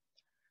churches.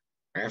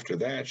 After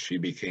that, she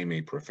became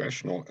a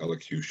professional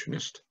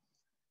elocutionist,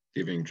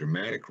 giving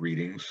dramatic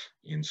readings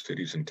in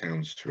cities and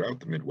towns throughout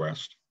the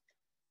Midwest.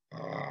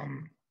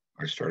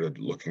 I started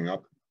looking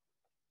up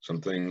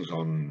some things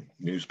on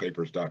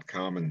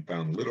newspapers.com and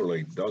found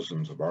literally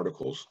dozens of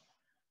articles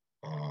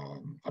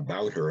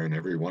about her, and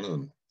every one of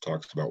them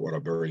talks about what a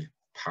very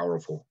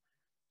powerful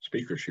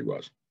speaker she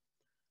was.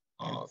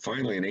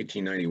 Finally, in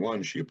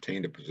 1891, she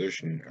obtained a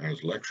position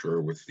as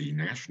lecturer with the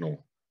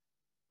National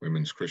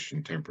Women's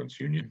Christian Temperance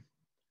Union,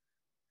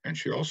 and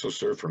she also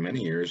served for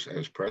many years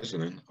as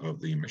president of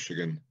the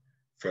Michigan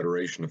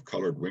Federation of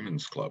Colored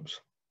Women's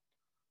Clubs.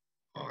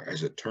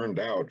 As it turned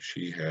out,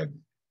 she had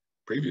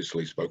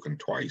previously spoken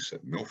twice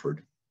at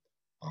Milford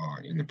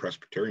in the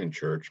Presbyterian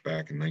Church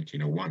back in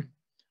 1901.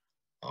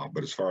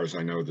 But as far as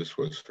I know, this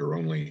was her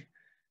only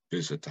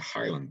visit to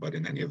Highland. But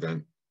in any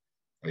event,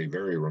 a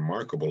very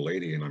remarkable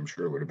lady, and I'm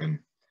sure it would have been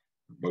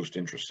most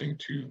interesting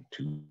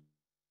to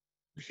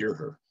hear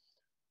her.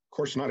 Of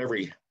course, not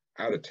every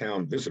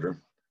out-of-town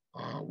visitor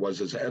was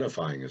as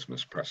edifying as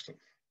Miss Preston.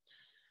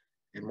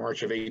 In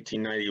March of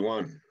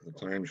 1891, the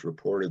Times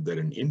reported that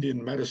an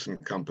Indian medicine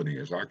company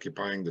is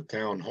occupying the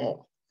town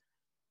hall,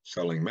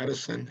 selling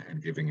medicine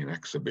and giving an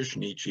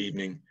exhibition each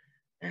evening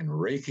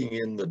and raking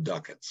in the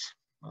ducats.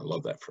 I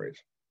love that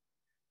phrase.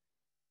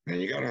 Now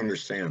you got to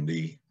understand,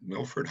 the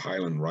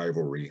Milford-Highland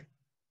rivalry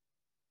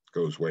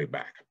goes way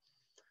back.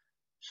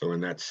 So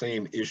in that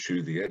same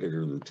issue, the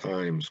editor of the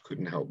Times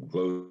couldn't help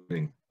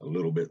gloating a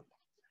little bit,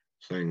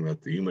 saying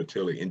that the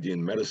Umatilla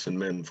Indian medicine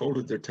men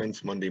folded their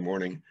tents Monday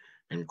morning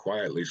and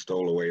quietly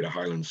stole away to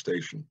Highland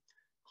Station,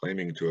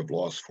 claiming to have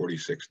lost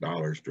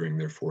 $46 during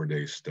their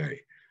 4-day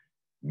stay.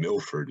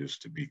 Milford is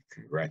to be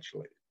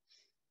congratulated.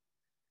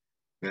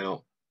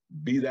 Now,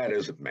 be that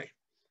as it may,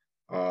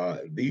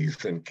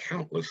 these and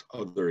countless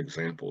other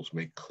examples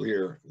make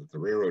clear that the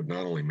railroad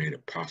not only made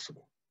it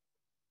possible,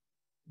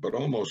 but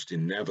almost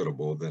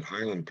inevitable that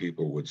Highland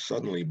people would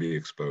suddenly be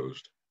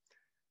exposed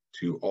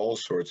to all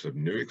sorts of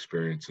new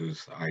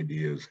experiences,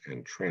 ideas,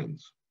 and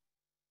trends.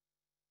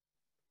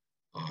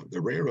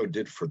 The railroad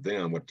did for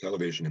them what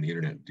television and the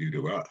internet do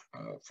to us,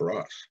 for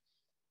us,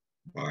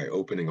 by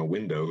opening a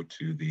window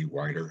to the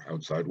wider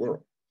outside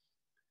world.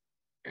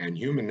 And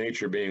human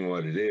nature being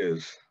what it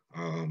is,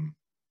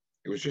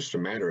 it was just a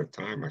matter of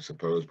time, I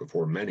suppose,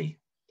 before many,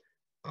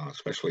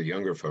 especially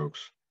younger folks,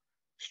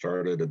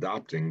 started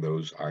adopting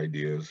those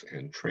ideas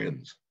and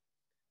trends,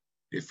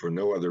 if for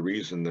no other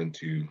reason than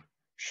to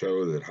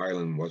show that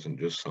Highland wasn't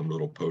just some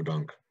little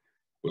podunk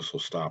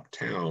whistle-stop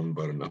town,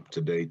 but an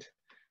up-to-date,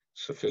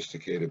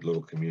 sophisticated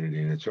little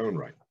community in its own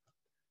right.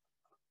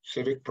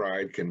 Civic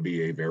pride can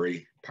be a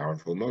very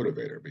powerful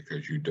motivator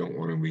because you don't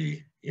want to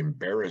be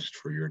embarrassed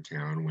for your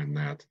town when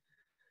that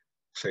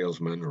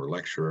salesman or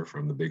lecturer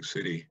from the big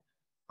city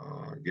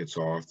gets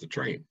off the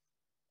train.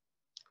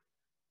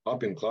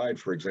 Up in Clyde,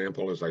 for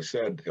example, as I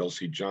said,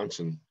 L.C.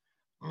 Johnson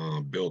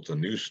built a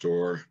new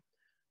store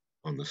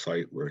on the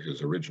site where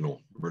his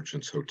original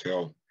Merchants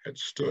Hotel had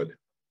stood.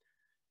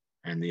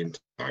 And the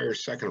entire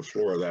second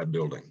floor of that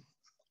building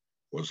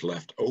was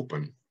left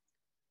open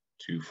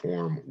to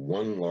form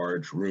one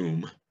large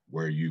room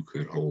where you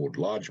could hold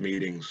lodge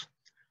meetings,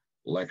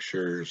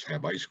 lectures,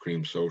 have ice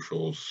cream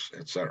socials,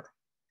 etc.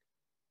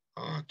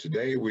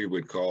 Today, we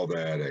would call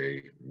that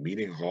a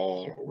meeting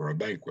hall or a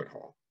banquet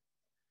hall.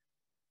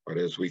 But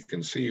as we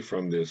can see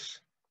from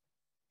this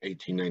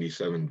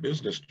 1897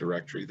 business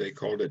directory, they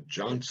called it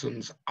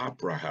Johnson's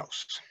Opera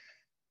House.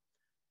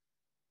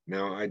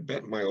 Now, I'd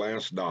bet my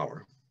last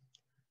dollar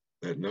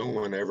that no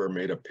one ever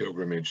made a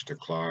pilgrimage to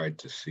Clyde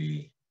to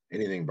see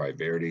anything by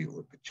Verdi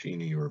or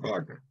Puccini or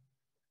Wagner.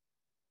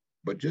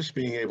 But just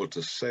being able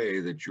to say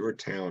that your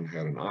town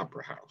had an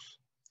opera house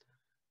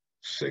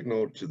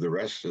signaled to the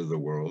rest of the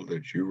world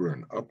that you were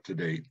an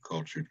up-to-date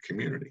cultured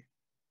community.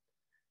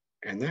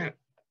 And that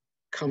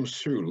comes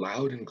through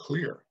loud and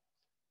clear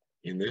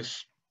in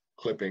this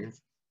clipping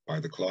by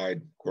the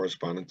Clyde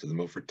correspondent to the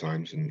Milford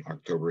Times in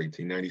October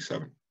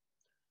 1897.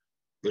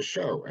 The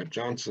show at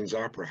Johnson's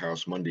Opera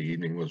House Monday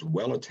evening was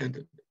well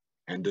attended,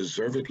 and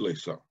deservedly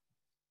so,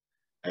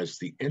 as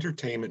the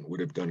entertainment would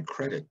have done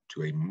credit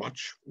to a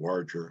much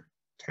larger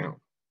town.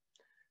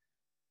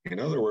 In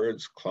other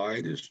words,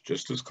 Clyde is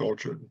just as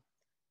cultured,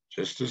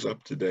 just as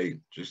up-to-date,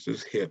 just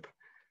as hip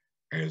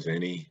as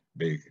any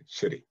big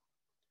city.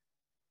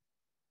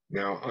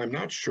 Now, I'm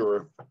not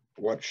sure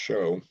what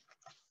show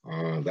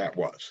that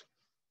was,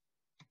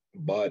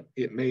 but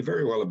it may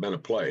very well have been a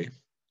play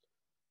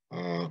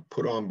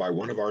put on by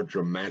one of our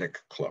dramatic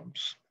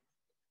clubs.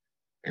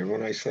 And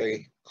when I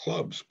say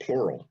clubs,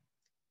 plural,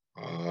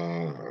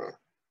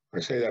 I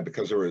say that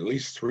because there were at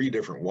least 3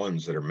 different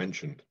ones that are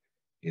mentioned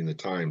in the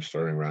Times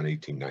starting around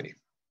 1890.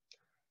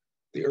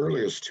 The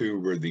earliest 2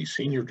 were the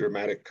Senior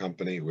Dramatic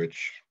Company,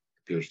 which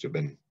appears to have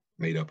been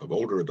made up of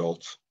older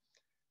adults,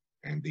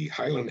 and the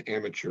Highland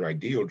Amateur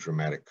Ideal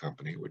Dramatic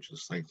Company, which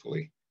is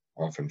thankfully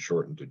often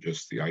shortened to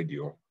just the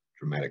Ideal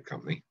Dramatic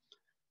Company,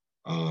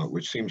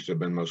 which seems to have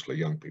been mostly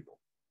young people.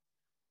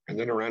 And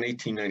then around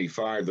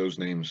 1895, those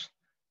names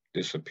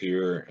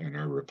disappear and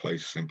are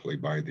replaced simply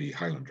by the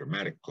Highland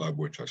Dramatic Club,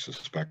 which I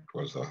suspect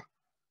was an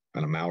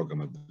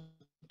amalgam of the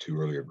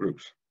two earlier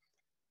groups.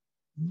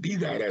 Be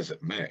that as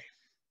it may,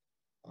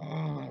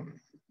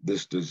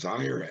 this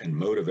desire and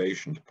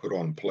motivation to put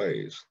on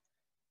plays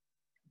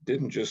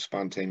didn't just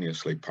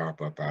spontaneously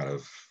pop up out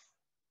of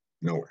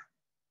nowhere.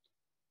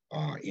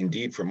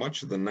 Indeed, for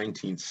much of the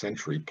 19th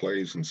century,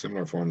 plays and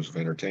similar forms of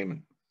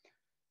entertainment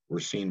were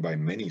seen by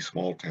many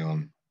small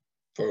town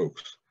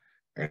folks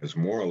as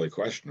morally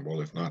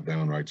questionable, if not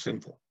downright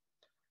sinful.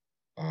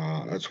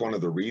 That's one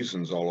of the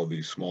reasons all of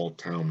these small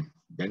town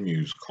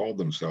venues called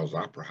themselves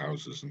opera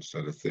houses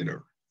instead of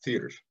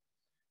theaters,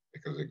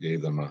 because it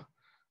gave them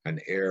an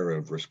air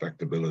of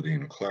respectability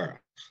and class.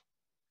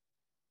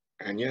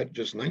 And yet,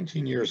 just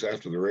 19 years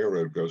after the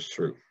railroad goes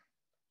through,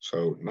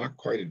 so not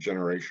quite a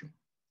generation,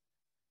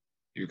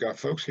 you've got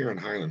folks here in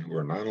Highland who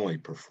are not only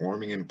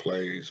performing in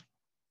plays,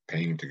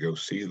 paying to go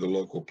see the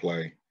local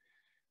play,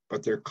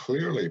 but they're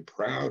clearly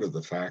proud of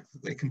the fact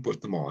that they can put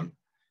them on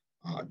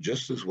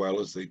just as well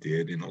as they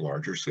did in a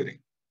larger city.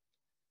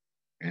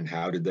 And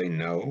how did they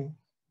know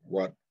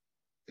what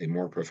a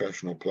more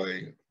professional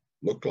play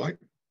looked like?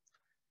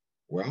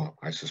 Well,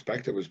 I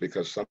suspect it was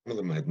because some of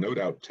them had no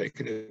doubt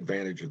taken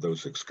advantage of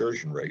those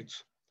excursion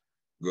rates,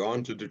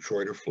 gone to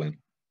Detroit or Flint,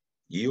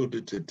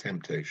 yielded to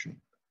temptation,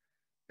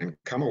 and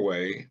come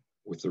away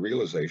with the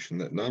realization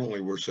that not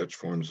only were such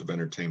forms of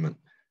entertainment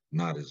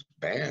not as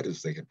bad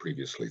as they had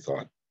previously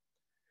thought,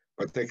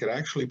 but they could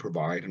actually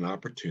provide an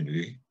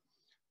opportunity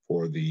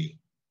for the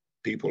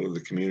people of the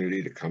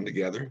community to come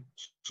together,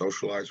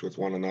 socialize with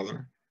one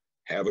another,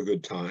 have a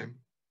good time,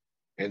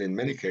 and in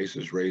many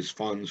cases raise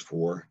funds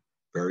for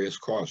various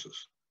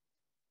causes,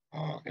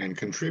 and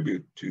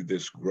contribute to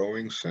this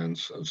growing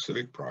sense of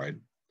civic pride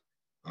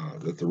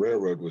that the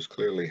railroad was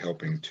clearly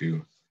helping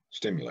to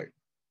stimulate.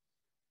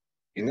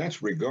 In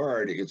that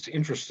regard, it's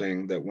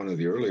interesting that one of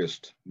the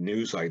earliest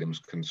news items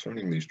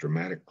concerning these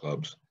dramatic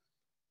clubs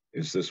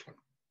is this one.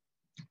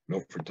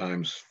 Milford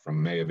Times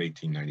from May of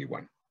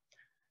 1891.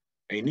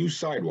 A new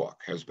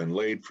sidewalk has been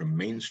laid from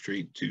Main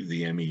Street to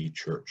the M.E.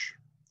 Church.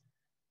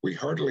 We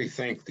heartily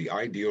thank the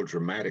Ideal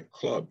Dramatic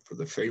Club for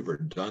the favor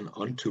done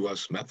unto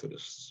us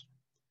Methodists.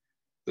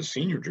 The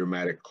Senior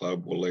Dramatic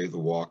Club will lay the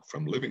walk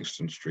from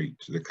Livingston Street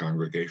to the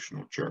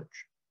Congregational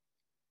Church.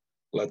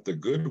 Let the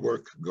good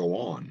work go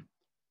on.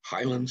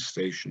 Highland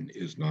Station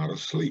is not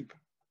asleep.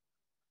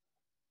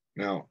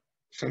 Now,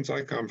 since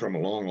I come from a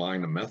long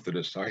line of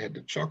Methodists, I had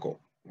to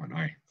chuckle when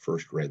I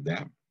first read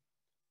that.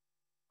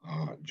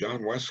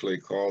 John Wesley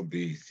called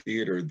the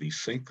theater the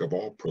sink of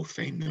all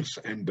profaneness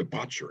and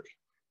debauchery.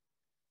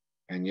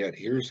 And yet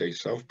here's a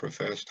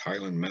self-professed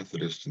Highland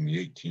Methodist in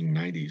the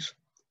 1890s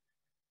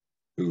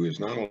who is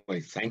not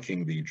only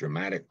thanking the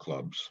dramatic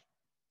clubs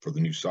for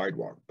the new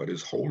sidewalk, but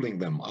is holding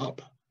them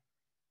up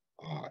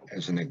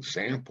as an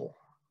example,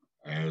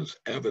 as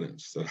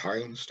evidence that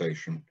Highland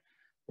Station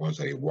was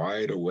a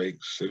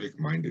wide-awake,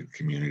 civic-minded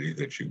community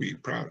that you'd be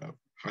proud of.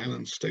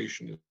 Highland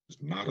Station is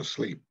not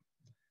asleep.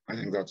 I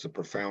think that's a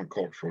profound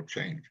cultural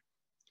change.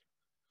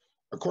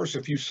 Of course,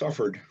 if you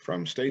suffered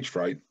from stage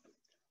fright,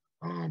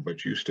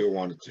 but you still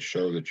wanted to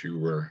show that you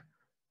were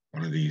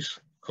one of these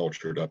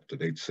cultured,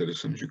 up-to-date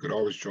citizens, you could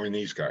always join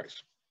these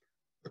guys,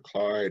 the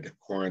Clyde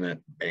Coronet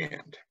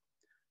Band,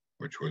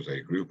 which was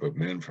a group of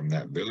men from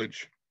that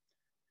village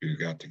who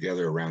got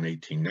together around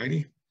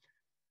 1890,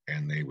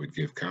 and they would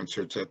give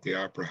concerts at the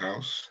Opera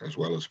House, as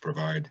well as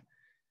provide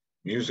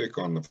music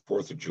on the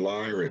 4th of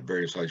July or at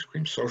various ice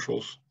cream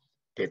socials,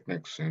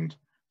 picnics, and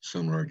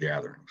similar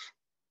gatherings.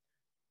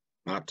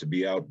 Not to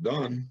be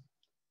outdone,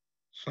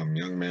 some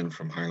young men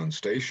from Highland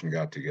Station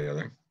got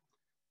together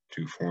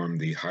to form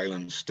the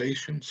Highland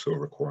Station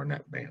Silver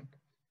Coronet Band.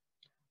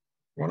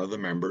 One of the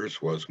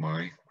members was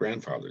my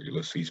grandfather,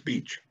 Ulysses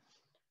Beach.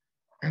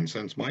 And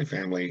since my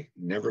family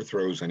never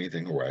throws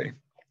anything away,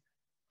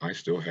 I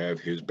still have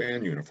his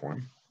band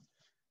uniform,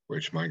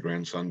 which my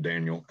grandson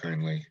Daniel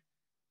kindly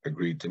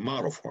agreed to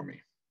model for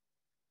me.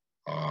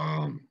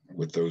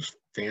 With those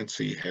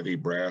fancy heavy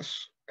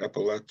brass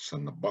epaulets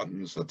and the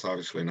buttons, that's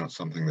obviously not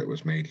something that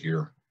was made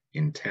here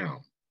in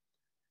town.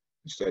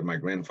 Instead, my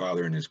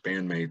grandfather and his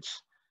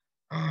bandmates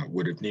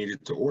would have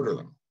needed to order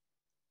them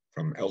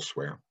from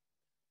elsewhere.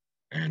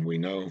 And we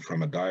know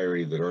from a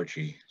diary that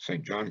Archie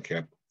St. John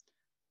kept,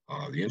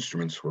 the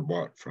instruments were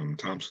bought from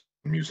Thompson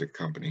Music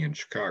Company in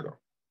Chicago.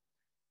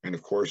 And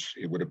of course,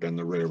 it would have been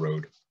the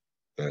railroad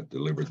that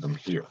delivered them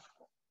here.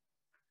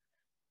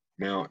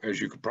 Now, as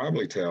you could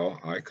probably tell,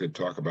 I could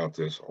talk about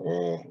this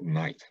all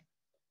night,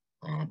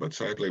 but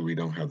sadly, we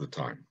don't have the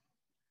time.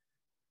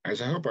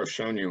 As I hope I've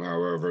shown you,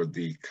 however,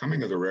 the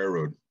coming of the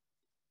railroad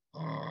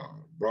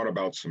brought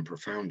about some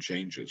profound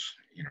changes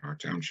in our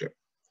township.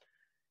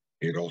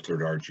 It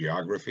altered our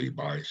geography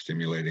by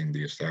stimulating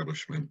the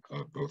establishment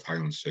of both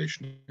Highland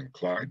Station and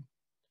Clyde.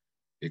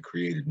 It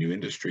created new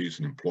industries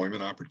and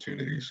employment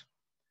opportunities.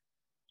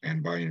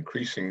 And by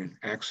increasing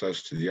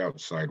access to the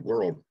outside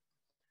world,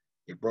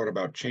 it brought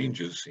about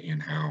changes in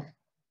how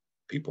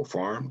people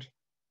farmed,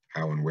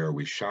 how and where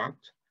we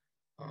shopped,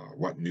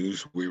 what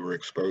news we were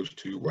exposed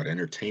to, what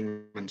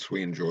entertainments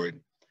we enjoyed,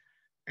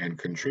 and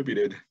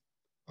contributed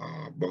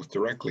both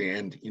directly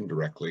and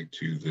indirectly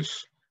to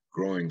this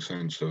growing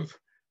sense of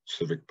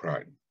civic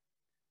pride.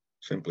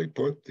 Simply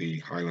put, the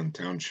Highland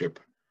Township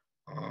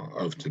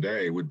of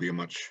today would be a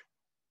much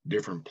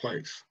different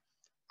place,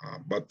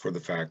 but for the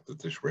fact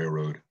that this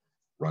railroad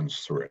runs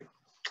through it.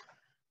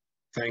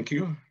 Thank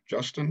you.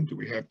 Justin, do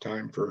we have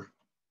time for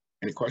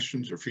any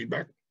questions or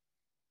feedback?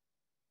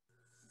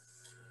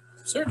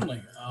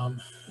 Certainly. That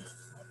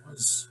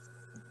was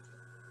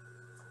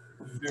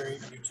very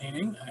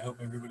entertaining. I hope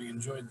everybody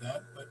enjoyed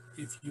that. But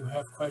if you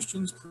have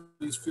questions,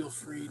 please feel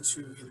free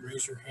to either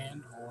raise your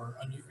hand or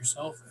unmute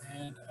yourself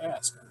and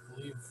ask. I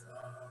believe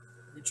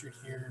Richard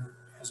here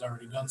has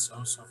already done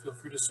so, so feel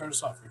free to start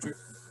us off, Richard.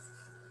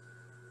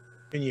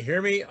 Can you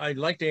hear me? I'd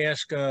like to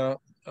ask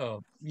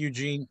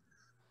Eugene,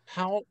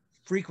 how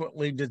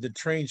frequently did the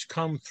trains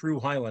come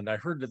through Highland? I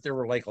heard that there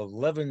were like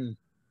 11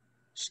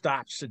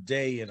 stops a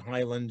day in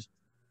Highland,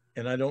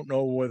 and I don't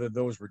know whether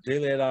those were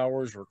daylight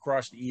hours or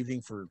across the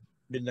evening for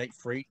midnight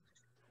freight.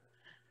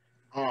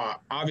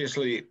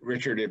 Obviously,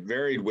 Richard, it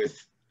varied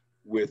with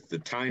the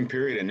time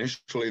period.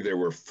 Initially, there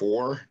were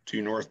 4,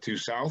 2 north, 2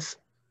 south.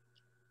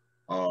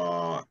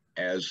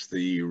 As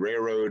the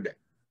railroad,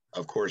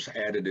 of course,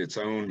 added its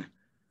own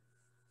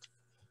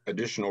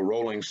additional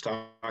rolling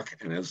stock,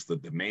 and as the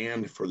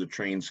demand for the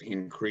trains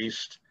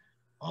increased,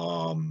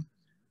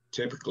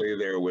 typically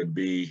there would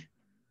be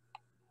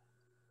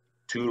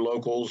 2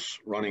 locals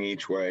running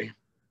each way,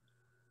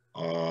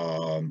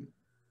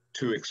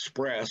 2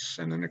 express,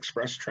 and an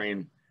express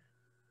train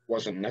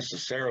wasn't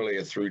necessarily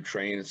a through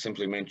train. It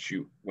simply meant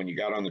when you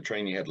got on the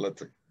train, you had to let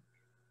the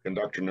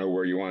conductor know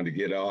where you wanted to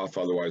get off,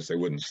 otherwise they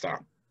wouldn't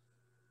stop.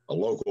 A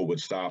local would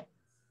stop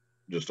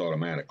just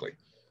automatically.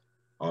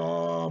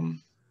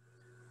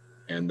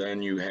 And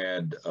then you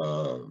had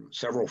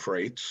several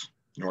freights,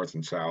 north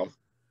and south,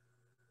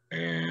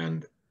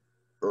 and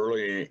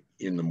early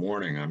in the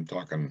morning, I'm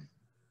talking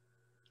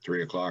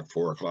 3 o'clock,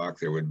 4 o'clock,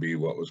 there would be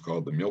what was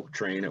called the milk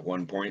train at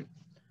one point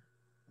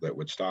that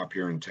would stop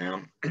here in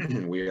town.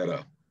 We had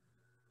a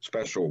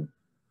special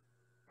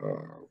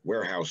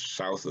warehouse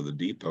south of the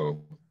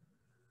depot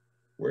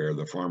where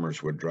the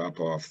farmers would drop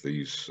off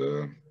these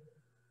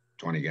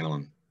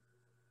 20-gallon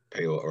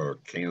pail or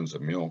cans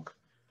of milk,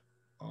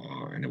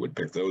 and it would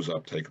pick those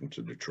up, take them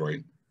to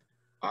Detroit.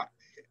 I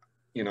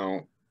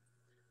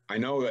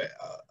know that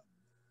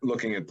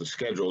looking at the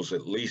schedules,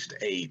 at least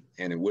 8,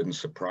 and it wouldn't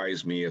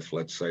surprise me if,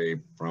 let's say,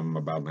 from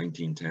about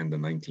 1910 to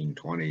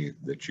 1920,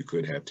 that you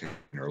could have 10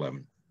 or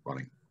 11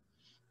 running.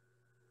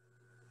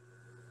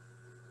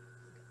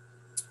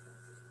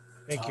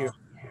 Thank you.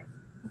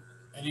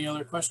 Any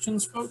other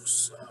questions,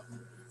 folks?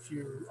 If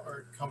you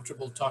are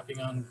comfortable talking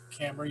on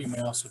camera, you may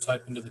also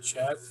type into the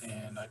chat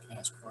and I can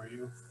ask for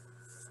you.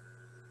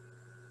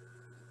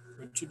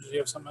 Richard, did you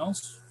have something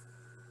else?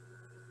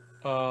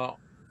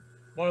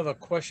 One of the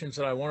questions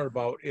that I wondered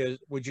about is,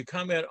 would you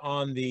comment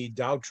on the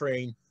Dow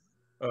train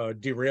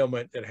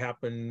derailment that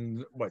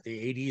happened,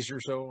 the 80s or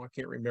so? I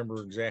can't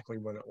remember exactly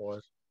when it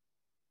was.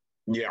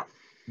 Yeah.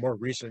 More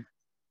recent.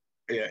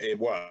 Yeah, it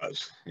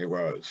was.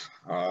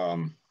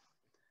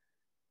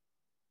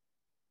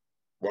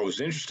 What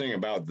was interesting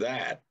about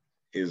that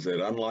is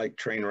that unlike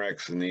train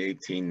wrecks in the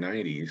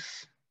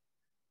 1890s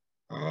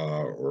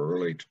or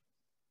early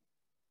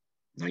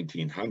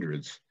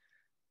 1900s,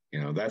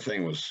 that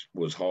thing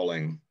was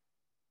hauling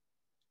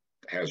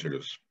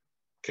hazardous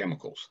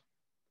chemicals.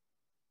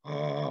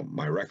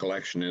 My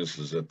recollection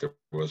is that there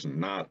was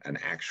not an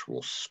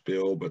actual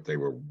spill, but they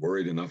were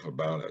worried enough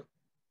about it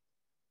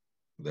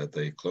that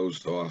they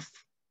closed off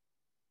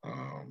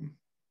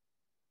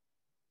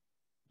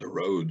the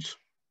roads,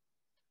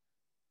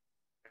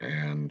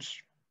 and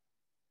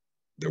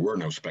there were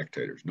no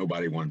spectators.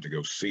 Nobody wanted to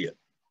go see it.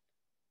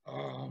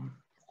 Of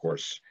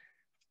course,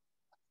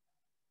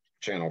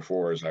 Channel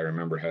 4, as I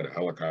remember, had a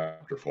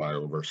helicopter fly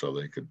over so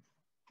they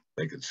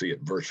could see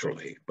it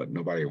virtually, but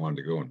nobody wanted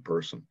to go in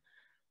person.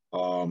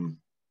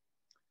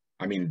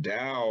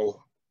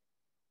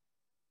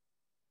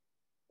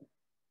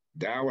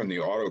 Dow and the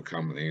auto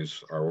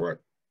companies are what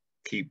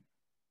keep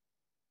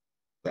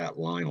that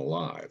line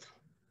alive.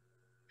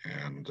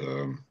 And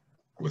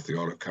with the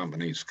auto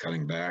companies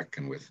cutting back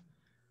and with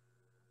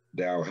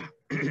Dow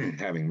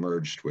having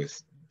merged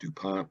with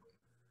DuPont,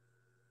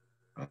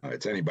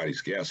 it's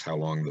anybody's guess how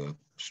long the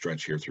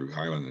stretch here through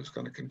Highland is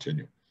going to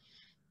continue.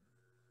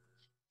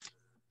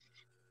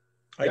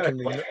 I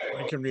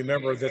can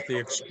remember that the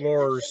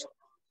explorers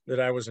that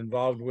I was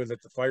involved with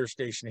at the fire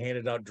station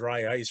handed out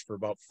dry ice for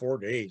about 4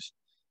 days.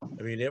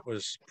 I mean, it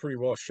was pretty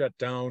well shut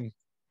down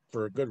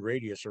for a good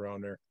radius around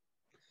there.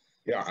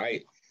 Yeah,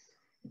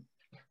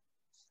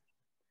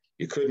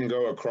 you couldn't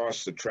go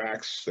across the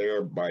tracks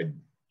there by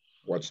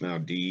what's now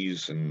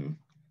D's, and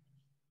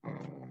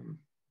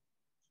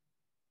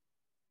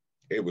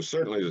it was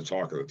certainly the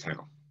talk of the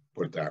town,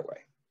 put it that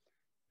way.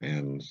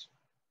 And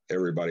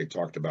everybody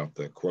talked about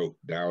the, quote,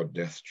 Dow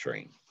death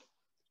train.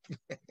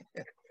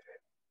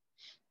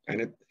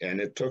 And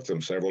it took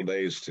them several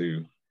days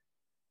to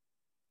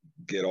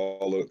get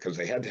all the, because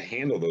they had to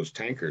handle those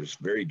tankers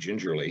very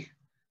gingerly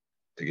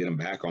to get them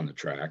back on the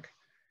track.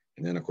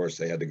 And then, of course,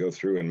 they had to go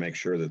through and make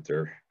sure that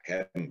there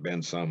hadn't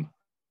been some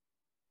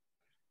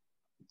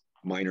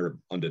minor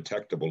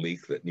undetectable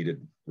leak that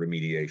needed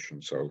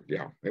remediation. So,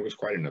 yeah, it was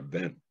quite an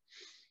event.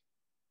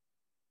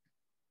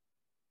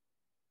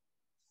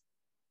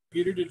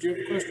 Peter, did you have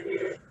a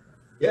question?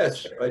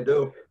 Yes, I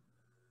do.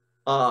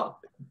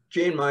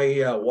 Jane,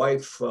 my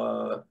wife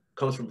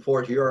comes from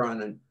Fort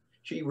Huron, and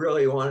she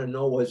really wanted to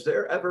know, was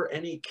there ever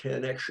any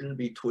connection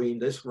between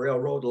this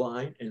railroad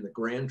line and the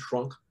Grand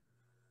Trunk?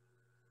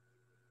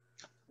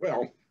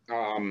 Well,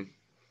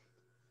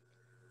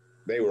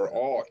 they were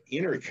all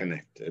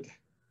interconnected.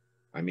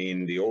 I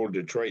mean, the old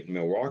Detroit and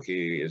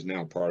Milwaukee is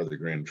now part of the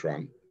Grand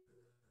Trunk.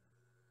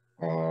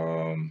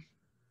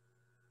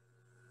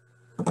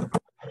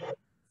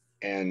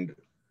 And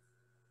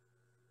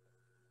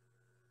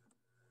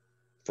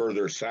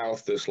further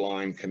south, this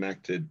line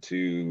connected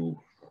to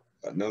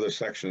another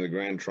section of the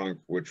Grand Trunk,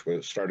 which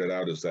was started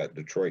out as that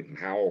Detroit and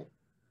Howell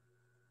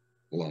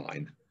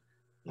line.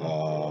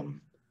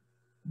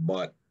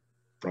 But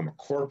from a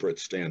corporate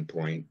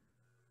standpoint,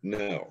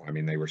 no. I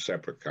mean, they were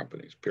separate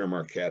companies. Pierre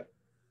Marquette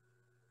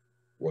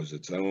was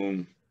its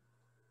own,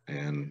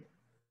 and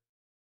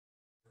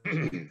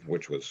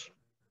which was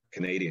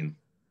Canadian,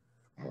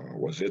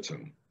 was its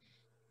own.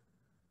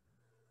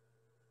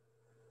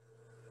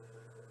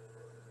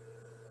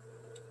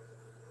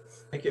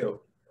 Thank you.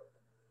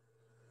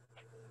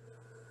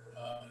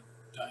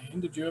 Diane,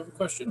 did you have a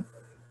question?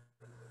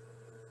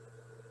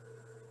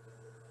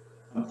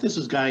 This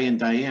is Guy and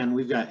Diane.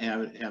 We've got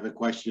have a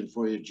question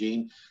for you,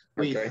 Gene.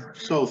 We Okay.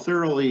 so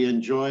thoroughly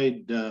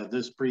enjoyed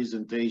this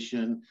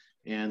presentation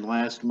and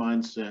last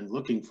month's, and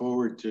looking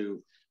forward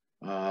to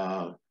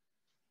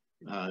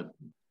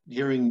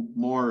hearing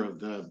more of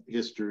the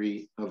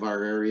history of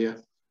our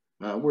area.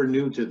 We're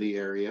new to the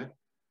area.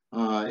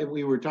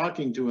 We were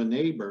talking to a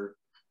neighbor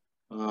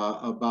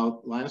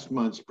about last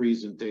month's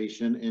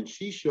presentation, and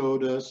she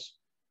showed us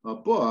a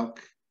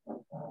book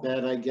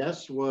that I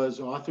guess was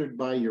authored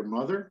by your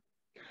mother.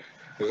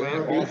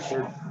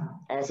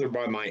 Authored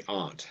by my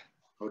aunt.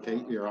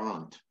 Okay, your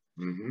aunt.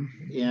 Mm-hmm.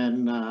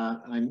 And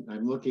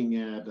I'm looking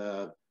at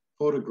a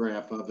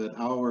photograph of it,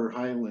 Our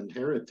Highland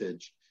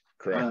Heritage.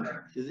 Correct.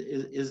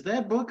 Is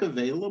that book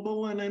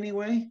available in any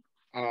way?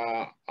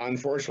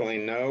 Unfortunately,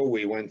 no.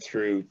 We went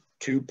through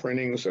 2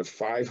 printings of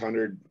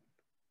 500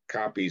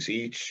 copies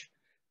each.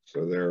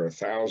 So there are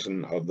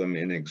 1,000 of them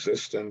in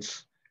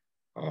existence.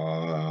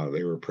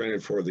 They were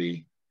printed for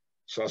the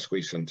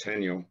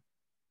Sesquicentennial.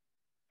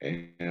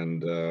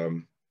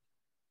 And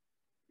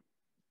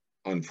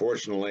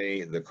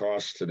unfortunately, the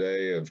cost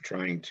today of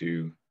trying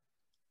to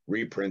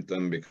reprint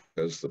them,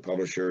 because the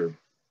publisher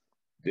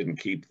didn't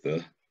keep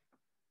the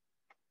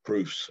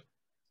proofs,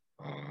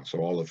 so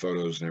all the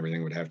photos and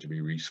everything would have to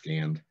be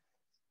rescanned,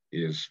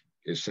 is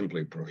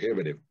simply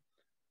prohibitive.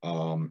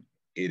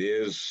 It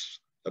is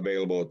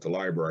available at the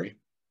library.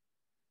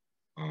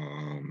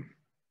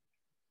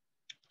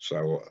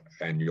 So,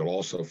 and you'll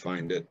also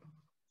find it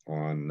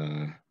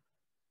on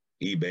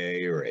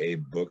eBay or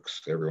Abe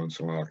Books. Every once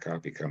in a while a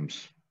copy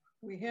comes.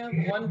 We have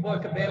one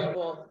book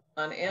available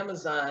on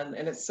Amazon,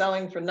 and it's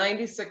selling for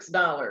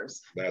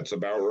 $96. That's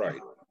about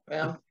right.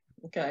 Well,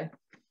 okay.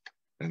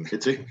 And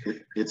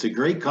It's a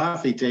great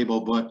coffee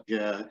table book.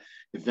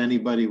 If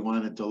anybody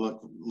wanted to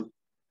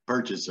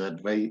purchase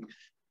it,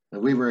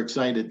 we were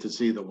excited to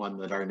see the one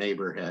that our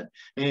neighbor had.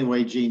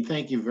 Anyway, Gene,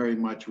 thank you very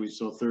much. We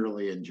so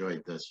thoroughly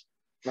enjoyed this.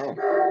 no,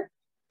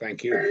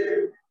 thank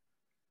you.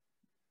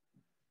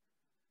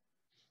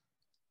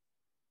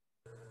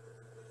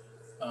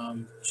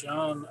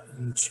 John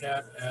in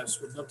chat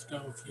asks, would love to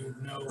know if you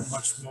know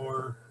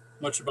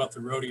much about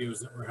the rodeos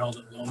that were held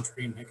at Lone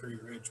Tree and Hickory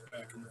Ridge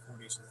back in the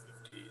 40s and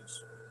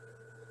 50s.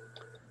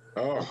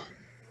 Oh,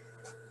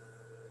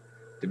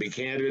 to be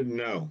candid,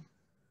 no.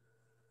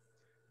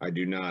 I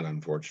do not,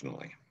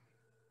 unfortunately.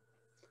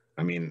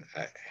 I mean,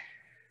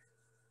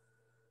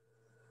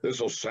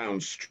 this will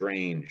sound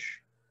strange.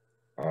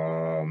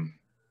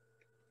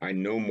 I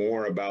know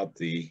more about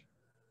the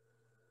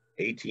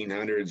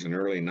 1800s and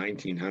early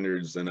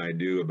 1900s than I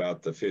do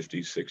about the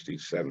 50s,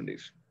 60s,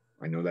 70s.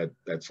 I know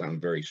that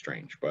sounds very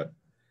strange, but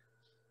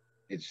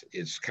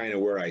it's kind of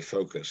where I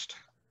focused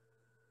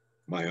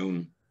my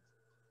own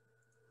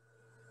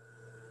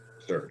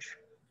search.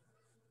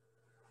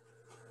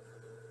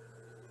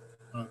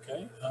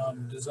 Okay.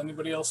 Does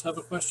anybody else have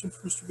a question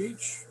for Mr.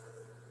 Beach?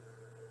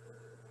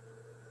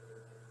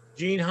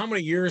 Gene, how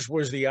many years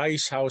was the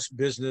ice house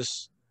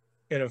business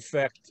in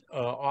effect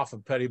off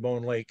of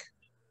Pettibone Lake?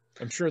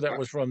 I'm sure that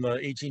was from the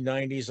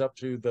 1890s up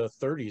to the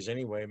 30s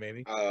anyway,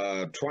 maybe.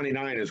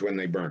 29 is when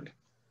they burned.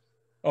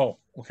 Oh,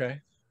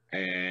 okay.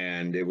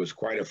 And it was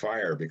quite a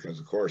fire because,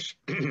 of course,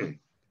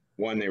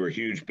 1, they were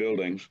huge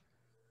buildings.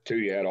 2,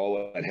 you had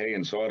all that hay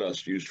and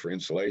sawdust used for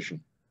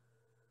insulation.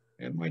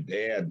 And my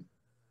dad,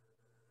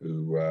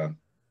 who,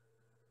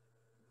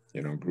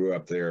 grew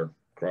up there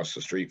across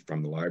the street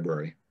from the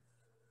library,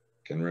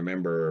 can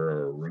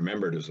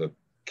remembered as a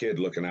kid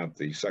looking out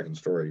the second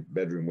story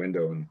bedroom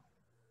window and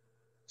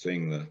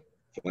seeing the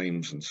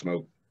flames and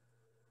smoke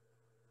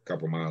a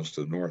couple miles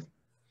to the north.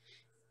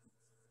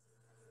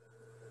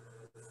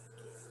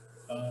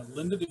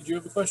 Linda, did you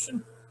have a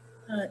question?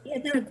 Yeah,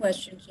 not a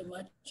question so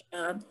much.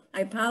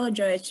 I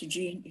apologize to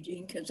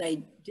Eugene, because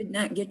I did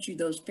not get you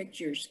those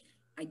pictures.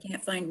 I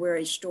can't find where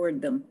I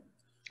stored them.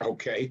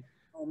 Okay.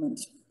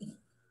 Moments.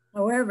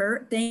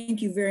 However,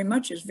 thank you very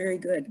much. It's very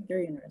good,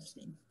 very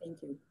interesting.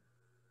 Thank you.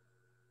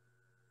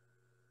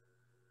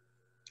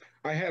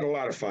 I had a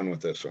lot of fun with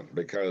this one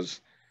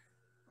because,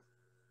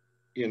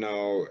 you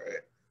know,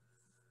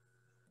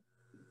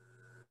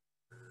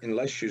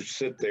 unless you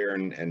sit there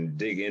and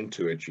dig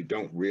into it, you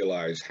don't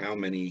realize how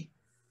many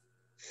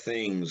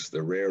things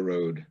the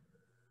railroad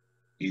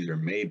either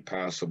made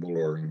possible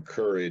or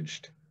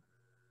encouraged.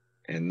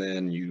 And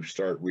then you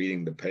start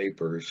reading the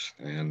papers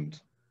and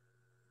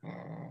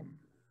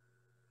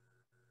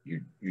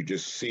you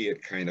just see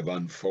it kind of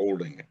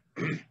unfolding.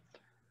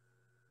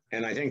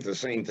 And I think the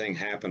same thing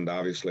happened,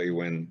 obviously,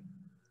 when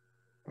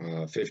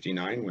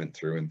 59 went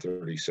through in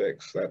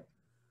 36.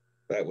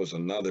 That was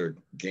another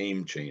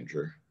game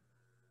changer.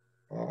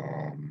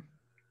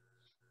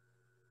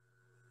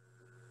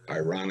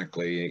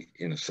 Ironically,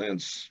 in a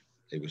sense,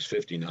 it was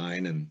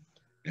 59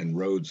 and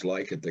roads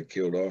like it that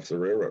killed off the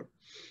railroad.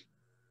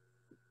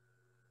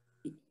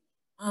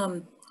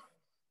 I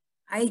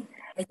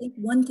think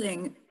one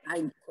thing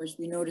of course,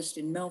 we noticed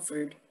in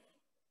Milford,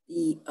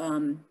 the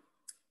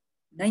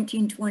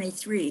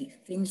 1923,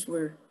 things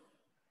were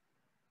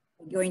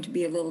going to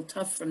be a little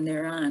tough from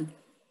there on,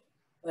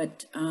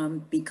 but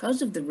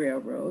because of the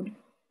railroad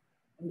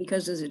and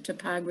because of the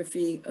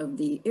topography of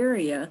the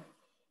area,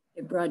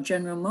 it brought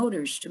General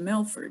Motors to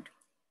Milford,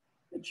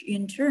 which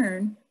in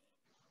turn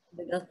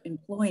ended up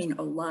employing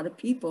a lot of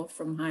people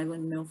from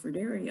Highland, Milford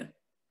area.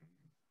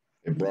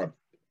 It brought,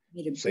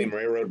 same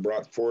railroad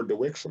brought Ford to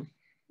Wixom.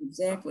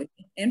 Exactly,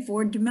 and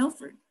Ford to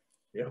Milford.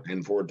 Yeah,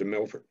 and Ford to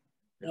Milford.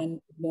 And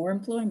more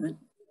employment.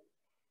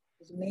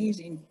 It was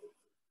amazing.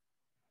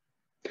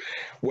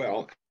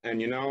 Well,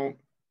 and you know,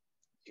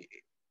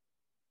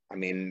 I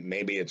mean,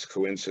 maybe it's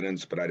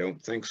coincidence, but I don't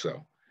think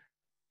so.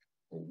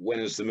 When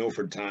is the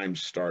Milford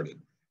Times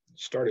started? It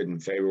started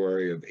in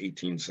February of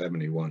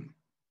 1871.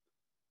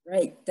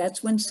 Right,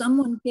 that's when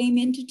someone came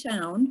into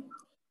town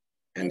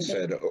and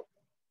said,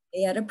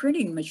 they had a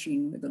printing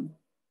machine with them.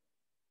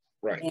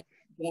 Right. And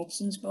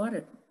Jackson's bought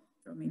it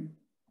from him.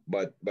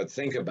 But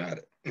think about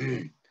it.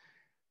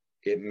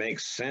 It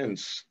makes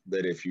sense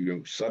that if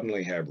you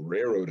suddenly have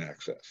railroad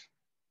access,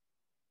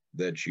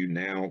 that you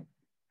now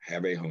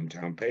have a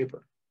hometown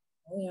paper.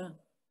 Oh, yeah.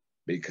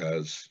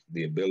 Because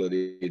the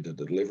ability to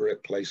deliver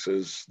it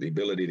places, the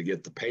ability to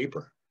get the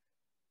paper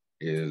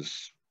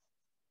is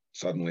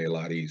suddenly a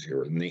lot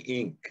easier. And the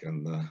ink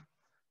and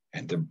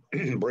to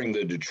bring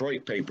the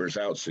Detroit papers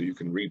out so you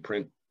can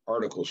reprint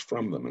articles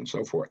from them and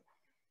so forth.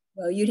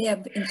 Well, you'd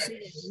have,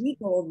 instead of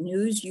week-old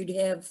news, you'd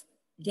have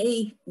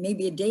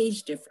maybe a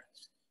day's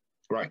difference.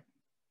 Right.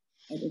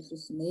 It was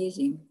just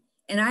amazing.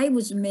 And I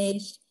was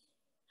amazed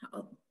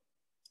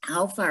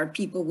how far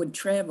people would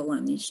travel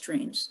on these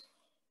trains.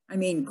 I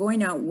mean,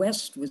 going out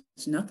west was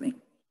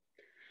nothing.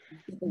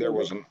 There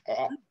was an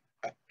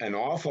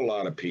awful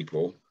lot of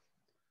people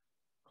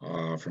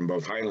from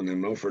both Highland and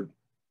Milford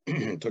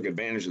took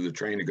advantage of the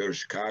train to go to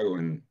Chicago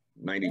in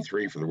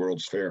 '93 for the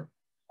World's Fair.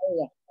 Oh,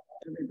 yeah.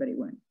 Everybody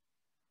went.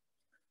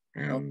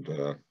 And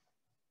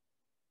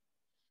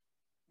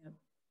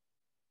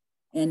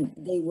and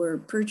they were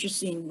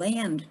purchasing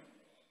land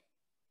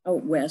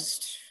out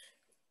west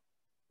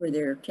for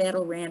their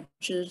cattle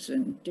ranches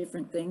and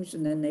different things,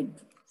 and then they'd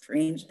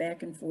trains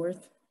back and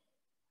forth.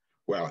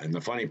 Well, and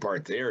the funny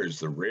part there is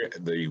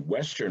the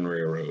Western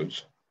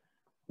railroads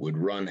would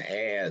run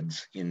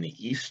ads in the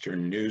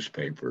Eastern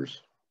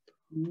newspapers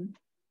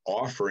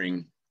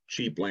offering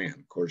cheap land.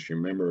 Of course, you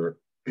remember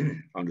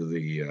under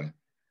the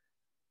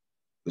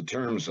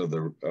terms of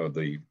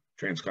the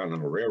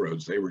transcontinental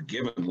railroads, they were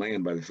given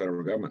land by the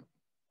federal government.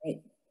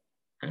 Right.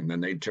 And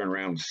then they'd turn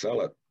around and sell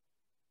it.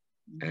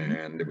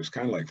 And it was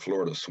kind of like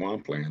Florida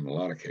swampland in a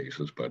lot of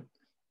cases, but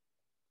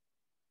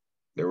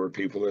there were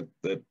people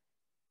that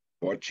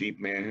bought cheap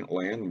land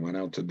and went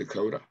out to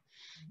Dakota.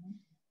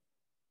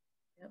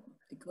 Yep.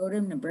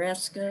 Dakota,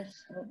 Nebraska,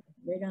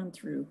 right on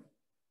through.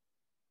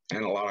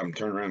 And a lot of them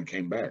turned around and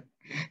came back.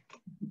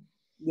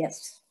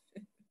 Yes.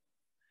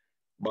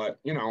 But,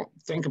 you know,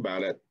 think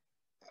about it.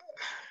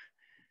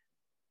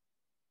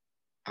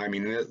 I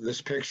mean,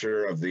 this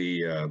picture of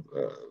the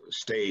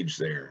stage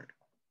there,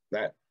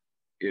 that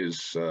is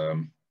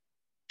from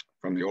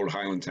the old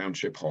Highland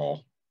Township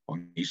Hall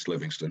on East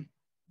Livingston.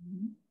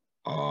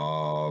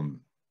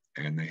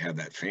 And they have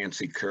that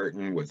fancy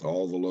curtain with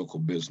all the local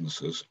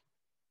businesses.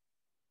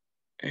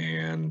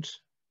 And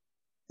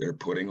they're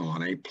putting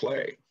on a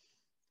play.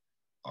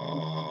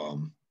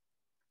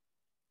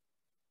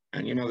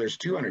 And, you know, there's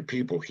 200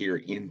 people here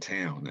in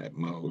town at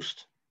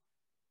most.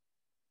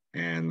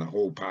 And the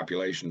whole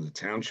population of the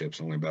township's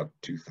only about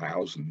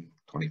 2,000,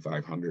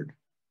 2,500.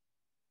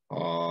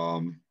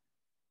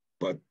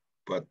 But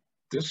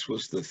this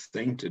was the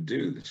thing to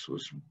do. This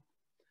was,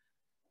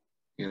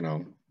 you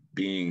know,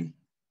 being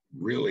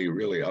really,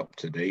 really up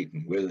to date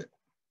and with it.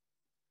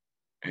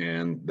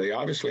 And they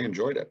obviously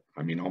enjoyed it.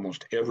 I mean,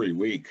 almost every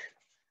week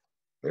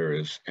there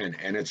is, and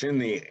it's in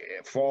the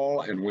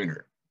fall and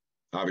winter.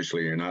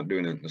 Obviously, you're not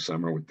doing it in the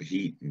summer with the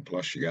heat, and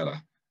plus you got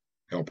to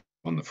help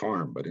on the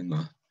farm. But in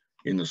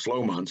the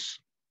slow months,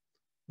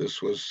 this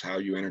was how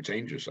you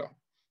entertained yourself.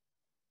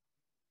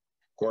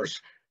 Of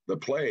course, the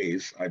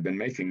plays, I've been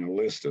making a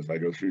list as I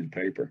go through the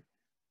paper.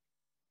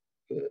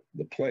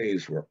 The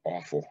plays were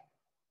awful.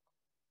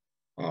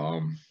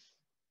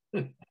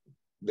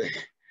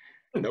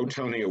 No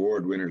Tony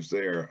Award winners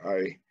there.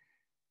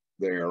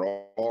 They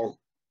fall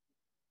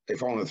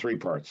into three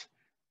parts.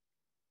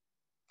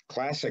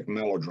 Classic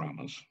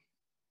melodramas,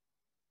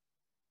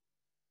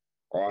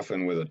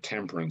 often with a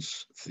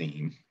temperance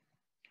theme,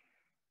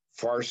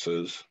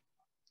 farces,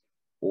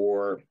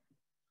 or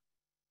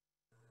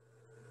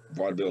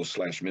vaudeville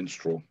 /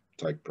 minstrel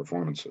type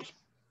performances.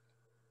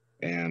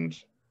 And,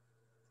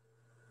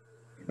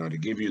 you know, to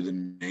give you the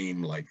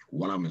name, like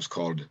one of them is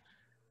called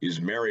Is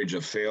Marriage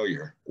a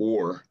Failure?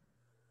 Or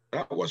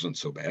that wasn't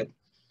so bad.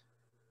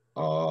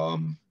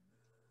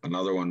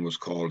 Another one was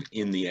called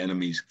In the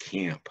Enemy's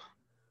Camp.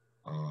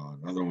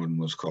 Another one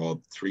was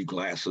called 3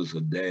 Glasses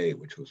a Day,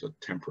 which was a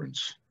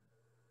temperance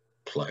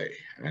play.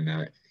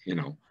 And, you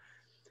know,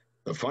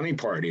 the funny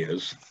part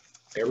is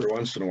every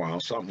once in a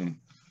while something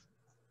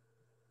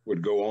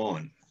would go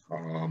on.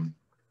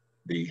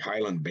 The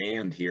Highland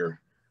band here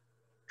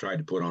tried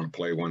to put on a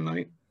play one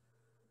night,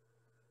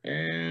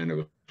 and it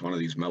was one of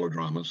these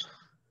melodramas.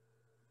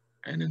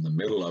 And in the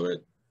middle of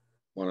it,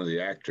 one of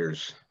the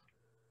actors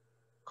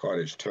caught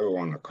his toe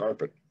on the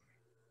carpet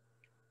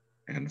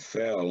and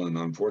fell, and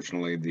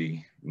unfortunately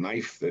the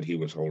knife that he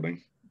was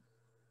holding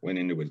went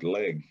into his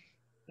leg.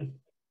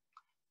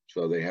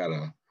 So they had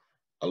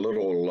a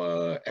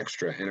little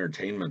extra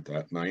entertainment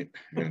that night,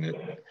 and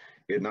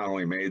it not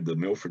only made the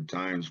Milford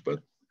Times,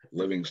 but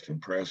Livingston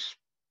Press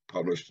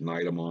published an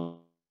item on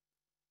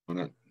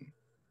it.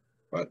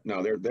 But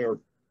no,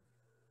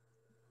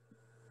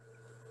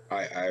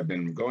 I've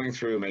been going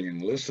through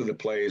making lists of the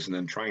plays and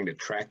then trying to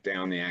track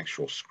down the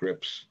actual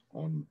scripts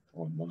online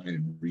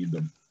and read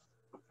them.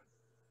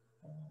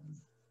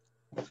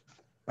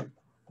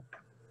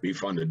 Be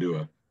fun to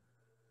do.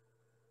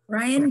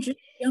 Ryan, just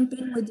jump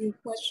in with your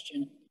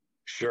question.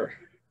 Sure.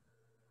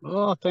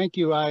 Oh, thank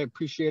you. I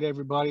appreciate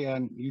everybody,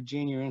 and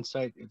Eugene, your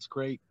insight. It's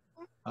great.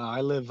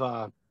 I live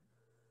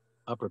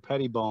Upper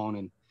Pettibone,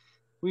 and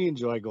we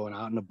enjoy going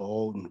out in the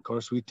boat. And of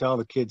course, we tell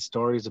the kids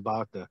stories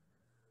about the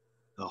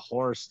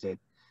horse that,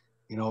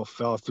 you know,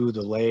 fell through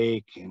the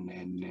lake,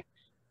 and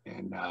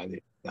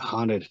the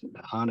haunted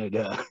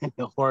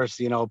the horse,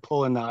 you know,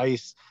 pulling the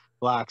ice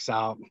blocks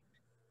out.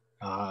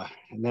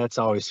 And that's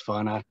always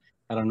fun. I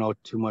don't know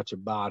too much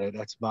about it.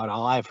 That's about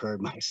all I've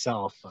heard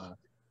myself.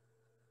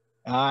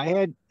 I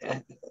had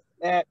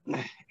that,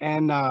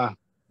 and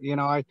you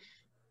know, I've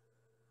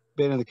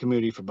been in the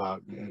community for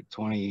about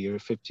 20 or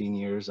 15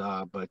 years.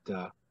 But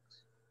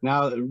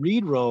now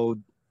Reed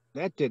Road,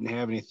 that didn't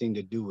have anything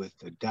to do with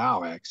the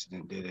Dow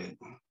accident, did it?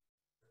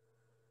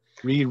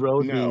 Reed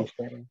Road? No.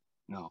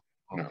 No.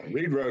 Okay. No.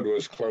 Reed Road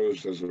was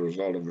closed as a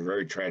result of a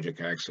very tragic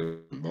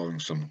accident involving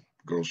some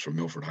girls from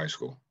Milford High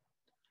School.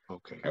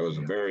 Okay. That was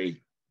a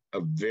very,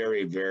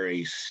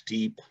 very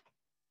steep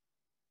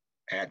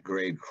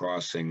at-grade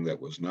crossing that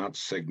was not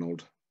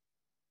signaled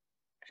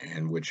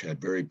and which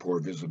had very poor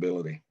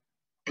visibility.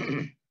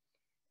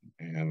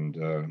 And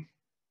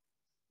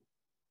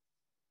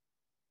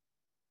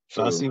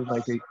so it seems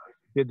like they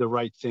did the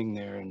right thing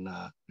there, and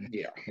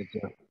yeah, it's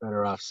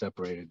better off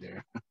separated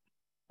there.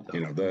 So, you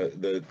know,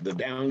 the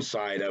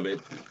downside of it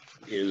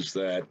is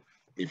that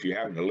if you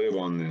happen to live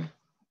on the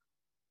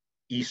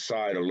east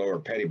side of Lower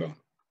Pettibone,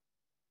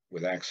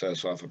 with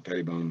access off of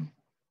Pettibone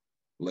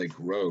Lake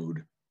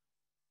Road,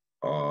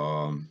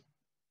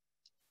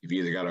 you've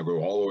either got to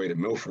go all the way to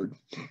Milford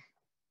to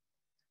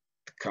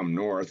come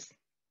north,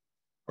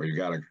 or you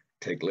got to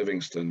take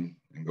Livingston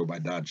and go by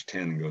Dodge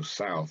 10 and go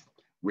south.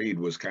 Reed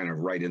was kind of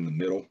right in the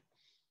middle,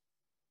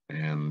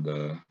 and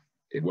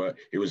it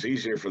was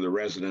easier for the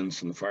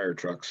residents and the fire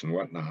trucks and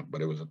whatnot,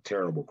 but it was a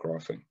terrible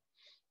crossing.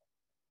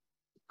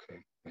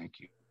 Okay, thank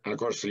you. And of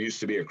course, there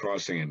used to be a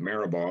crossing at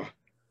Maribor.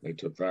 They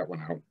took that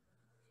one out.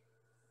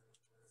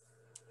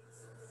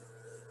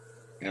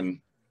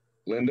 And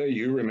Linda,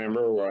 you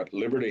remember what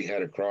Liberty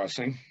had a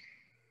crossing?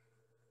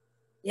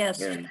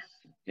 Yes.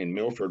 In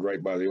Milford,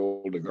 right by the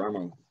old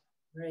DeGarmo.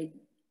 Right.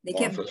 They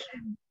office.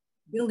 kept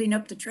building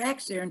up the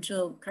tracks there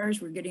until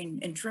cars were getting,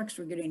 and trucks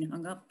were getting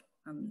hung up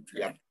on the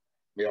track.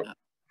 Yep. They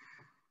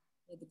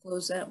had to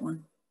close that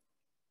one.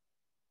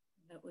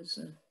 That was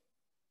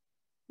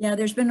yeah,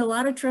 there's been a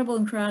lot of trouble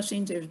in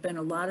crossings. There's been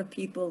a lot of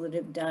people that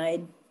have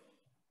died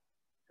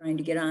trying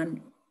to get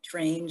on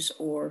trains,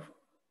 or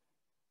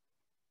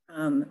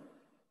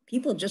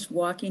people just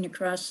walking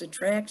across the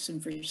tracks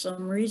and for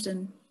some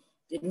reason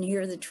didn't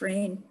hear the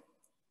train,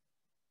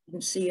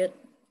 didn't see it,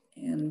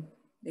 and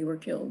they were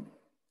killed.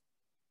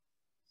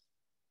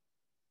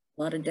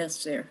 A lot of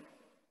deaths there.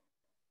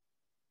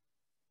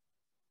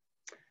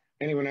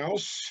 Anyone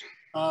else?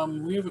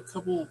 We have a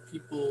couple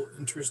people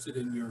interested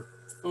in your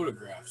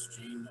photographs,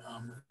 Gene.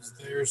 Is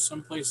there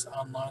someplace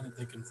online that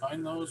they can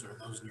find those, or are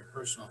those in your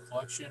personal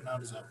collection? How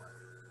does that work?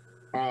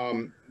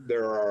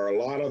 There are a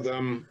lot of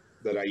them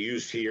that I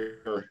used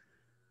here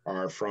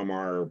are from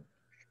our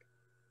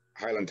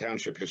Highland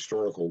Township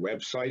Historical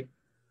website.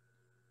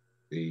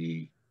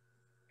 The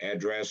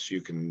address,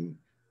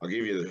 I'll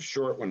give you the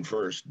short one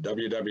first,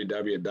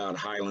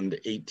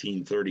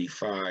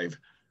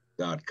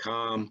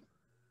 www.highland1835.com,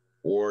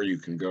 or you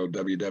can go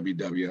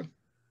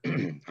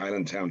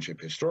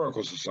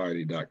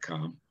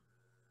www.highlandtownshiphistoricalsociety.com,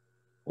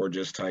 or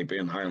just type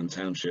in Highland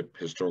Township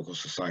Historical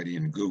Society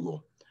in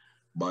Google.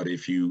 But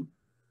if you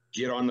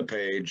get on the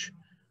page,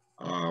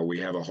 we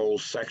have a whole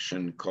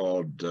section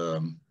called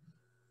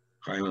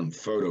Highland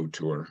Photo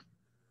Tour.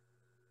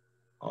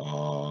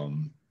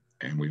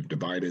 And we've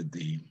divided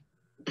the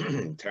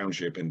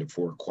township into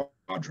 4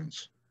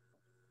 quadrants.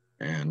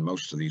 And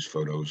most of these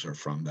photos are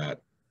from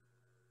that,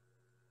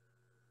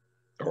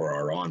 or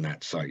are on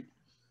that site.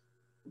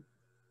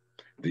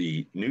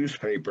 The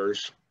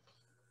newspapers,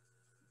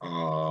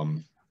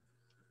 of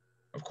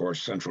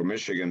course, Central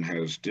Michigan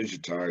has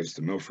digitized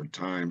the Milford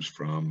Times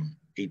from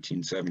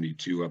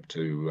 1872 up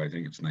to, I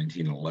think it's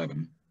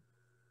 1911.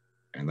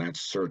 And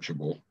that's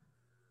searchable.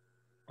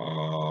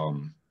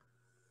 And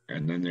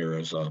then there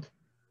is a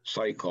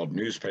site called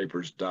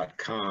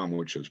newspapers.com,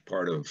 which is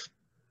part of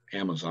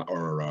Amazon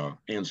or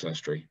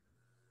Ancestry.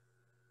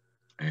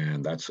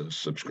 And that's a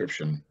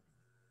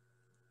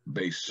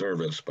subscription-based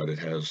service, but it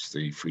has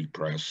the Free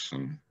Press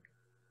and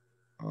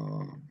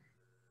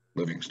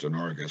Livingston,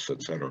 Argus,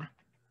 etc.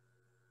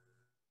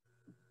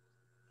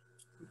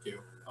 Thank you.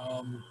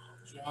 John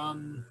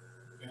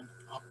Van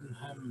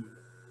Oppenheim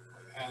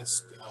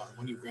asked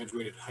when you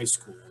graduated high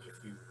school,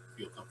 if you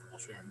feel comfortable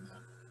sharing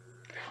that.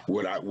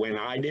 When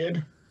I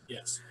did?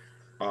 Yes.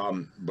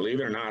 Believe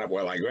it or not,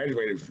 well, I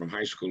graduated from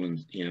high school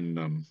in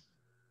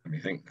let me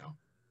think now,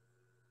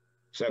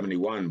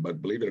 71,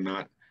 but believe it or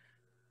not,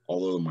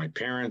 although my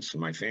parents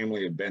and my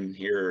family have been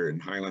here in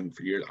Highland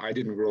for years, I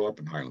didn't grow up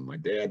in Highland. My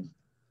dad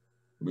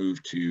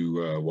moved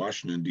to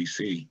Washington,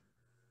 D.C.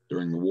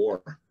 during the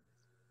war,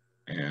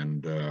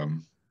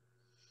 and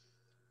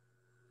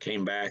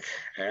came back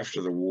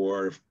after the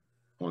war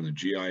on the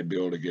GI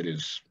Bill to get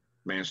his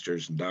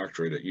master's and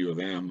doctorate at U of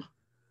M,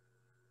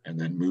 and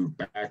then moved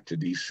back to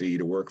DC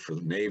to work for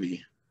the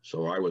Navy.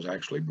 So I was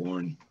actually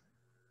born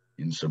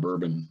in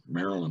suburban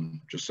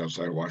Maryland, just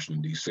outside of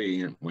Washington,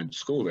 DC, and went to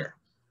school there.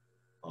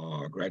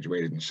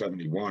 Graduated in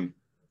 71.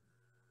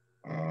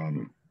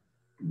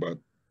 But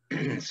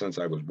since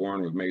I was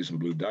born with maize and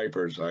blue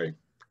diapers, I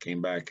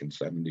came back in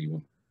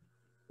 71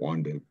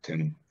 to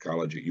attend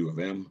college at U of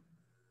M,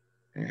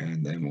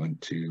 and then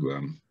went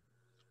to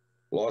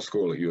law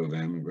school at U of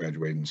M and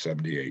graduated in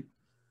 78.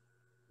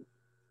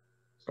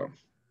 So.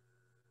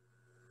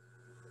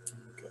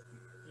 Okay,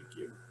 thank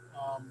you.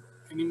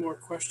 Any more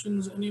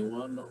questions,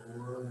 anyone,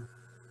 or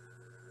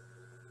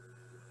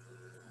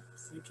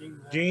thinking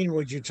that... Gene,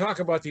 would you talk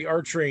about the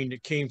art train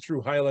that came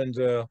through Highland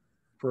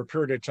for a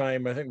period of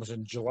time? I think it was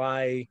in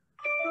July,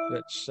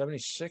 that's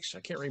 76.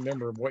 I can't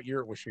remember what year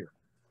it was here.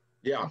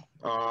 Yeah,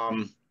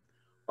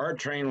 art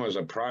train was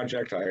a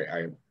project.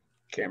 I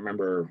can't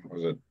remember,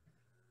 was it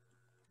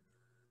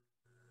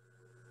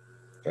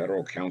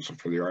Federal Council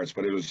for the Arts,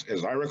 but it was,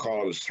 as I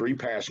recall, it was 3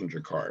 passenger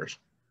cars,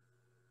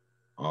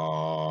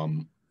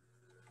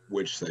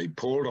 which they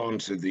pulled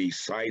onto the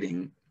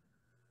siding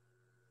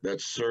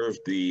that served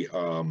the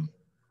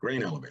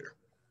grain elevator.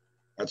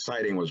 That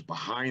siding was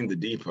behind the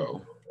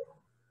depot,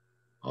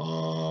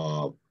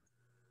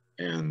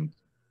 and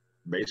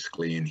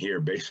basically in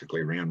here,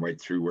 basically ran right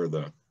through where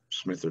the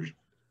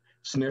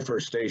Sniffer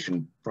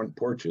Station front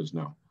porch is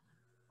now.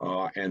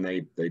 And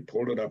they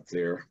pulled it up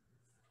there,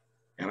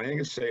 and I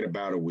think it stayed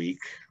about a week.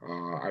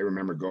 I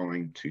remember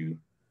going to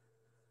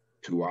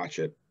watch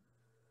it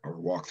or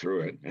walk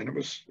through it, and it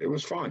was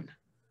fun.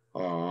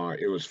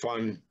 It was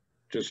fun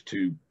just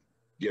to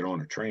get on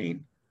a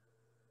train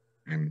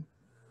and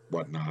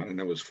whatnot, and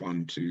it was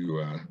fun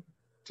to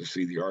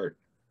see the art.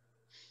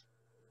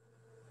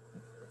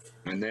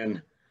 And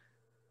then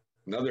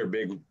another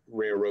big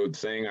railroad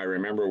thing, I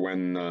remember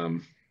when I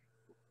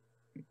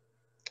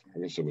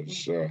guess it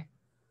was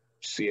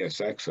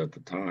CSX at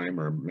the time,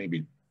 or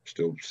maybe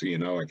still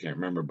C&O, I can't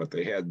remember, but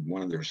they had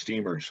one of their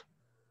steamers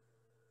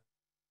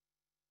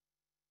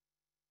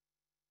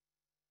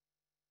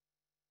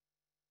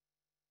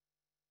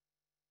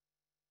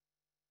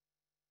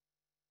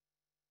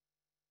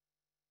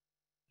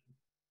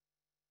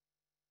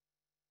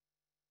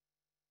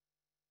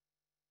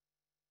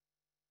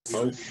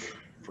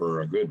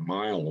for a good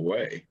mile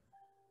away,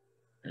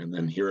 and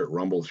then hear it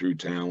rumble through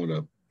town with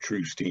a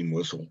true steam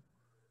whistle.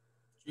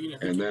 Gene,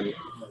 And then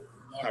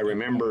I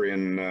remember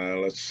in,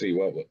 let's see,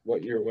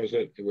 what year was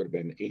it? It would have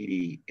been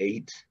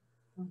 88.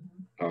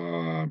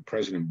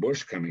 President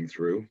Bush coming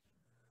through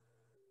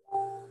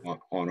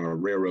on a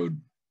railroad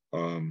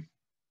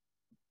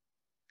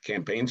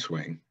campaign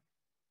swing,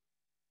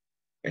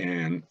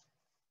 and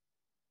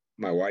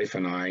my wife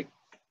and I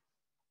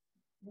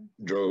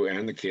drove,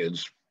 and the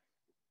kids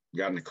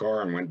got in the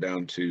car and went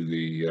down to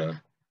the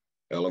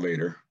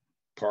elevator,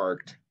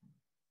 parked,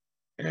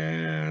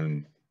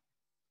 and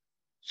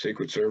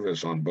Secret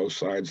Service on both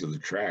sides of the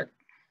track.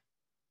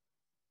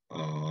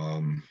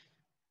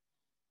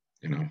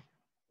 You know,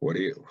 what are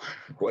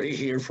you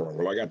here for?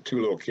 Well, I got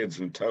 2 little kids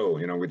in tow.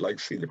 You know, we'd like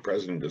to see the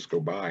president just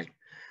go by,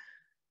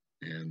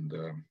 and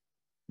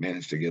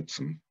managed to get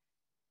some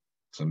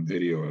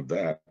video of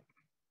that.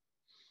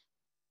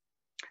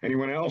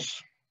 Anyone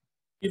else?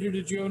 Peter,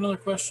 did you have another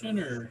question,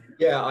 or?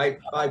 Yeah,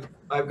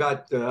 I've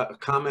got a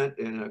comment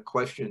and a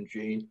question,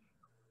 Gene.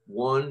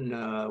 One,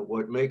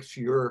 what makes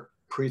your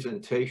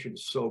presentation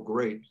so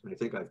great, and I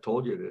think I've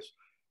told you this,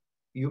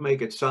 you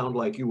make it sound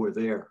like you were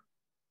there.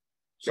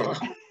 So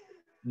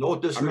no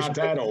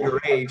disrespect to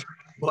your age,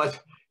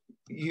 but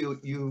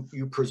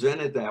you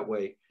present it that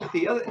way.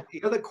 The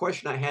other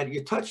question I had,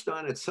 you touched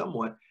on it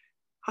somewhat.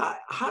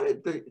 How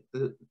did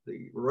the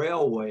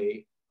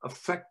railway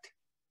affect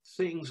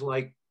things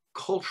like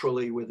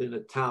culturally within a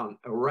town,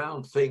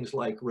 around things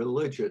like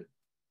religion,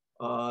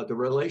 the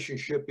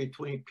relationship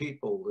between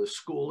people, the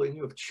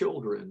schooling of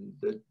children,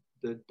 the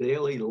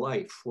daily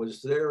life?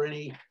 Was there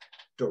any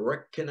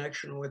direct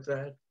connection with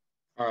that?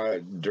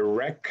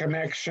 Direct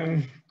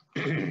connection?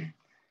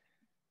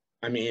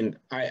 I mean,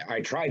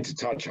 I tried to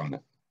touch on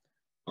it.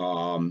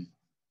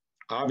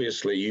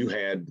 Obviously, you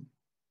had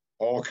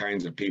all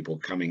kinds of people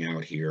coming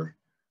out here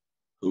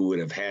who would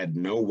have had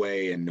no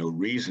way and no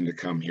reason to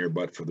come here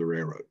but for the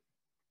railroad.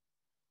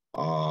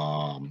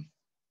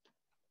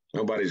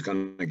 Nobody's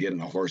going to get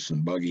in a horse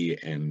and buggy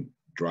and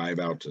drive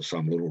out to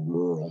some little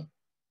rural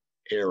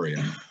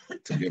area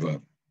to give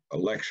a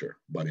lecture.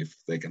 But if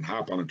they can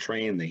hop on a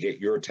train, they hit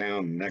your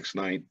town, next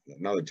night,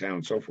 another town,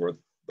 and so forth,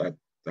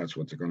 that's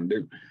what they're going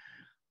to do.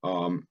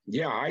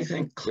 Yeah, I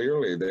think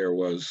clearly there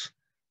was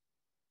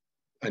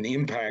an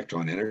impact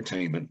on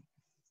entertainment,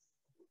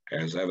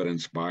 as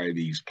evidenced by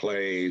these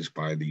plays,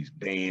 by these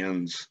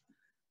bands.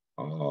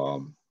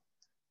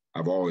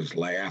 I've always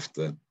laughed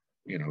that,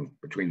 you know,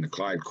 between the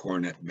Clyde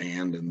Cornet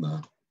Band and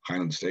the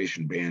Highland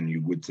Station Band,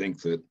 you would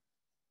think that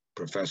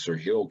Professor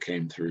Hill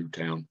came through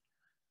town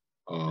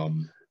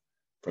from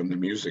the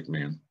Music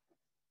Man.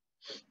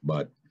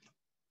 But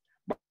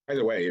by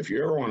the way, if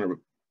you ever want a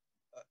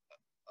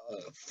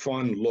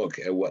fun look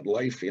at what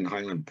life in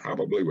Highland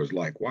probably was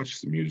like,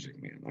 watch the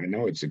Music Man. I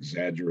know it's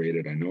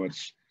exaggerated, I know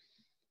it's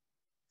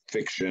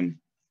fiction,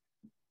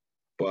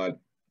 but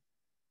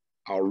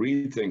I'll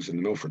read things in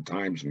the Milford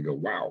Times and go,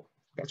 wow,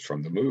 that's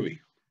from the movie.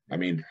 I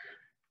mean,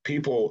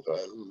 people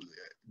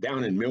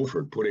down in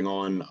Milford putting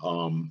on,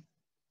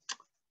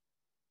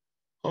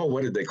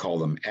 what did they call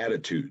them?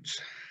 Attitudes.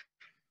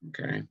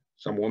 Okay.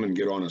 Some woman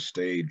get on a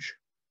stage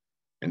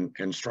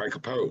and strike a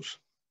pose,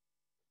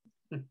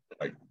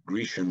 like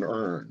Grecian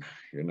urn,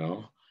 you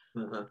know,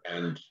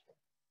 and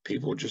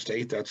people just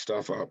ate that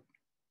stuff up.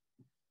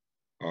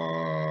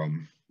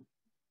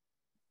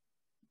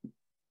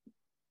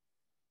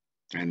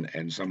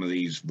 And some of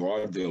these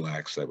vaudeville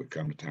acts that would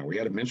come to town. We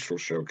had a minstrel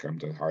show come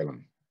to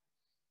Highland,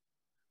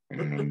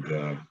 and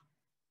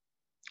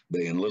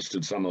they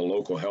enlisted some of the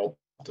local help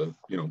to,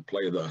 you know,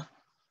 play the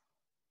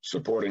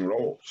supporting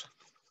roles.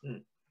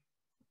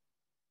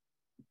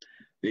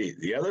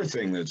 The other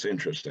thing that's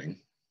interesting,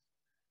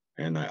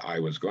 and I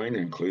was going to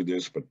include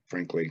this, but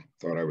frankly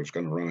thought I was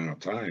going to run out of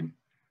time.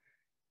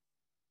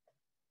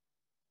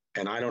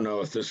 And I don't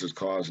know if this is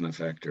cause and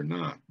effect or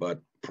not, but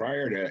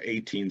prior to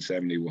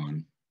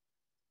 1871,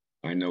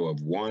 I know of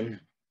one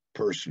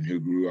person who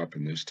grew up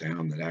in this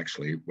town that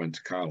actually went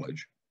to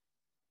college.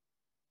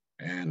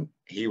 And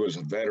he was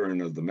a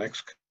veteran of the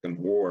Mexican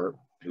War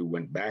who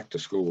went back to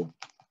school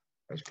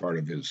as part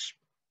of his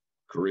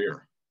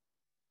career.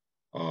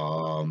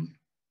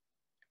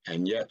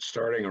 And yet,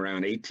 starting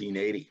around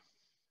 1880,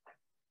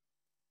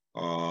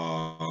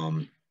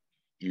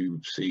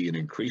 you see an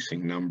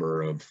increasing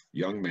number of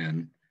young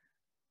men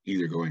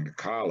either going to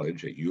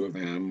college at U of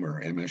M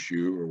or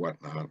MSU or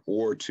whatnot,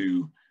 or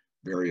to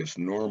various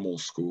normal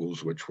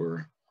schools, which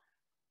were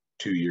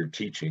 2-year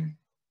teaching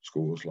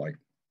schools like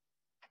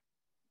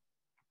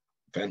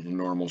Fenton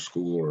Normal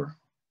School or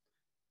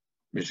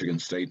Michigan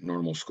State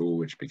Normal School,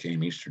 which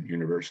became Eastern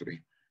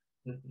University.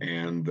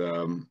 And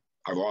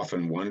I've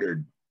often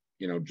wondered,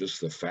 you know, just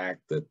the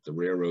fact that the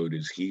railroad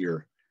is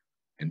here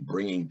and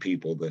bringing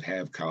people that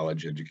have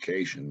college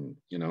education.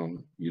 You know,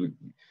 you're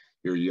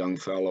a young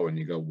fellow and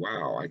you go,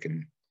 wow, I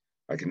can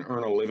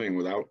earn a living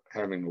without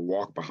having to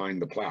walk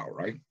behind the plow,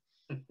 right?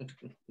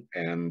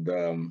 And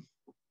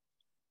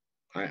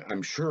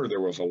I'm sure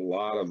there was a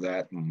lot of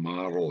that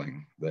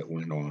modeling that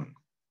went on.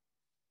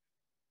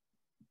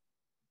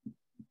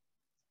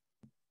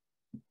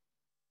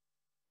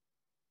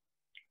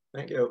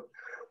 Thank you.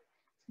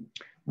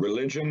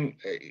 Religion,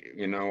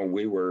 you know,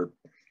 we were,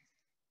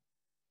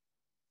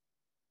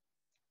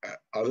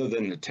 other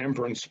than the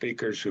temperance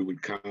speakers who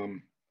would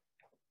come,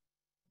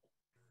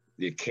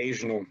 the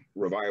occasional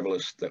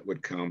revivalist that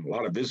would come, a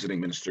lot of visiting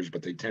ministers,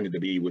 but they tended to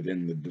be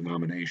within the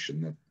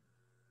denomination that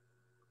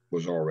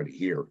was already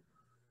here.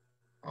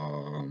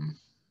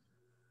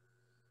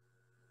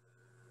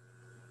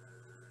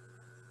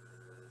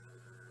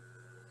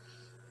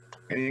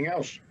 Anything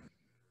else?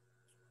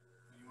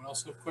 Anyone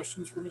else have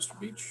questions for Mr.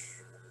 Beach?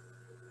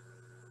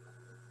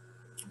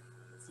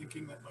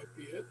 Thinking that might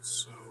be it,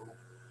 so.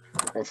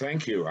 Well,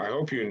 thank you. I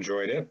hope you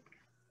enjoyed it.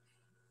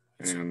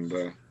 And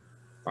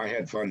I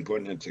had fun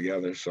putting it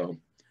together. So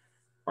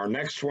our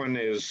next one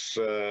is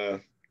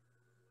a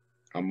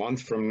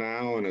month from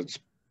now, and it's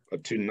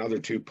another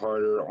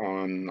two-parter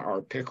on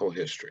our pickle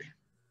history.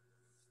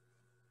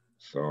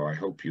 So I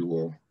hope you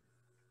will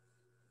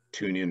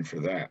tune in for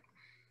that.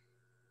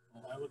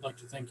 Well, I would like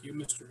to thank you,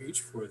 Mr.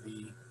 Beach, for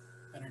the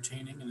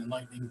entertaining and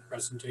enlightening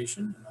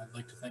presentation, and I'd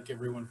like to thank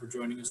everyone for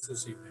joining us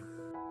this evening.